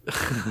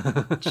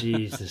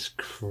 Jesus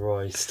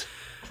Christ.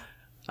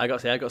 I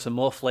got some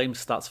more flame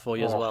stats for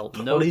you as well.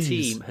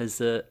 Please.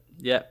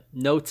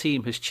 No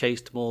team has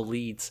chased more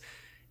leads.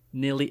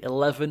 Nearly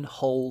 11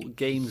 whole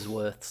games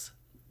worths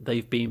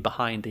they've been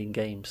behind in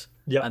games.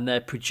 Yep. And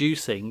they're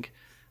producing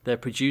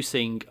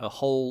a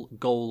whole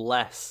goal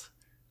less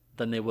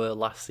than they were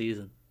last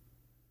season.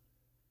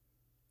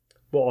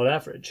 What, on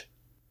average?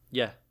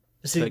 Yeah.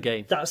 See, per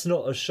game. That's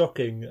not as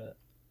shocking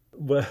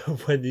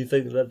when you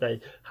think that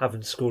they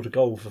haven't scored a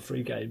goal for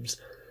 3 games.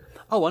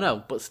 Oh, I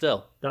know, but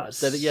still. They're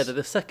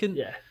the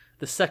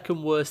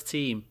second worst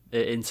team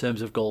in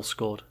terms of goals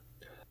scored.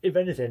 If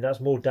anything, that's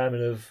more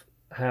damning of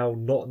how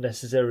not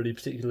necessarily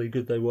particularly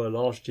good they were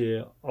last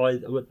year. They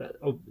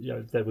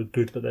were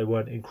good, but they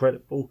weren't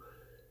incredible.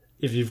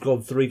 If you've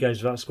gone 3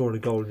 games without scoring a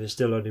goal and you're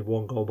still only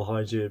 1 goal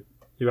behind your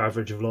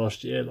average of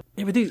last year.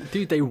 Yeah, but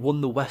dude, they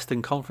won the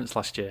Western Conference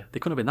last year. They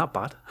couldn't have been that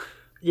bad.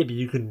 Yeah, but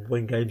you can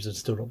win games and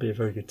still not be a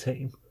very good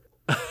team.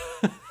 I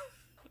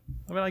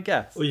mean, I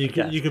guess. Or you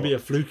could be a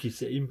fluky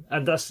team,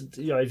 and that's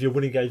if you're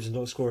winning games and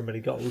not scoring many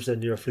goals,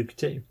 then you're a fluky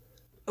team.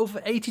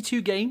 Over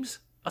 82 games,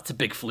 that's a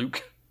big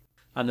fluke.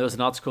 And there was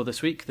an article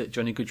this week that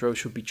Johnny Gaudreau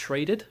should be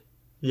traded.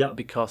 Yeah,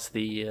 because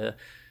the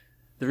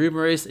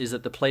rumor is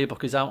that the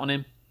playbook is out on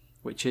him,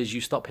 which is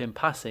you stop him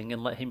passing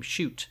and let him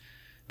shoot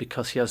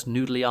because he has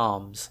noodly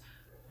arms.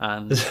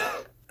 And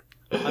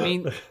I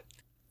mean,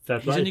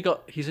 he's only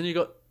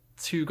got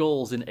 2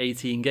 goals in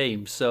 18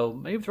 games, so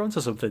maybe they're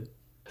onto something.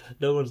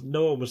 No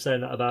one was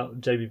saying that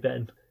about Jamie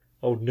Benn,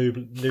 old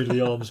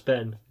noodly arms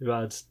Ben, who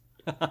had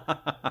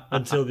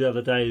until the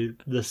other day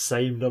the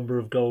same number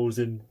of goals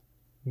in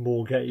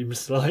more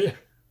games. Like,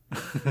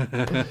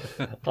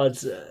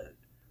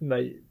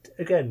 mate,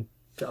 again,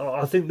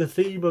 I think the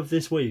theme of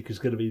this week is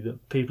going to be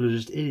that people are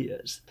just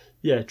idiots.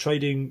 Yeah,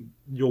 trading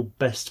your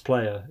best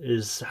player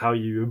is how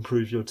you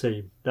improve your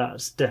team.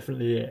 That's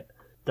definitely it.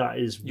 That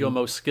is your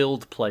most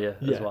skilled player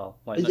as well.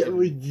 That's it.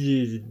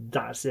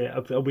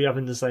 Are we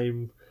having the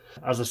same?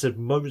 As I said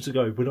moments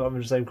ago, we're not having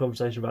the same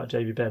conversation about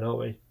Jamie Benn, are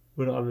we?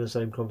 We're not having the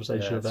same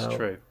conversation about. That's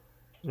true.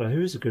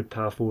 Who is a good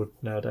power forward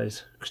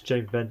nowadays? Because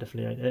Jamie Benn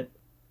definitely ain't it.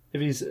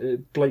 If he's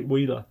Blake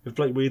Wheeler, if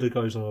Blake Wheeler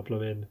goes on a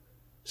blooming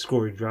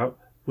scoring drought,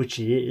 which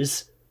he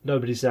is,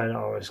 nobody's saying,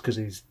 "Oh, it's because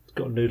he's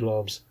got noodle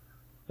arms.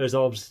 Those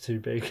arms are too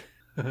big."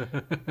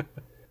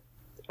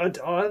 I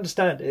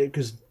understand it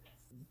because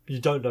you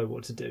don't know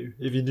what to do.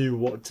 If you knew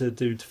what to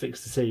do to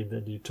fix the team,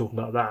 then you talk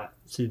about that.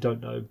 So you don't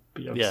know,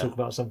 but you have to talk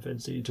about something.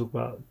 So you talk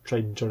about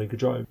trading Johnny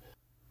Gaudreau.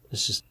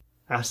 It's just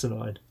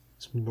asinine.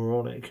 It's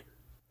moronic.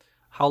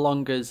 How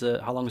long has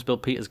Bill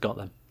Peters got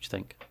then? Do you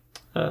think?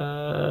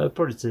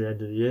 Probably to the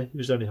end of the year. He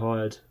was only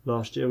hired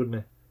last year, wasn't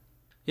he?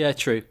 Yeah,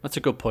 true. That's a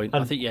good point.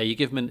 I think you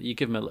give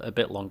him a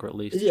bit longer at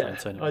least. Yeah, to try and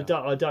turn it around.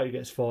 I doubt he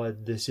gets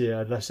fired this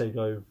year unless they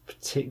go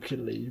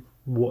particularly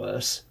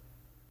worse.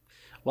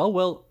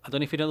 Well, I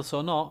don't know if you know this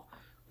or not,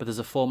 but there's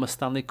a former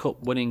Stanley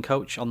Cup winning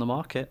coach on the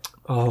market.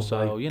 Oh,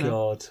 so, my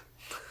God.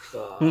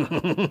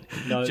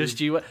 No.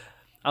 Just you.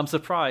 I'm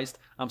surprised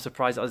it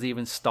hasn't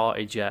even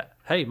started yet.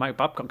 Hey, Mike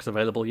Babcock's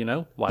available,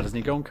 Why doesn't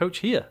he go and coach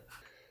here?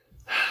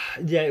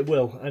 Yeah, it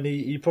will. And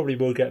he probably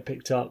will get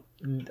picked up.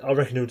 I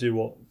reckon he'll do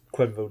what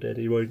Quenneville did.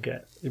 He won't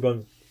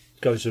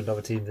go to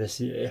another team this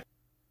year.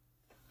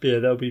 But yeah,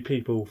 there'll be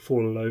people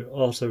falling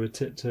arse over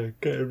tit to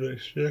get him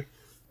next year.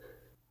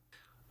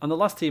 And the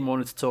last team I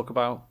wanted to talk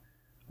about,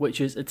 which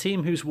is a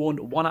team who's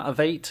won 1 out of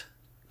 8,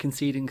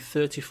 conceding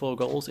 34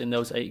 goals in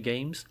those 8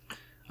 games.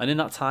 And in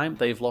that time,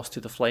 they've lost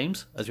to the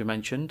Flames, as we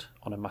mentioned,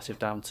 on a massive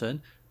downturn.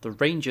 The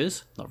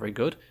Rangers, not very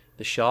good.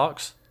 The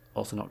Sharks,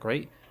 also not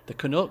great. The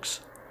Canucks,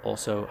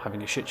 also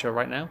having a shit show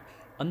right now.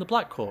 And the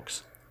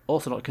Blackhawks,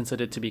 also not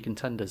considered to be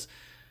contenders.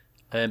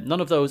 None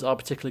of those are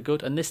particularly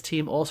good. And this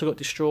team also got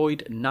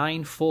destroyed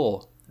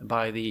 9-4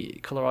 by the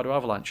Colorado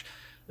Avalanche.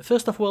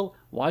 First off, Will,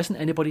 why isn't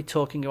anybody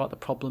talking about the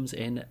problems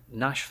in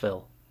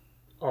Nashville?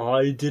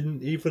 I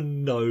didn't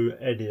even know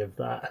any of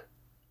that.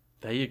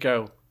 There you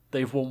go.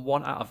 They've won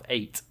 1 out of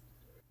 8.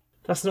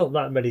 That's not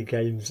that many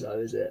games, though,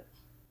 is it?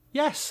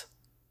 Yes.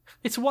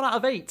 It's 1 out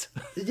of 8.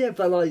 Yeah,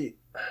 but, like,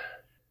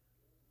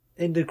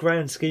 in the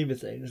grand scheme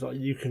of things, like,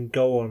 you can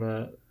go on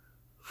a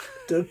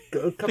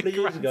couple of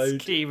years ago...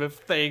 scheme of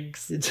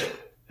things.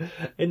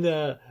 When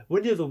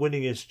you're the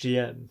winningest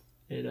GM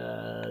in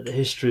the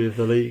history of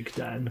the league,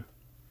 Dan...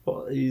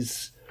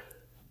 he's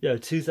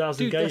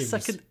 2,000 games.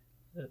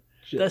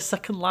 They're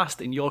second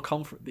last in your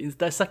conference.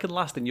 They're second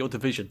last in your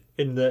division.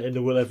 In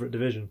the Will Everett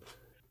division.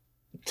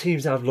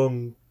 Teams have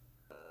long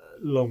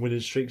winning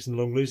streaks and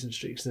long losing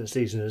streaks in the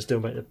season and still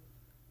make the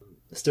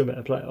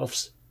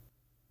playoffs.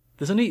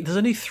 There's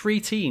only 3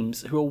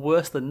 teams who are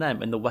worse than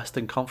them in the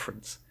Western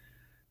Conference.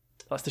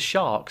 That's the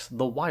Sharks,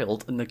 the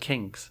Wild, and the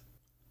Kings.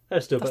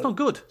 That's not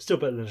good. Still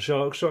better than the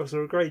Sharks. Sharks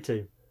are a great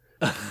team.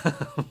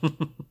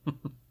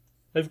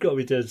 They've got to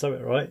be doing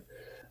something right.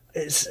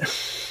 It's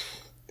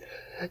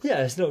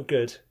not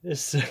good.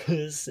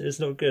 It's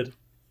not good.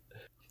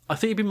 I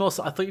thought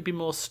you'd be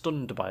more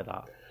stunned by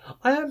that.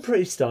 I am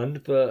pretty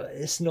stunned, but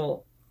it's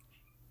not.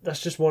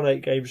 That's just 1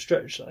 8-game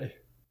stretch, though.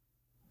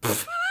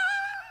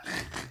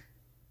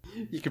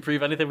 You can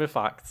prove anything with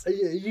facts.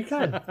 You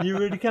can. You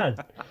really can.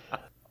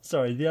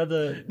 Sorry, the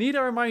other. Need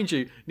I remind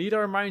you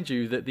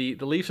that the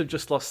Leafs have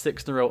just lost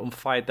 6 in a row and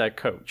fired their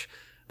coach.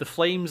 The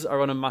Flames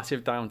are on a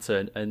massive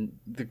downturn, and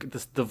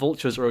the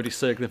Vultures are already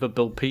circling for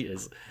Bill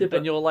Peters. Yeah,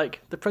 and you're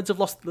like, the Preds have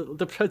lost.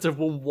 The Preds have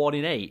won 1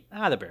 in 8.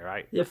 They'll be all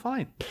right. Yeah, they're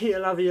fine. Peter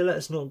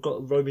Laviolette's not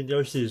got Roman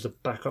Josi as a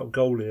backup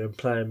goalie and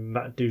playing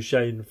Matt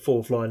Duchene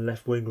 4th line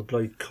left wing with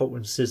like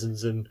Colton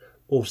Sissons and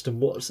Austin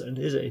Watson,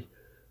 is he?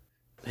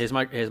 Here's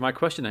my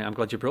question. I'm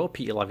glad you brought up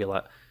Peter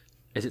Laviolette.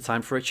 Is it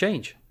time for a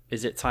change?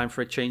 Is it time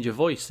for a change of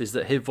voice? Is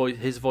that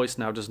his voice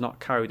now does not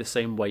carry the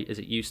same weight as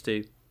it used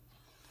to?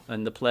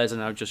 And the players are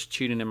now just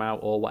tuning him out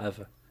or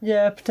whatever.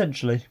 Yeah,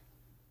 potentially.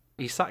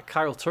 He sacked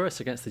Kyle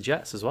Turris against the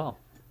Jets as well.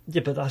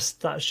 Yeah, but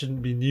that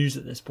shouldn't be news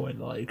at this point.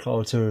 Like,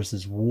 Kyle Turris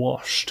is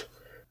washed.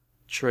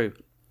 True.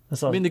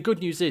 I mean, the good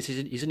news is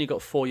he's only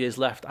got 4 years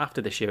left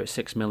after this year at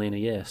 $6 million a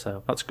year,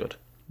 so that's good.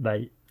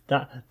 Mate,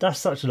 that's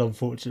such an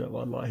unfortunate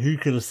one. Like, who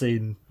could have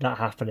seen that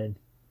happening?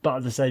 But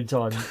at the same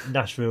time,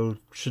 Nashville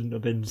shouldn't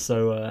have been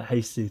so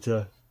hasty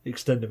to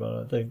extend him, I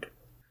don't think.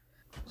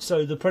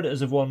 So the Predators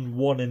have won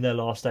 1 in their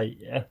last 8,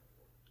 yeah?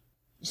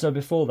 So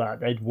before that,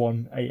 they'd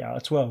won 8 out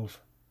of 12.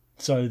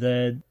 So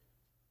they're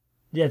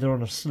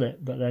on a slip,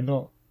 but they're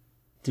not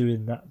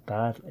doing that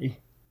badly.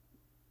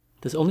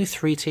 There's only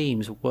 3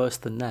 teams worse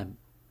than them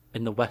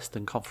in the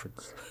Western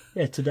Conference.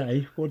 Yeah,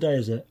 today. What day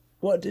is it?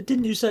 What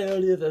didn't you say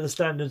earlier that the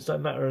standings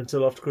don't matter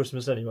until after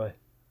Christmas anyway?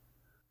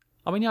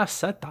 I mean, yeah, I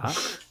said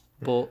that,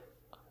 but...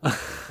 I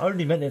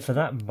only meant it for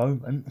that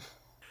moment.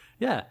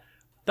 Yeah,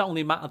 that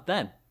only mattered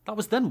then. That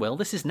was then, Will.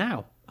 This is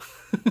now.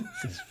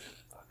 This is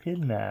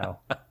fucking now.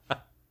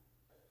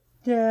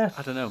 Yeah.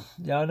 I don't know.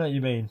 Yeah, I know what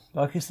you mean.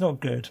 Like, it's not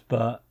good,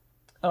 but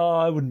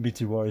I wouldn't be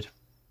too worried.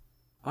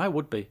 I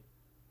would be.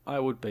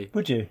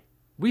 Would you?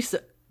 We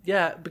said,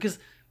 yeah, because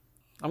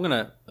I'm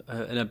going to,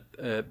 in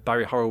a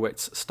Barry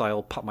Horowitz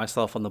style, pat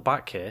myself on the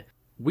back here.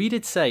 We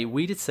did say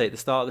at the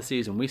start of the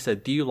season, we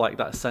said, do you like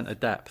that centre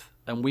depth?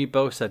 And we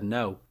both said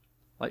no.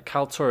 Like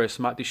Kyle Turris,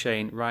 Matt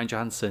Duchene, Ryan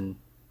Johansson...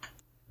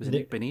 Was it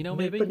Nick Bonino,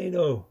 maybe?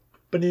 Bonino.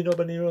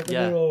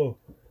 Yeah.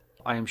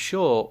 I am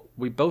sure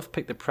we both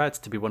picked the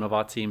Preds to be one of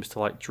our teams to,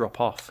 like,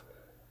 drop off.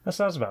 That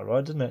sounds about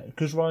right, doesn't it?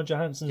 Because Ryan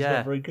Johansson's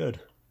not very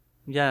good.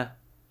 Yeah.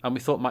 And we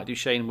thought Matt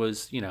Duchene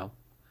was,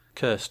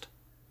 cursed.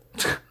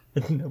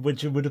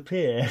 Which would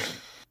appear.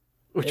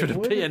 Which would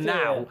appear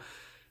now.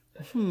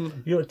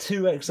 You got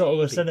 2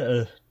 ex-Ottawa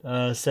Senator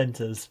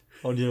centres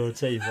on your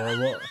team, or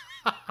what?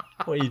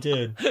 What are you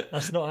doing?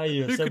 That's not how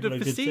you assemble a good team. Who could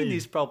have foreseen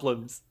these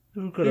problems?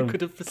 Who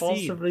could have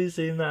possibly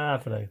seen that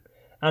happening?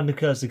 And the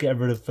curse of getting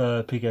rid of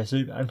PK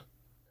Subban.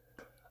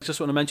 Just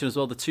want to mention as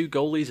well, the 2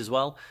 goalies as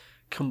well.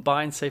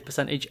 Combined save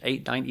percentage,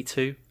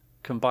 .892.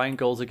 Combined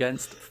goals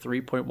against,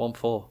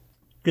 3.14.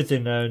 Good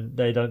thing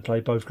they don't play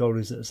both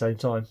goalies at the same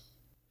time.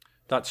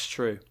 That's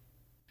true.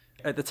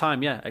 At the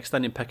time, yeah,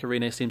 extending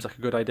Pecorino seems like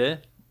a good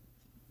idea.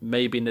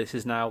 Maybe this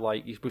is now,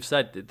 like we've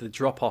said, the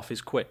drop-off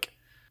is quick.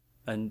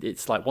 And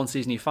it's like one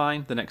season you're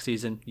fine, the next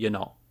season you're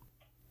not.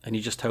 And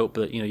you just hope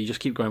that, you just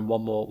keep going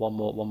one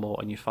more,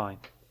 and you're fine.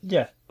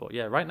 Yeah. But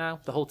yeah, right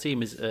now, the whole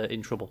team is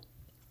in trouble.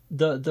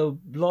 The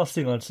last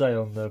thing I'd say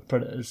on the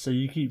Predators, so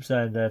you keep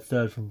saying they're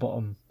third from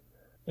bottom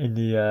in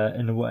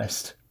the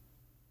West.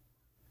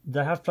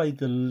 They have played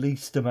the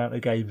least amount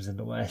of games in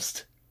the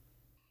West.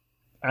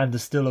 And are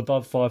still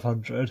above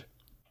 500.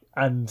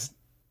 And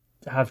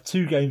have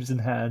 2 games in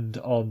hand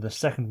on the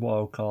second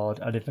wild card.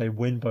 And if they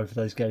win both of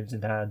those games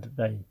in hand,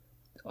 they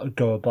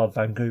go above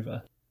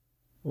Vancouver.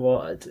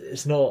 Well,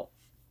 it's not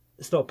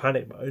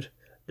panic mode.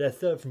 They're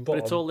third from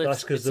bottom.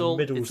 That's because the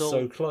middle's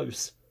so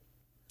close.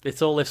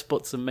 It's all ifs,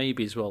 buts, and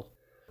maybes. Well,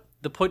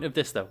 the point of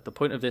this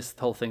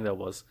whole thing though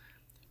was,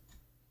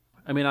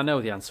 I mean, I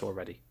know the answer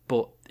already,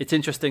 but it's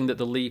interesting that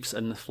the Leafs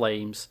and the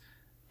Flames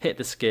hit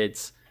the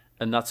skids,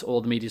 and that's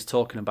all the media's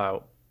talking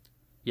about.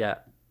 Yeah,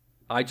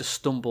 I just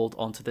stumbled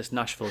onto this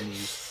Nashville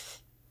news,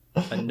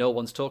 and no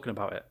one's talking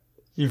about it.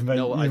 You've made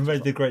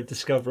the great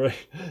discovery.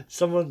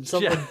 Someone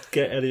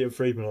get Elliot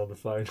Friedman on the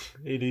phone.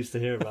 He needs to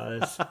hear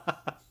about this.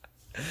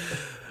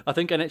 I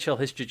think NHL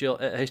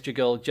history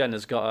girl Jen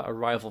has got a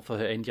rival for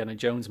her Indiana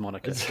Jones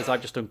moniker, because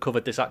I've just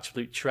uncovered this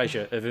absolute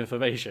treasure of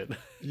information.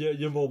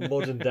 You're more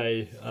modern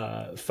day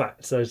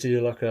facts, so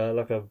you're like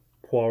a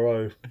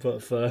Poirot,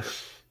 but for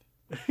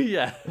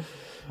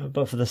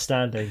but for the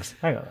standings.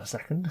 Hang on a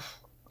second.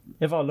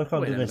 If I look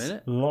under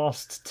this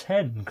last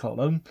 10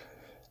 column,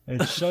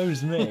 it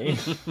shows me.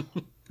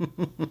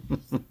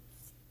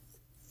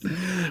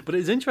 But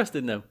it's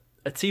interesting though.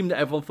 A team that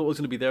everyone thought was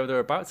going to be there or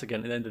thereabouts again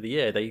at the end of the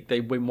year,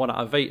 they win 1 out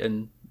of 8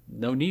 and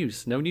no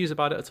news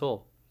about it at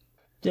all.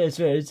 Yeah,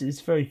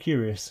 it's very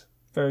curious,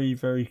 very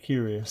very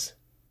curious.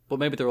 But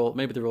maybe they're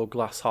all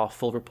glass half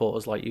full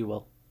reporters like you,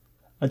 Will.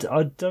 I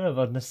don't know if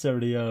I'd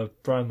necessarily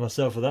brand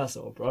myself with that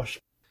sort of brush.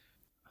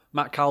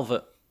 Matt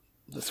Calvert.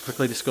 Let's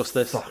quickly discuss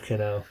this. Fucking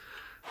hell.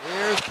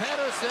 Here's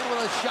Pettersson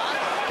with a shot.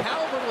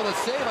 Calvert with a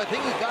save. I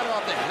think he got it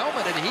off the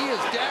helmet, and he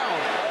is down.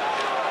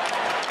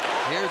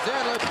 Here's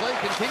Edler. Play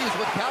continues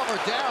with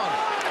Calvert down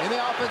in the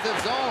offensive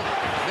zone.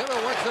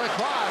 Miller works it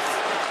across.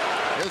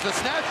 There's a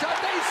snapshot.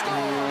 They score.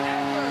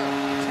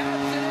 Edler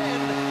taps it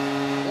in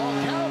while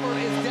Calvert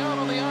is down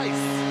on the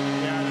ice.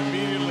 Yeah, and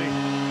immediately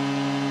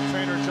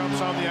Trainer jumps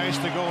on the ice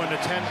to go and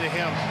attend to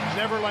him.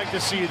 Never like to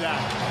see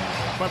that.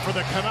 But for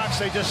the Canucks,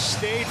 they just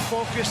stayed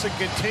focused and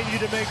continued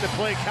to make the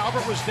play.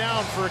 Calvert was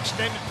down for an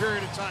extended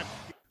period of time.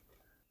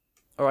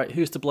 All right,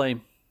 who's to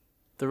blame?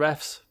 The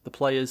refs, the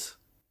players,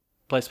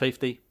 player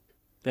safety,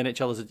 the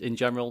NHL in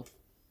general,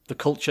 the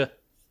culture.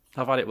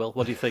 Have at it, Will.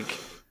 What do you think?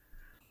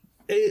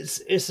 It's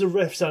the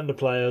refs and the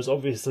players.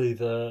 Obviously,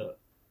 the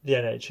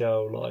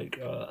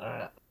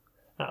NHL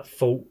at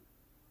fault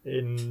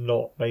in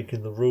not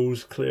making the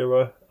rules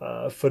clearer,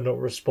 for not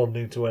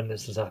responding to when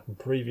this has happened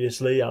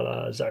previously,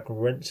 Zach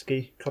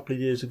Werenski a couple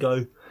of years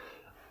ago.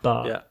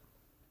 But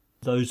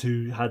those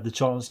who had the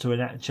chance to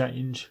enact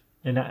change,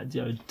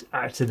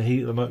 act in the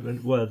heat of the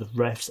moment, were the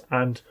refs,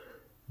 and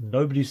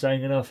nobody's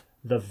saying enough,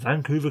 the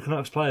Vancouver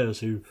Canucks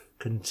players who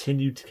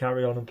continued to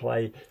carry on and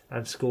play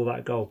and score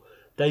that goal.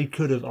 They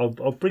could have.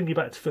 I'll bring you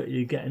back to footy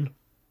again.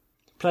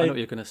 I know what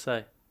you're going to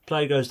say.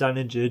 Player goes down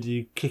injured,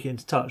 you kick it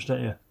into touch,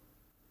 don't you?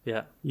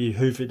 Yeah. You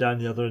hoof it down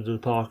the other end of the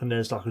park, and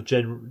there's like a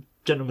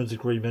gentleman's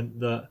agreement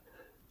that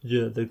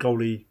the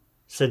goalie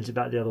sends it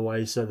back the other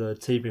way, so the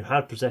team who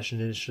had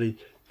possession initially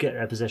get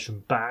their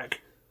possession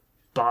back,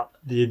 but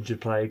the injured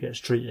player gets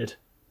treated,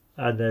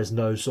 and there's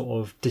no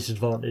sort of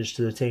disadvantage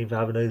to the team for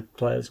having a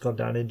player that's gone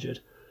down injured.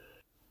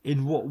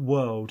 In what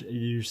world are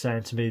you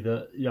saying to me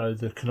that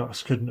the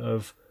Canucks couldn't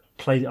have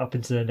played it up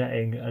into the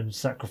netting and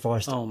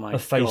sacrificed a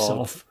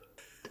face-off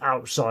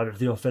outside of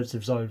the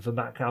offensive zone for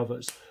Matt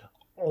Calvert's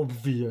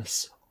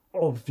obvious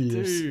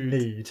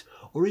need,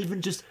 or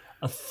even just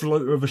a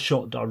floater of a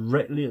shot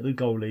directly at the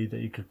goalie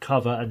that you could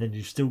cover, and then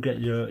you still get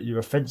your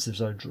offensive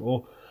zone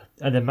draw,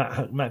 and then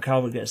Matt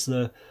Calvert gets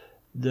the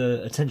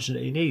attention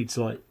that he needs.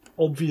 Like,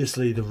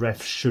 obviously the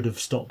refs should have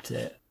stopped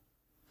it,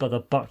 but the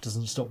buck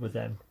doesn't stop with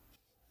them.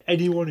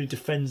 Anyone who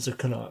defends the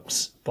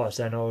Canucks by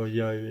saying,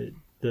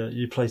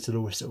 you play to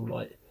the whistle,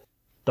 like,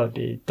 don't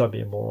be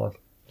a moron.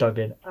 Don't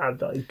be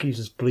he keeps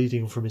us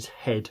bleeding from his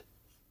head.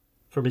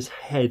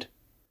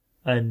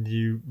 And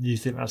you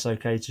think that's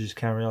okay to just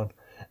carry on.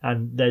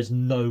 And there's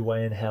no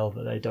way in hell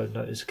that they don't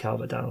notice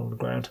Calvert down on the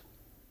ground.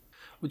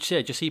 Would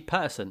you see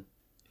Pettersson?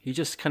 He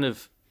just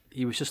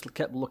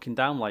kept looking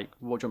down like,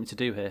 what do you want me to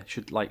do here?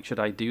 Should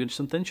I do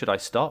something? Should I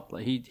stop?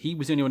 Like, he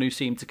was the only one who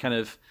seemed to kind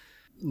of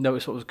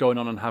notice what was going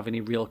on and have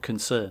any real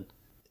concern.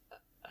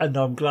 And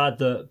I'm glad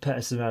that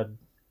Pettersson had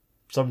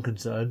some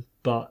concern,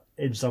 but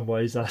in some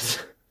ways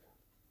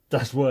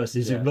that's worse.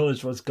 He's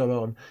acknowledged what's gone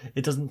on.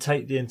 It doesn't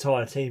take the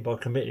entire team by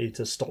committee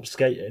to stop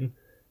skating.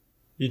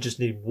 You just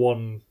need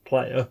one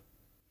player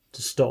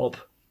to stop.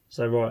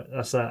 So right,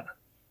 that's that.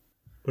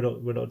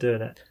 We're not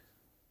doing it.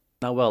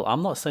 Now, well,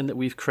 I'm not saying that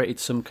we've created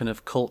some kind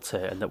of cult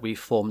here and that we've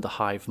formed a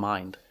hive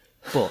mind,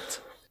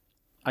 but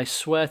I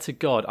swear to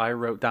God, I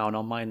wrote down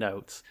on my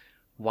notes,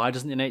 why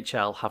doesn't the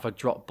NHL have a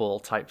drop ball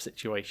type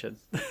situation?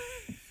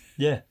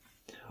 Yeah.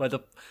 Well, they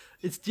do.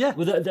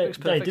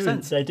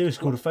 It's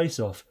called a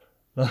face-off.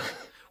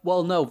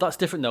 Well, no, that's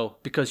different though,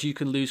 because you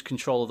can lose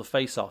control of the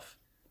face-off.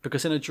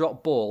 Because in a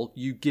drop ball,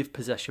 you give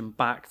possession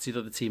back to the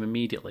other team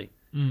immediately.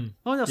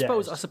 I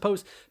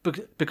suppose,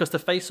 because the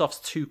face-off's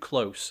too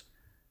close.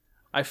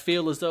 I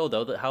feel as though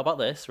that, how about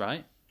this,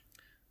 right?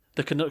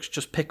 The Canucks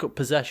just pick up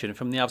possession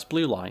from the Avs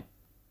blue line.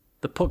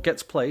 The puck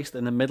gets placed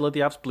in the middle of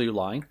the Avs blue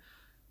line,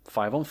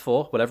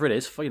 5-on-4, whatever it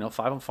is,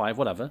 5-on-5,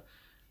 whatever,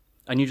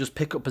 and you just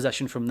pick up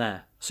possession from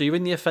there. So you're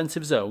in the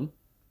offensive zone,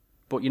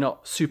 but you're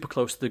not super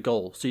close to the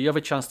goal, so you have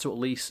a chance to at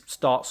least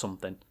start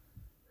something.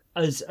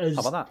 How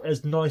about that?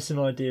 As nice an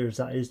idea as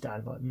that is,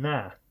 Dan, like,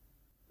 nah.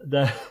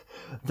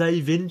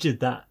 They've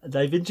injured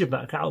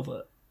Matt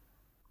Calvert.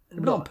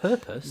 Not on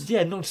purpose.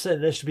 Yeah, not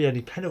saying there should be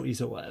any penalties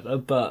or whatever,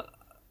 but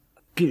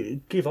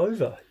give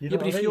over.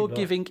 But if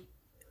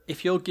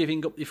you're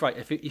giving up,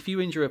 if you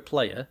injure a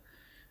player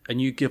and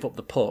you give up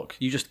the puck,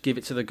 you just give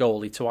it to the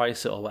goalie to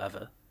ice it or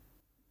whatever.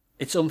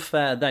 It's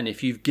unfair then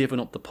if you've given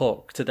up the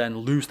puck to then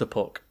lose the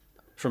puck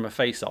from a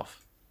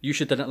face-off. You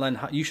should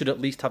at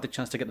least have the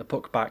chance to get the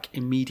puck back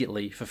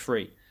immediately for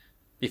free.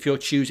 If you're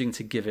choosing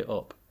to give it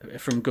up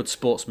from good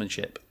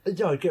sportsmanship.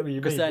 Yeah, I get what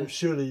you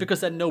mean.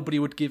 Because then nobody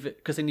would give it.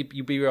 Because then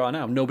you'd be right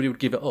now. Nobody would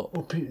give it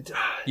up.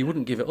 You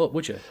wouldn't give it up,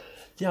 would you?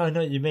 Yeah, I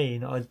know what you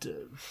mean.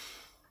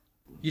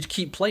 You'd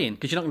keep playing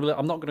because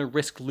I'm not going to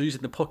risk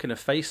losing the puck in a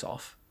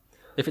face-off.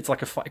 If it's like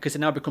because it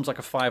now becomes like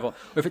a 5 on.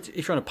 Or if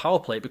you're on a power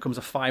play, it becomes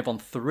a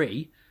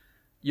 5-on-3.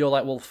 You're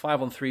like, well,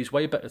 5-on-3 is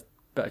way better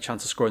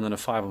chance of scoring than a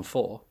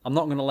 5-on-4. I'm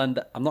not going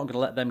to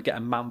let them get a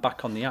man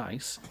back on the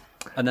ice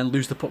and then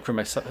lose the puck from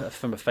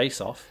a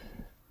face-off.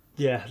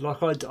 Yeah,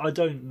 like I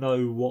don't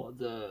know what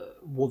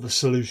the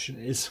solution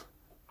is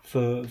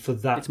for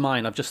that. It's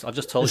mine. I've just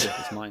told you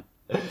it's mine.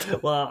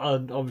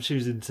 Well, I'm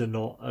choosing to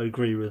not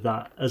agree with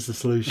that as the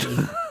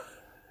solution.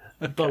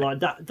 But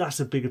like that's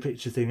a bigger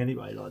picture thing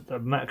anyway. Like the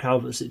Matt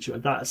Calvert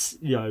situation, that's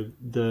the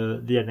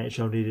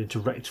NHL needed to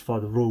rectify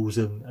the rules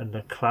and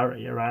the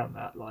clarity around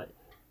that. Like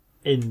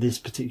in this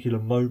particular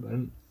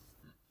moment,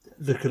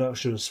 the Canucks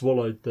should have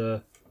swallowed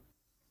the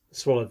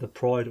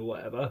pride or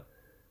whatever,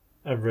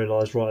 and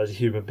realised, right, as a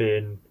human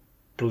being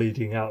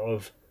bleeding out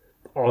of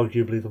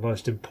arguably the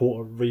most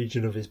important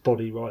region of his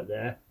body right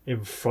there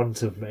in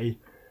front of me,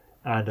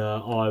 and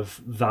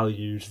I've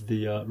valued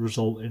the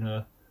result in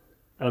a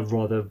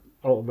rather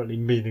ultimately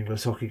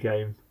meaningless hockey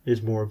game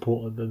is more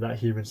important than that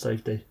human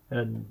safety,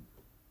 and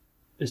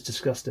it's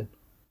disgusting.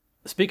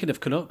 Speaking of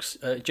Canucks,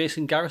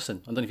 Jason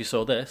Garrison, I don't know if you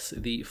saw this,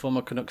 the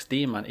former Canucks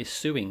D-man is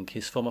suing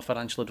his former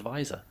financial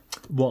advisor.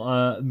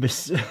 What,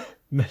 Mr.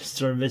 and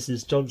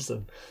Mrs.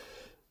 Johnson?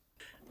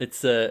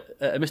 It's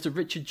Mr.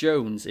 Richard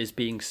Jones is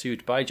being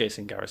sued by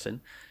Jason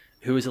Garrison,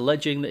 who is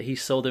alleging that he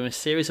sold him a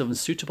series of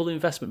unsuitable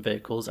investment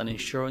vehicles and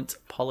insurance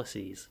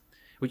policies,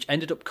 which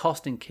ended up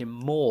costing him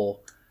more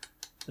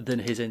than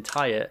his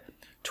entire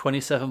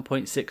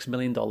 $27.6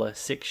 million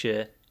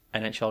 6-year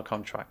NHL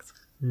contract.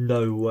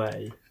 No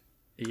way.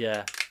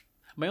 Yeah.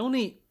 My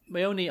only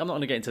I'm not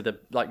going to get into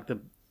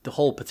the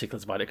whole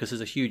particulars about it, because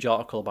there's a huge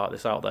article about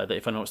this out there that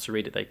if anyone wants to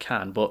read it, they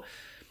can. But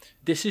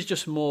this is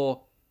just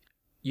more,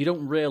 you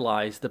don't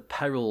realise the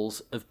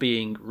perils of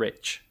being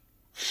rich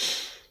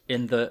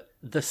in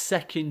the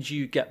second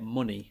you get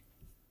money,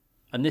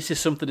 and this is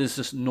something as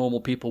just normal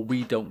people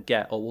we don't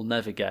get or will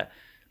never get,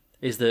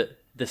 is that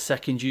the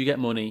second you get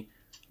money,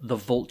 the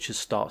vultures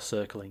start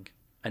circling,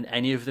 and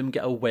any of them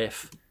get a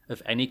whiff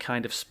of any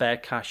kind of spare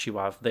cash you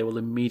have, they will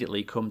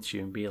immediately come to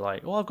you and be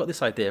like, oh, I've got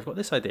this idea,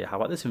 how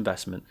about this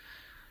investment?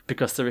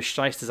 Because there are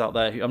shysters out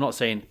there who, I'm not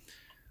saying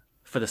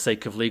for the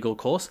sake of legal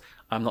course,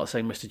 I'm not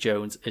saying Mr.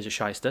 Jones is a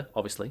shyster,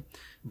 obviously,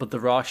 but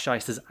there are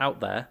shysters out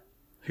there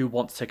who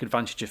want to take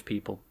advantage of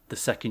people the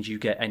second you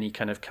get any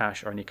kind of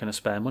cash or any kind of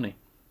spare money.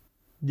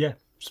 Yeah,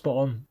 spot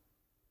on.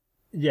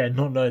 Yeah,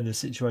 not knowing the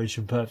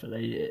situation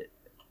perfectly,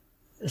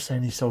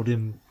 saying he sold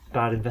him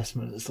bad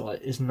investments,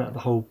 like, isn't that the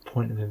whole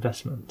point of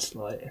investments?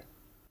 Like,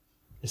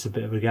 it's a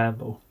bit of a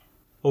gamble.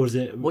 Or is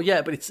it? Well,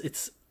 yeah, but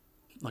it's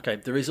okay.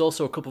 There is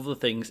also a couple of other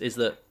things. Is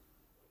that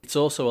it's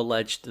also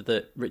alleged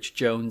that Rich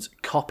Jones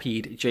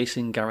copied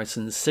Jason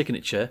Garrison's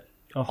signature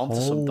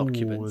onto some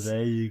documents.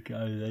 There you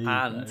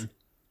go.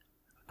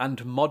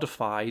 And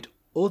modified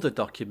other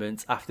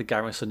documents after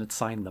Garrison had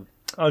signed them.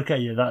 Okay,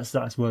 yeah,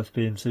 that's worth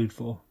being sued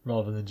for,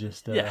 rather than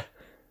just yeah.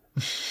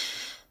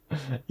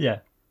 Yeah.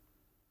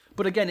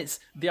 But again,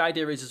 the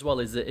idea is as well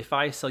is that if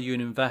I sell you an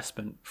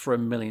investment for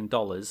 $1 million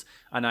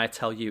and I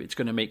tell you it's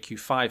going to make you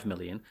 $5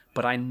 million,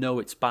 but I know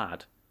it's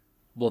bad,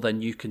 well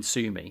then you can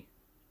sue me,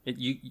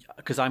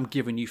 because I'm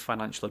giving you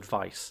financial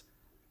advice.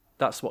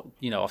 That's what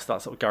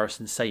That's what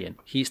Garrison's saying.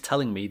 He's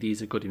telling me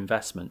these are good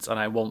investments and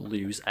I won't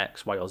lose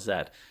X, Y, or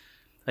Z,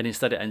 and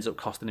instead it ends up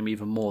costing him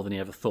even more than he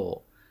ever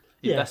thought.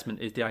 Yeah.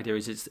 Investment is the idea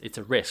is it's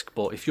a risk,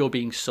 but if you're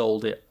being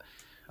sold it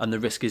and the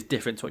risk is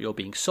different to what you're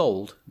being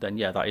sold, then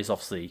yeah, that is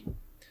obviously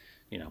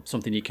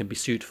something you can be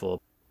sued for.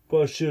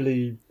 Well,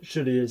 surely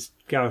it's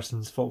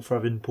Garrison's fault for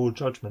having poor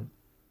judgment.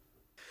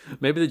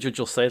 Maybe the judge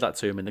will say that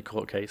to him in the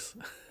court case.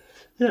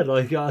 Yeah,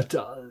 like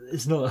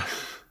it's not.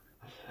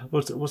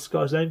 What's the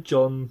guy's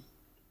name?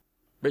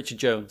 Richard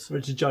Jones.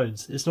 Richard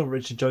Jones. It's not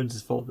Richard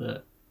Jones's fault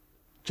that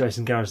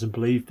Jason Garrison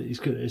believed that he's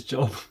good at his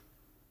job.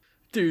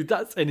 Dude,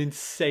 that's an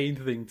insane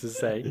thing to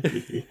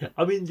say.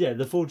 I mean, yeah,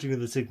 the forging of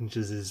the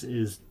signatures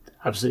is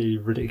absolutely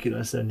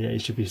ridiculous, and yeah, he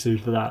should be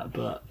sued for that.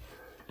 But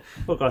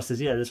what guy says,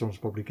 yeah, this one's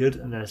probably good,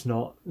 and then it's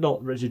not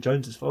Richard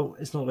Jones's fault.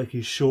 It's not like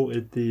he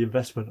shorted the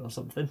investment or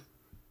something.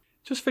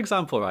 Just for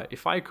example, right?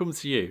 If I come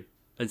to you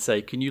and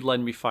say, "Can you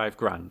lend me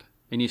 $5,000?"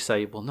 and you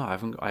say, "Well, no, I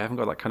haven't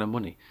got that kind of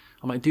money,"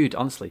 I'm like, "Dude,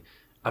 honestly,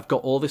 I've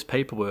got all this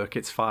paperwork.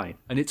 It's fine,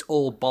 and it's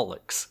all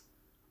bollocks."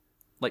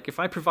 Like, if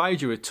I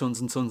provide you with tons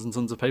and tons and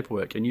tons of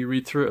paperwork and you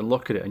read through it and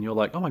look at it and you're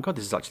like, oh my God,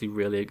 this is actually a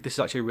really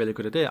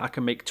good idea. I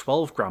can make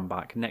 $12,000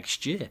 back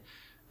next year.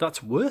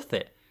 That's worth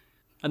it.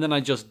 And then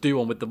I just do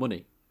one with the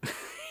money.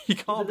 You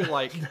can't be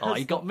like, oh,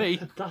 you got me.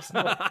 That's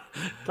not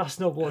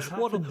what's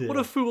happened here. What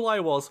a fool I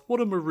was. What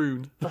a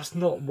maroon. That's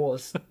not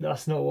what's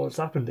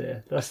happened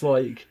here. That's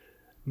like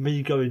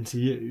me going to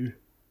you,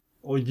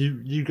 or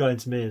you going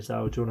to me and say,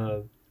 oh, do you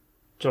want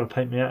to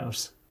paint my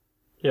house?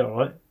 Yeah, all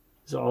right.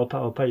 So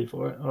I'll pay you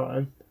for it. All right,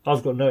 then.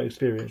 I've got no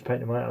experience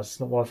painting my house. It's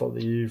not my fault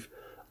that you've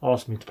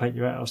asked me to paint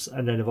your house.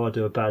 And then if I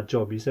do a bad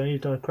job, you say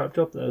you've done a crap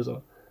job there as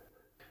well.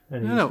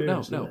 No.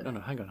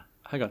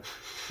 Hang on.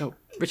 No,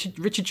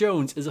 Richard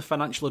Jones is a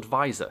financial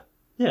advisor.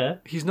 Yeah.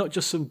 He's not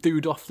just some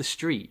dude off the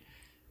street.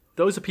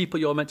 Those are people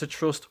you're meant to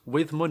trust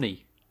with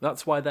money.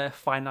 That's why they're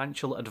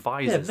financial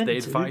advisors. They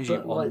advise you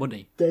on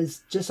money.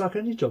 There's, just like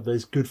any job,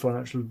 there's good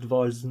financial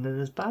advisors and then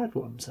there's bad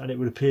ones. And it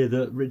would appear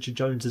that Richard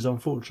Jones is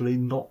unfortunately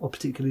not a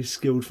particularly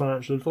skilled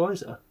financial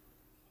advisor.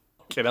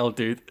 Fucking hell,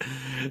 dude.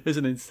 It's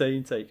an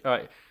insane take. All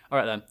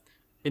right then.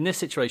 In this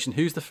situation,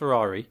 who's the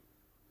Ferrari?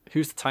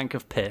 Who's the tank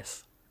of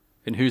piss?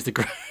 And who's the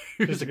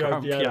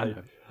grand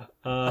piano?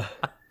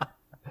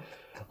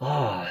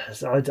 I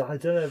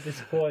don't know if it's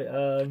quite.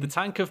 The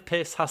tank of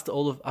piss has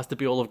to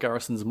be all of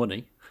Garrison's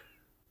money.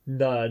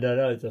 No.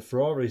 The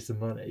Ferrari's the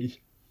money.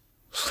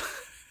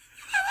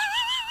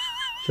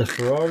 The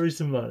Ferrari's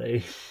the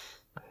money.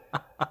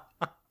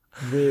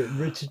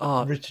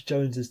 Richard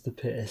Jones is the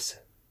piss.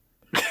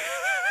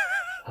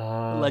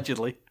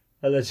 Allegedly.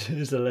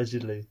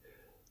 Allegedly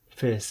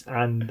piss,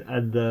 and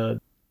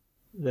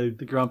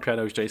the grand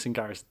piano is Jason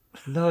Garrison.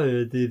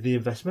 No, the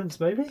investments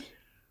maybe.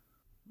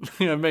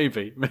 Yeah,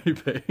 maybe.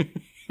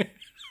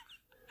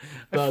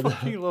 I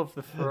fucking love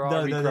the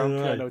Ferrari grand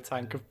piano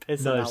tank of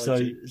piss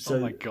analogy. So, oh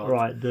my god!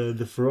 Right,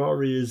 the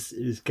Ferrari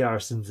is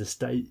Garrison's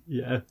estate,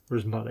 yeah, for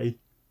his money.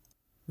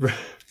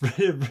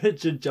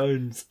 Richard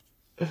Jones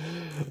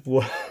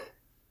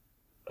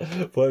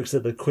works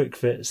at the Quick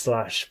Fit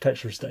 /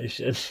 petrol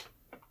station,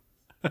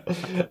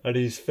 and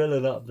he's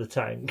filling up the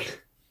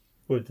tank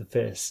with the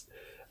piss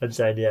and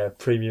saying, "Yeah,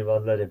 premium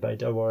unleaded, mate.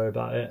 Don't worry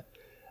about it."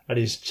 And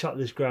he's chucked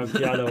this grand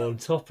piano on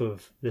top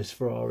of this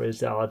Ferrari.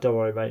 He's like, "Oh, don't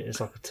worry, mate. It's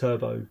like a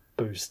turbo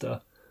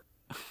booster."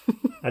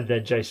 And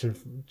then Jason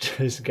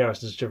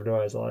Garrison's driven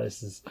away. He's like,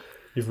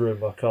 "You've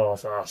ruined my car."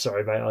 So,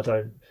 sorry, mate.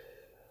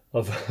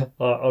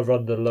 I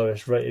run the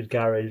lowest rated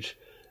garage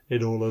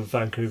in all of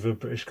Vancouver,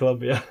 British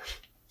Columbia.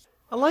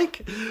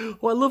 What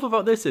I love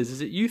about this is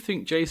that you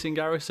think Jason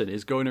Garrison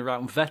is going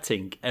around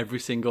vetting every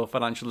single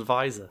financial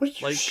advisor. Well,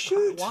 you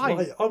should. Why?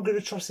 Like, I'm going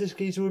to trust this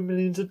geezer with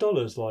millions of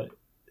dollars. Like,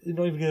 you're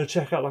not even going to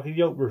check out like a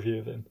Yelp review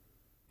of him.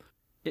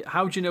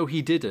 How do you know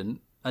he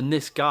didn't? And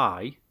this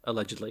guy,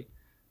 allegedly,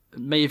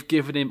 may have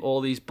given him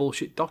all these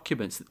bullshit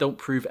documents that don't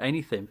prove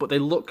anything, but they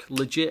look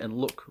legit and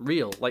look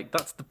real. Like,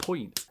 that's the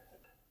point.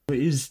 It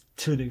is,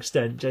 to an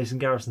extent, Jason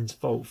Garrison's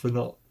fault for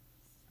not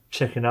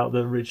checking out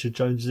that Richard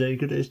Jones is any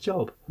good at his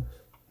job.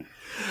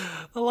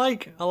 I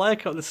like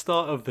at the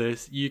start of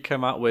this, you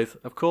came out with,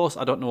 of course,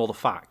 I don't know all the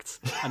facts.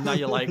 And now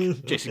you're like,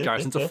 Jason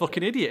Garrison's a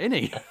fucking idiot,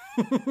 isn't he?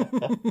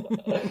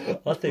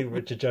 I think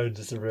Richard Jones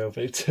is the real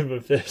victim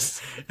of this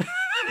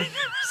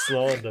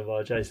slander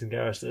by Jason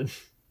Garrison.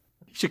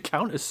 He should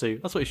counter-sue.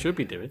 That's what he should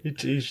be doing.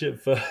 He should,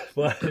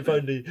 if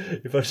only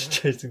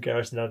Jason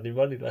Garrison had any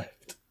money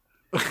left.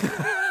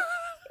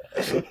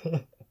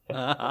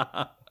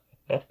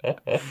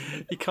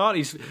 He can't.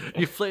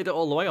 You flitted it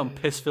all the way on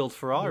piss-filled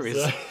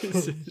Ferraris.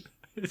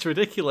 It's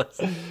ridiculous.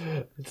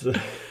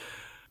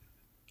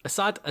 A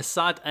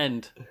sad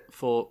end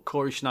for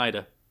Corey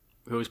Schneider,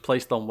 who was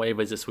placed on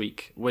waivers this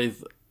week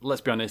with, let's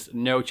be honest,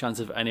 no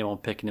chance of anyone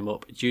picking him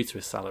up due to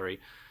his salary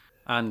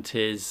and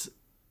his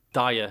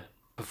dire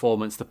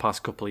performance the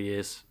past couple of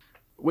years.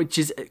 Which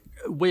is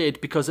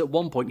weird because at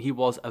one point he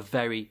was a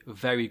very,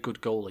 very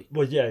good goalie.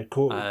 Well, yeah,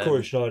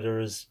 Corey Schneider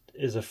is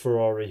a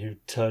Ferrari who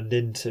turned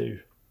into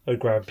a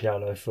grand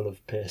piano full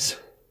of piss.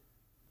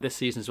 This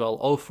season as well,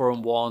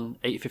 0-4-1,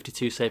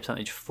 852 save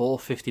percentage,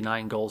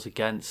 459 goals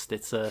against.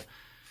 As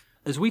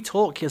we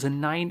talk, he has a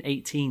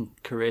 918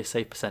 career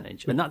save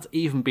percentage, and that's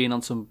even being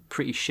on some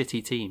pretty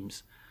shitty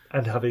teams.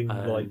 And having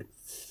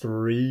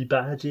 3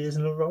 bad years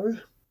in a row.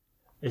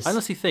 I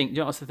honestly think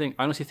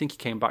he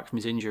came back from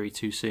his injury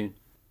too soon.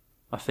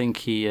 I think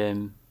he,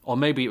 or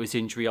maybe it was the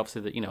injury,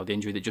 obviously the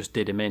injury that just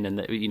did him in, and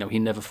that he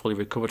never fully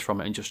recovered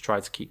from it and just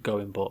tried to keep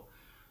going. But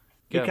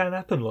it can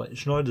happen. Like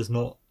he's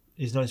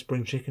no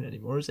spring chicken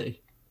anymore, is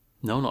he?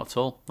 No, not at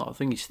all. I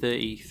think he's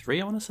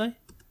 33. I want to say.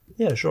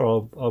 Yeah,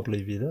 sure. I'll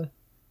believe you there.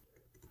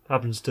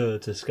 Happens to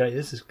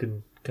skaters. This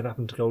can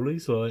happen to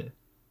goalies. Like,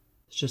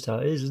 it's just how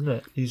it is, isn't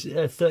it? He's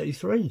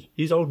 33.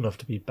 He's old enough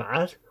to be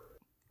bad.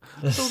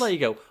 So there you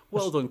go.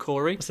 Well done,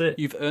 Corey. That's it.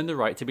 You've earned the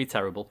right to be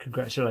terrible.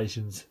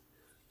 Congratulations.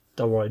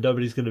 Don't worry,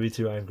 nobody's going to be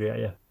too angry at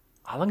you.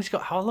 How long has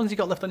he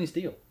got left on his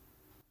deal?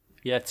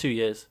 Yeah, 2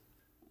 years.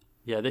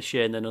 Yeah, this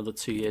year and then another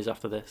 2 years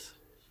after this.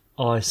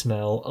 I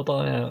smell a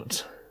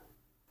buyout.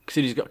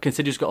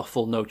 Consider's got a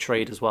full no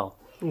trade as well.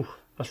 Ooh,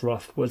 that's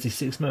rough. What's he,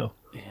 6 mil?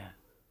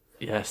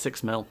 Yeah,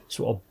 6 mil.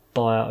 Sort of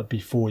buyout would be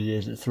 4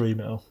 years at 3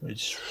 mil,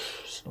 which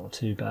is not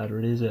too bad,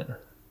 really, is it?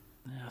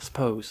 Yeah, I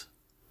suppose.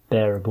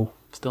 Bearable.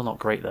 Still not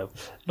great though.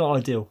 Not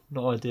ideal.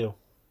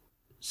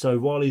 So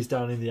while he's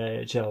down in the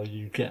AHL,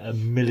 you get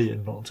 $1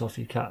 million knocked off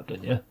your cap,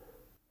 don't you?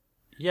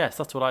 Yes,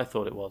 that's what I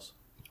thought it was.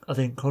 I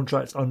think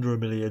contracts under $1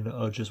 million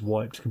are just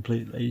wiped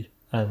completely,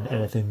 and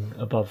anything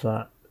above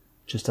that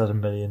just has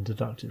 $1 million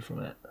deducted from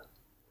it.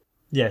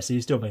 Yeah, so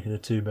you're still making a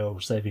 2 mil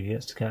saving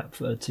against the cap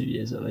for 2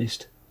 years at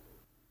least.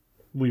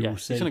 We will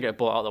see. He's going to get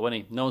bought out, though,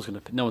 isn't he? No one's going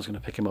to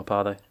pick him up,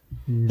 are they?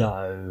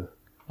 No.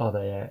 Are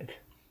they, Ek?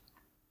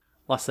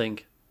 Last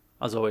thing,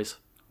 as always,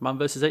 man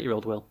versus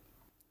 8-year-old Will.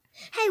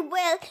 Hey,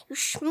 Will, you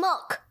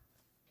schmuck.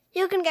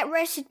 You're going to get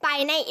roasted by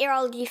an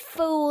 8-year-old, you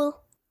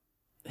fool.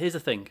 Here's the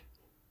thing.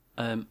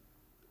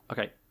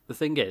 Okay, the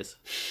thing is,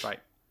 right.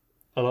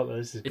 I like where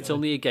this is It's going.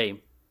 only a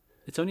game.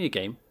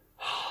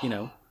 You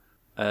know.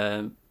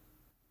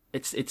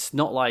 It's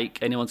not like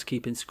anyone's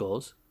keeping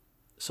scores.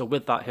 So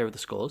with that, here are the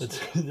scores. It's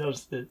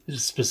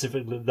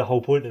specifically, the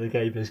whole point of the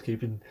game is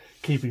keeping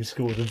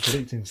scores and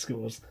predicting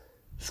scores.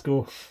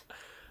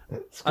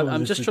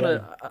 I'm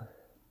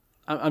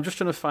I'm just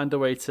trying to find a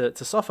way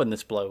to soften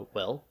this blow,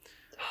 Will.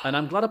 And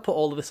I'm glad I put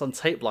all of this on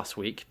tape last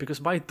week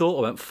because my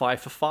daughter went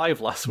 5 for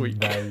 5 last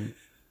week. No.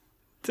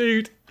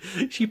 Dude,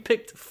 she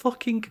picked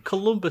fucking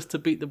Columbus to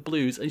beat the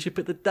Blues and she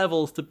picked the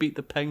Devils to beat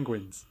the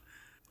Penguins.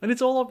 And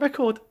it's all on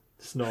record.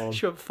 It's not on.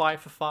 She went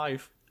 5 for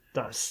 5.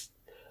 That's...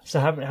 So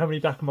how many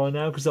back am I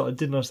now? Because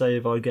didn't I say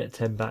if I get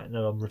 10 back,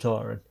 then I'm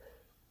retiring?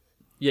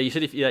 Yeah, you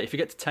said if you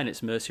get to 10,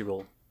 it's mercy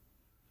rule.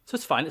 So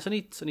it's fine. It's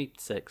only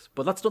 6,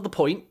 but that's not the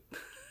point.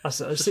 That's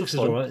 6 is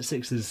all right.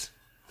 6 is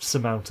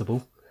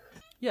surmountable.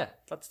 Yeah,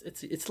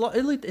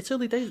 it's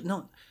early days.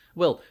 No,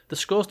 well, the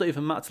scores don't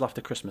even matter till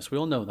after Christmas. We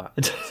all know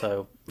that.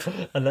 So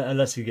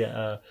unless you get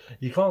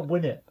you can't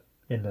win it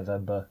in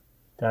November,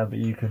 Dan, but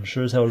you can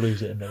sure as hell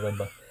lose it in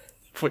November.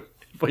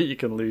 but you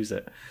can lose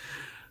it.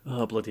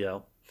 Oh bloody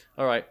hell!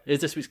 All right,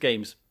 here's this week's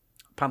games: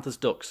 Panthers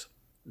Ducks.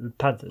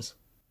 Panthers.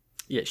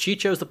 Yeah, she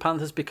chose the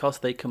Panthers because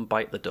they can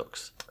bite the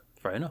Ducks.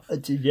 Fair enough.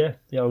 Yeah,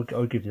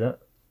 I'll give you that.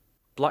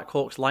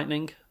 Blackhawks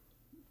Lightning.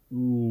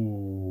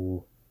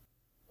 Ooh,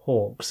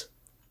 Hawks.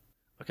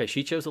 Okay,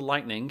 she chose the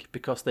Lightning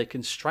because they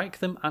can strike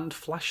them and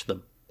flash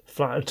them.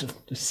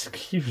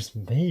 Excuse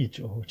me,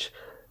 George.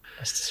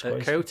 That's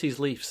disgraceful. Coyotes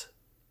Leafs.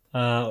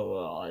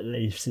 Well,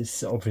 Leafs.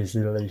 It's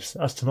obviously the Leafs.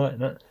 That's tonight,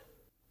 isn't it?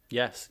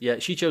 Yes, yeah.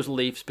 She chose the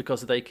Leafs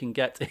because they can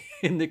get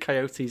in the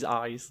Coyotes'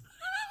 eyes.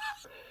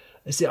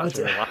 See, I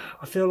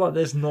feel like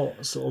there's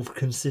not sort of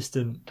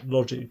consistent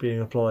logic being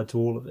applied to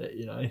all of it,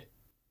 you know.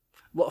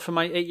 What, for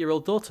my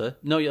 8-year-old daughter?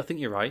 No, I think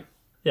you're right.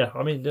 Yeah,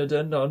 I mean, not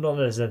that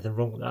there's anything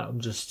wrong with that. I'm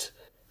just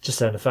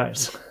saying the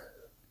facts.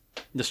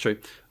 That's true.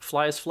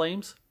 Flyers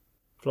Flames?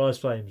 Flyers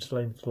Flames.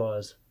 Flames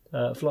Flyers.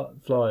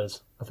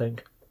 Flyers, I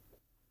think.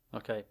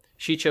 Okay.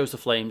 She chose the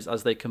Flames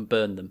as they can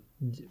burn them.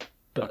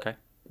 But okay.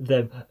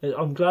 Them.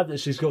 I'm glad that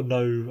she's got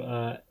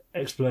no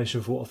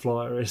explanation for what a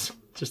flyer is.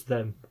 Just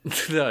them.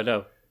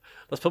 No.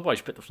 That's probably why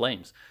she picked the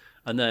Flames.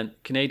 And then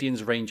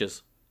Canadians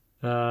Rangers.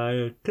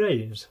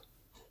 Canadians.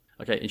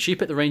 Okay, and she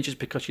picked the Rangers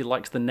because she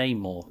likes the name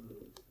more.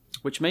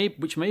 Which may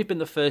have been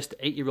the first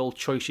 8-year-old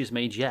choice she's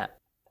made yet.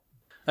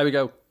 There we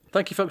go.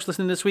 Thank you, folks,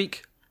 listening this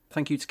week.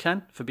 Thank you to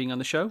Ken for being on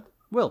the show.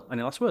 Will,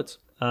 any last words?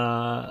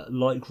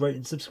 Like, rate,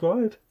 and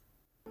subscribe.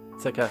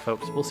 Take care,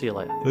 folks. We'll see you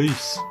later.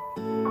 Peace.